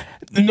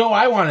 "No,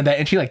 I wanted that,"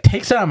 and she like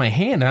takes it out of my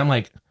hand, and I'm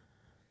like,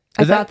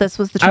 I thought this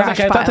was the trash I was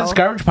like, pile. I thought this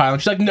garbage pile,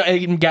 and she's like, no,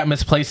 it got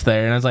misplaced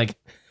there, and I was like,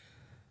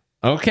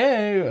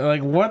 okay,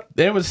 like what?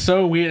 It was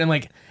so weird, and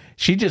like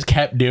she just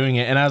kept doing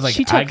it, and I was like,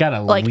 She took, I gotta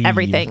like, leave.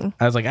 everything.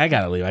 I was like, I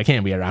gotta leave. I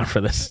can't be around for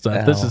this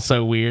stuff. This is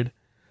so weird.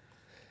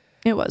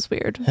 It was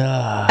weird.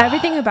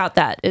 Everything about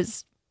that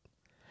is.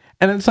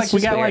 And it's like we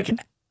just got weird. like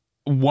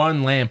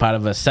one lamp out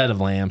of a set of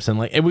lamps, and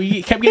like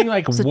we kept getting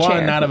like a one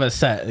chair. out of a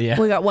set. Yeah,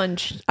 We got one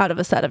out of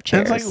a set of And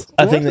chairs. it's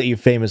like A thing that you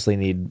famously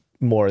need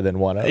more than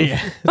one of. yeah.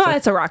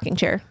 It's a rocking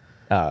chair.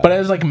 But it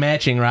was like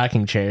matching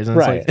rocking chairs, and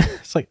Right.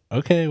 it's like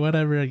okay,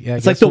 whatever. Yeah,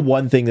 It's like the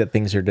one thing that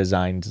things are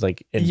designed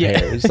like in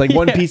pairs. Like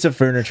one piece of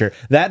furniture.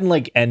 That and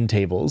like end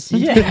tables.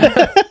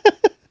 yeah.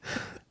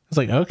 It's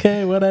like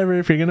okay, whatever.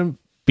 If you're gonna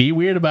be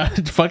weird about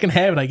it, fucking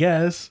have it, I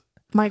guess.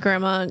 My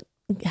grandma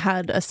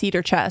had a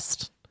cedar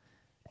chest,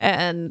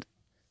 and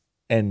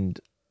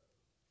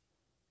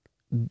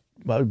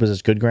What was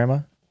this good grandma?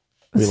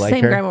 it's We the like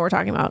same her. grandma we're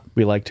talking about.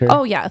 We liked her.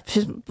 Oh yeah,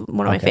 she's one of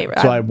my Okay.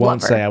 favorites. So I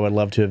won't love say her. I would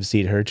love to have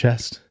seen her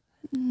chest.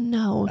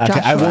 No, Okay,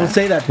 Joshua. I won't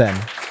say that then.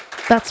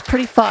 That's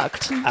pretty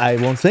fucked. I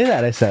won't say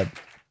that. I said.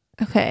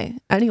 Okay. You're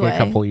Anyway, a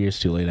couple years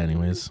too late,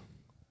 anyways.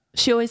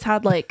 she always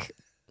had like.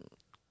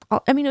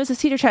 I mean, it was a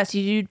cedar chest.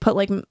 You'd put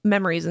like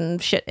memories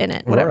and shit in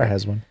it. Whatever. Aurora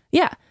has one.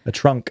 Yeah. A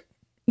trunk.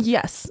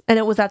 Yes. And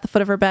it was at the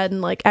foot of her bed,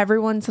 and like every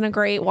once in a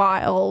great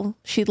while,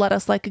 she'd let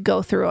us like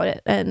go through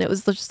it. And it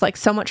was just like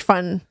so much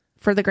fun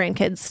for the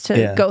grandkids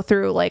to go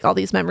through like all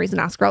these memories and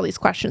ask her all these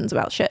questions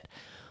about shit.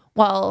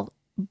 Well,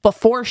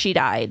 before she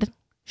died,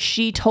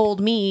 she told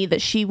me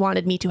that she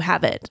wanted me to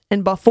have it.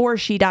 And before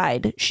she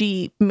died,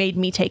 she made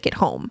me take it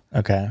home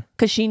Okay.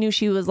 because she knew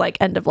she was like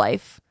end of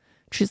life.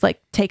 She's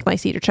like, take my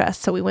cedar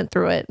chest. So we went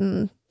through it,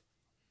 and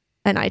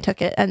I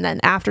took it. And then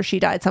after she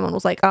died, someone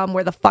was like,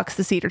 where the fuck's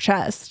the cedar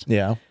chest?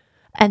 Yeah.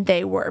 And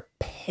they were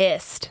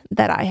pissed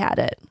that I had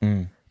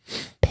it.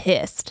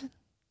 Pissed.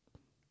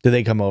 Do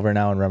they come over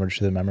now and rummage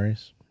through the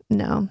memories?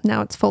 No,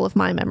 now it's full of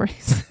my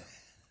memories.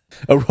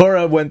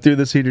 Aurora went through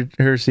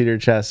her cedar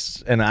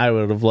chest, and I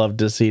would have loved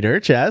to see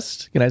her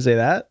chest. Can I say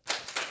that?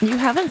 You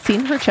haven't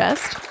seen her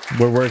chest?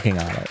 We're working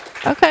on it.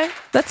 Okay,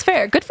 that's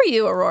fair. Good for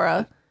you,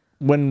 Aurora.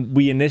 When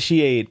we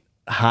initiate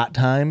hot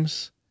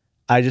times,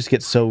 I just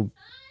get so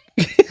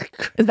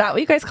Is that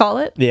what you guys call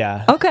it?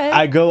 yeah. Okay.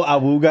 I go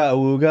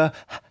awooga,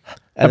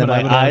 and then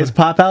my eyes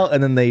pop out,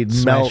 and then they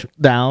melt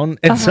down,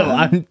 and so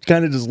I'm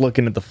kind of just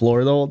looking at the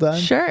floor the whole time.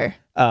 Sure.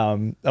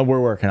 And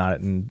we're working on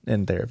it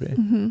in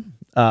therapy.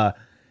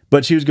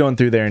 But she was going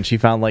through there, and she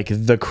found like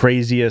the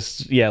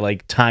craziest,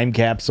 like time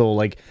capsule,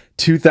 like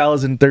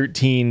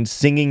 2013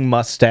 singing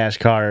mustache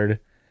card,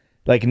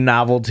 like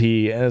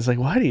novelty, and it's like,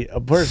 why do you?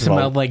 First of all,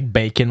 Smelled like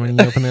bacon when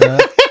you open it up.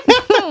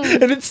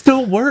 and it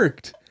still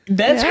worked.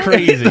 That's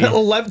crazy.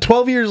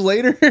 12 years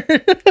later.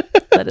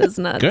 That is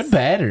nuts. Good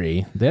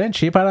battery. They didn't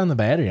cheap out on the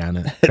battery on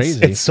it.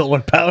 Crazy. It's solar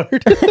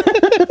powered.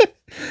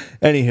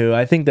 Anywho,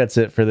 I think that's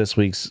it for this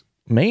week's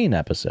main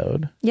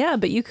episode. Yeah,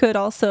 but you could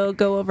also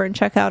go over and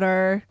check out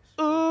our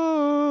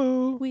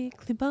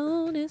weekly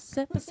bonus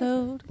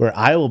episode. Where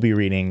I will be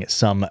reading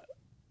some,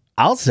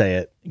 I'll say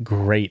it,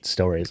 great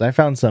stories. I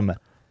found some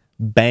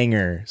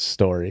banger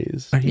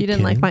stories. You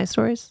didn't like my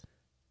stories?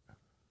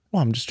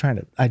 Well, I'm just trying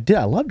to, I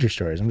loved your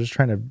stories. I'm just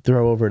trying to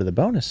throw over to the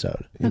bonus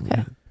sode.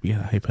 Okay. You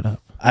gotta hype it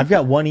up. I've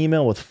got one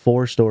email with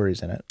 4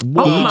 stories in it.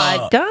 Oh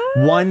my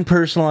God. One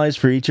personalized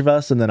for each of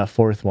us, and then a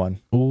 4th one.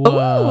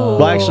 Whoa.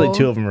 Well, actually,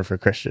 2 of them are for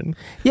Christian.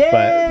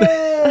 Yay!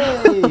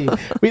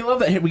 We love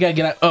that. Hey, we gotta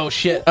get out. Oh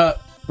shit.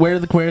 Where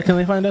can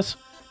they find us?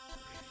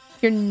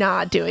 You're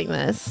not doing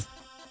this.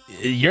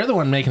 You're the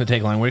one making the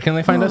tagline. Where can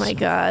they find us? Oh my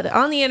God.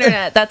 On the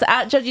internet. That's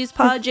at Judgies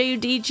Pod,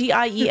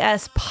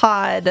 Judgies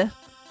Pod.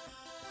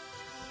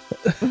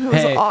 It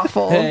was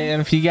awful. Hey,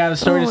 and if you got a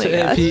story, Oh my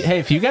gosh.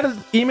 if you got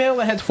an email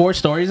that has 4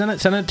 stories in it,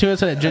 send it to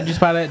us at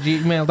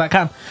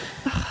judgiespod@gmail.com.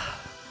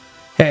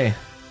 Hey,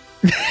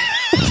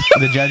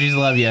 the judges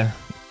love you.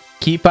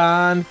 Keep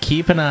on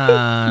keeping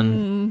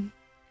on.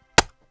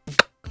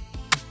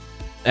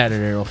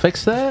 Editor will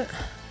fix that.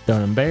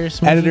 Don't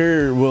embarrass me.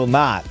 Editor will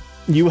not.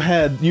 You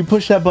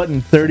pushed that button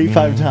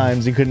 35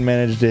 times and couldn't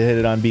manage to hit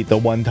it on beat the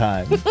one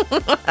time.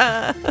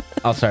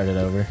 I'll start it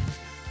over.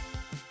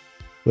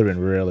 Would have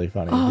been really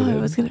funny. if you Oh, I did.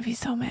 was going to be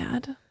so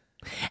mad.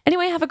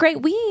 Anyway, have a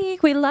great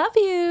week. We love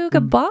you.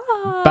 Goodbye.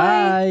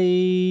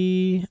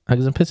 Bye.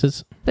 Hugs and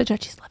pisses. The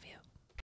Judgies love you.